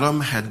Adam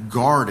had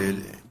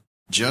guarded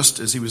just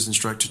as he was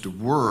instructed to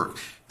work,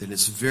 then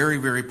it's very,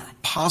 very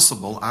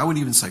possible, I would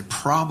even say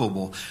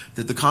probable,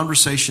 that the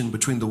conversation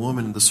between the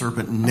woman and the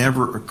serpent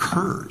never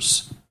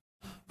occurs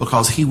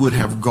because he would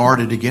have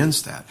guarded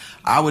against that.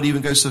 I would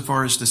even go so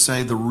far as to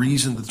say the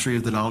reason the tree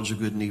of the knowledge of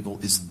good and evil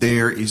is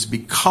there is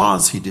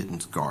because he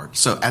didn't guard.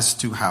 So as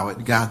to how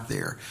it got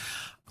there,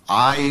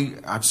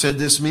 I've said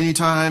this many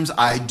times,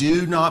 I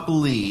do not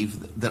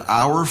believe that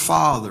our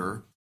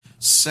Father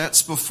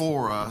sets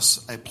before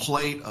us a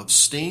plate of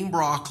steamed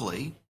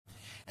broccoli,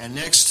 and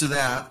next to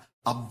that,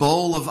 a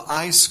bowl of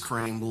ice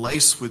cream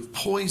laced with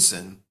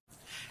poison,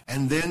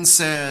 and then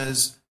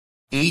says,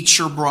 eat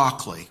your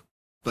broccoli,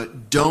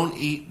 but don't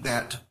eat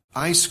that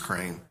ice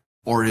cream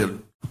or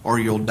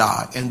you'll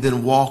die, and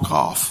then walk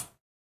off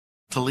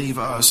to leave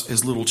us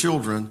as little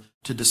children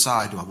to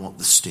decide, do I want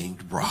the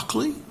steamed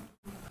broccoli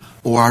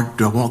or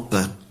do I want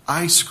the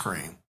ice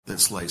cream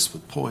that's laced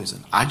with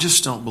poison? I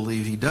just don't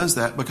believe he does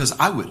that, because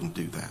I wouldn't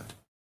do that.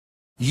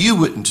 You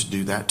wouldn't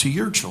do that to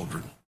your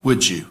children,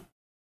 would you?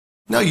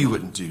 No, you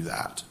wouldn't do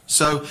that.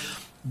 So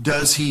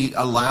does he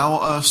allow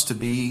us to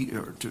be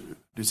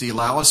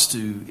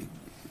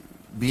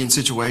in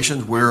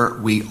situations where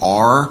we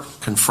are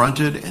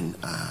confronted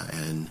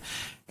and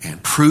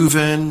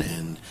proven,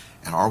 and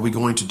are we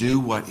going to do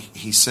what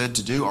he said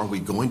to do? Are we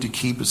going to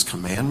keep his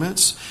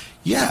commandments?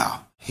 Yeah.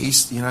 He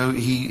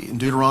in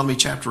Deuteronomy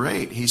chapter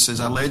 8, he says,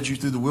 I led you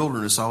through the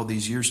wilderness all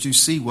these years to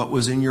see what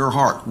was in your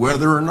heart,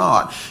 whether or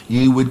not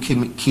you would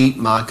keep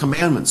my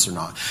commandments or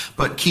not.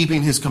 But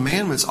keeping his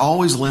commandments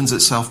always lends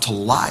itself to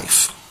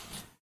life.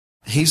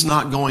 He's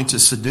not going to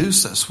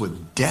seduce us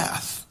with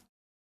death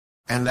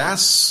And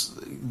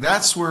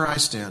that's where I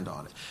stand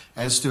on it.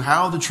 As to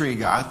how the tree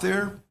got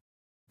there,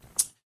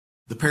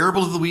 the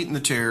parable of the wheat and the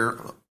tare,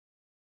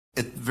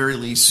 at the very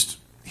least,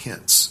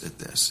 hints at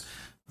this.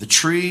 The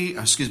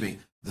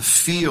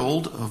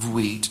field of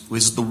wheat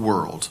was the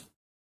world,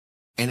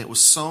 and it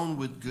was sown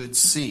with good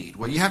seed.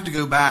 Well, you have to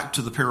go back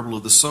to the parable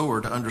of the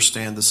sower to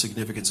understand the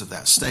significance of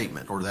that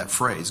statement or that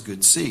phrase,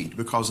 good seed,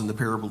 because in the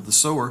parable of the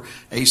sower,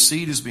 a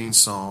seed is being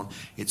sown.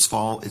 It's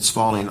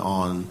falling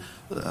on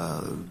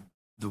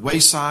the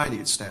wayside. It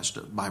gets snatched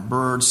up by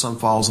birds. Some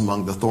falls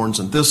among the thorns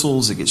and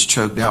thistles. It gets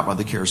choked out by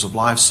the cares of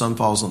life. Some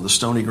falls on the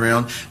stony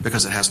ground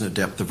because it has no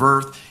depth of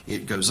earth.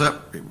 It goes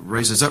up, it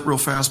raises up real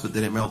fast, but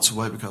then it melts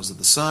away because of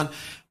the sun.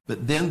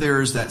 But then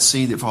there is that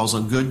seed that falls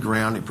on good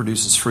ground. It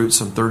produces fruit,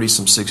 some 30,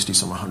 some 60,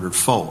 some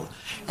 100-fold.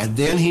 And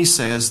then he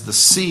says the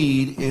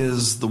seed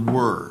is the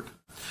word.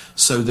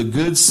 So the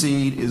good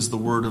seed is the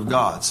word of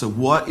God. So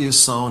what is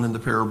sown in the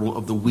parable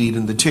of the wheat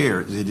and the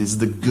tare? It is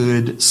the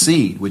good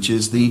seed, which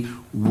is the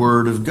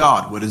word of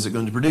God. What is it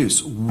going to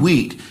produce?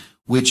 Wheat,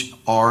 which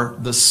are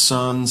the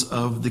sons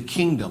of the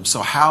kingdom.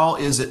 So how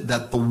is it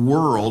that the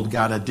world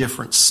got a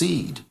different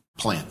seed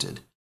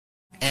planted?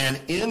 An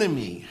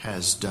enemy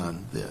has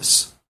done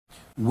this.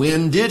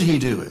 When did he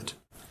do it?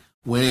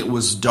 When it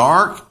was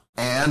dark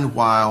and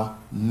while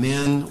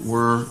men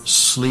were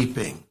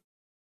sleeping.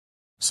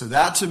 So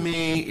that to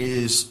me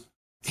is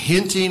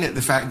hinting at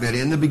the fact that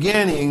in the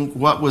beginning,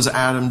 what was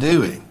Adam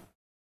doing?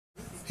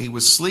 He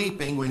was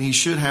sleeping when he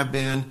should have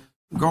been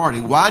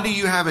guarding. Why do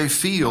you have a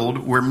field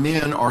where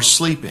men are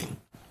sleeping?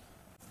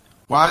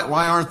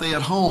 Why aren't they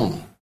at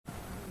home?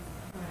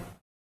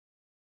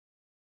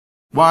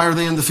 Why are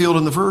they in the field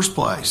in the first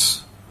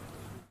place?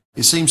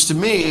 It seems to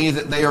me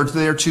that they are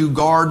there to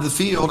guard the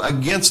field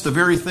against the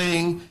very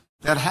thing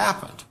that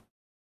happened.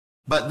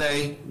 But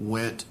they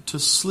went to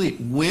sleep.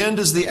 When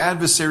does the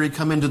adversary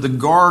come into the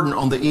garden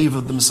on the eve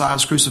of the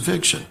Messiah's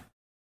crucifixion?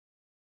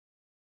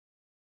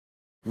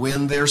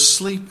 When they're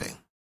sleeping.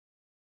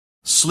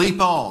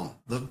 Sleep on.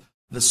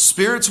 The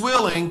spirit's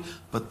willing,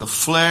 but the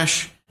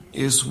flesh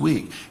is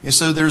weak. And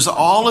so there's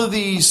all of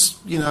these,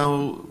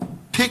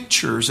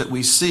 pictures that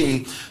we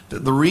see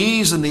that the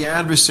reason the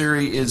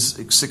adversary is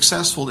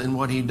successful in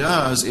what he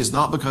does is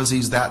not because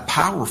he's that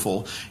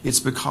powerful.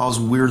 It's because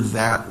we're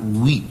that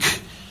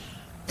weak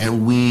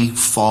and we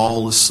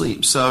fall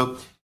asleep. So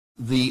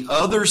the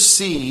other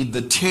seed,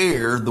 the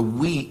tare, the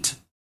wheat,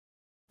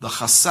 the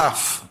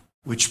chasaf,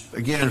 which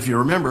again, if you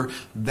remember,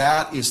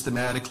 that is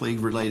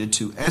thematically related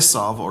to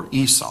Esav or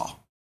Esau.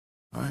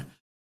 All right?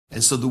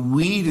 And so the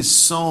wheat is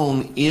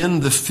sown in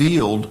the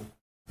field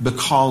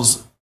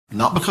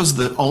not because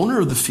the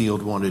owner of the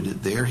field wanted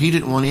it there. He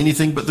didn't want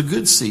anything but the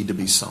good seed to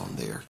be sown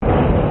there.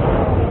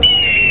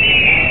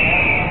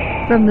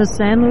 From the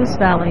San Luis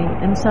Valley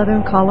in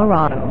southern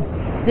Colorado,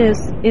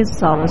 this is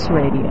Solace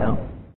Radio.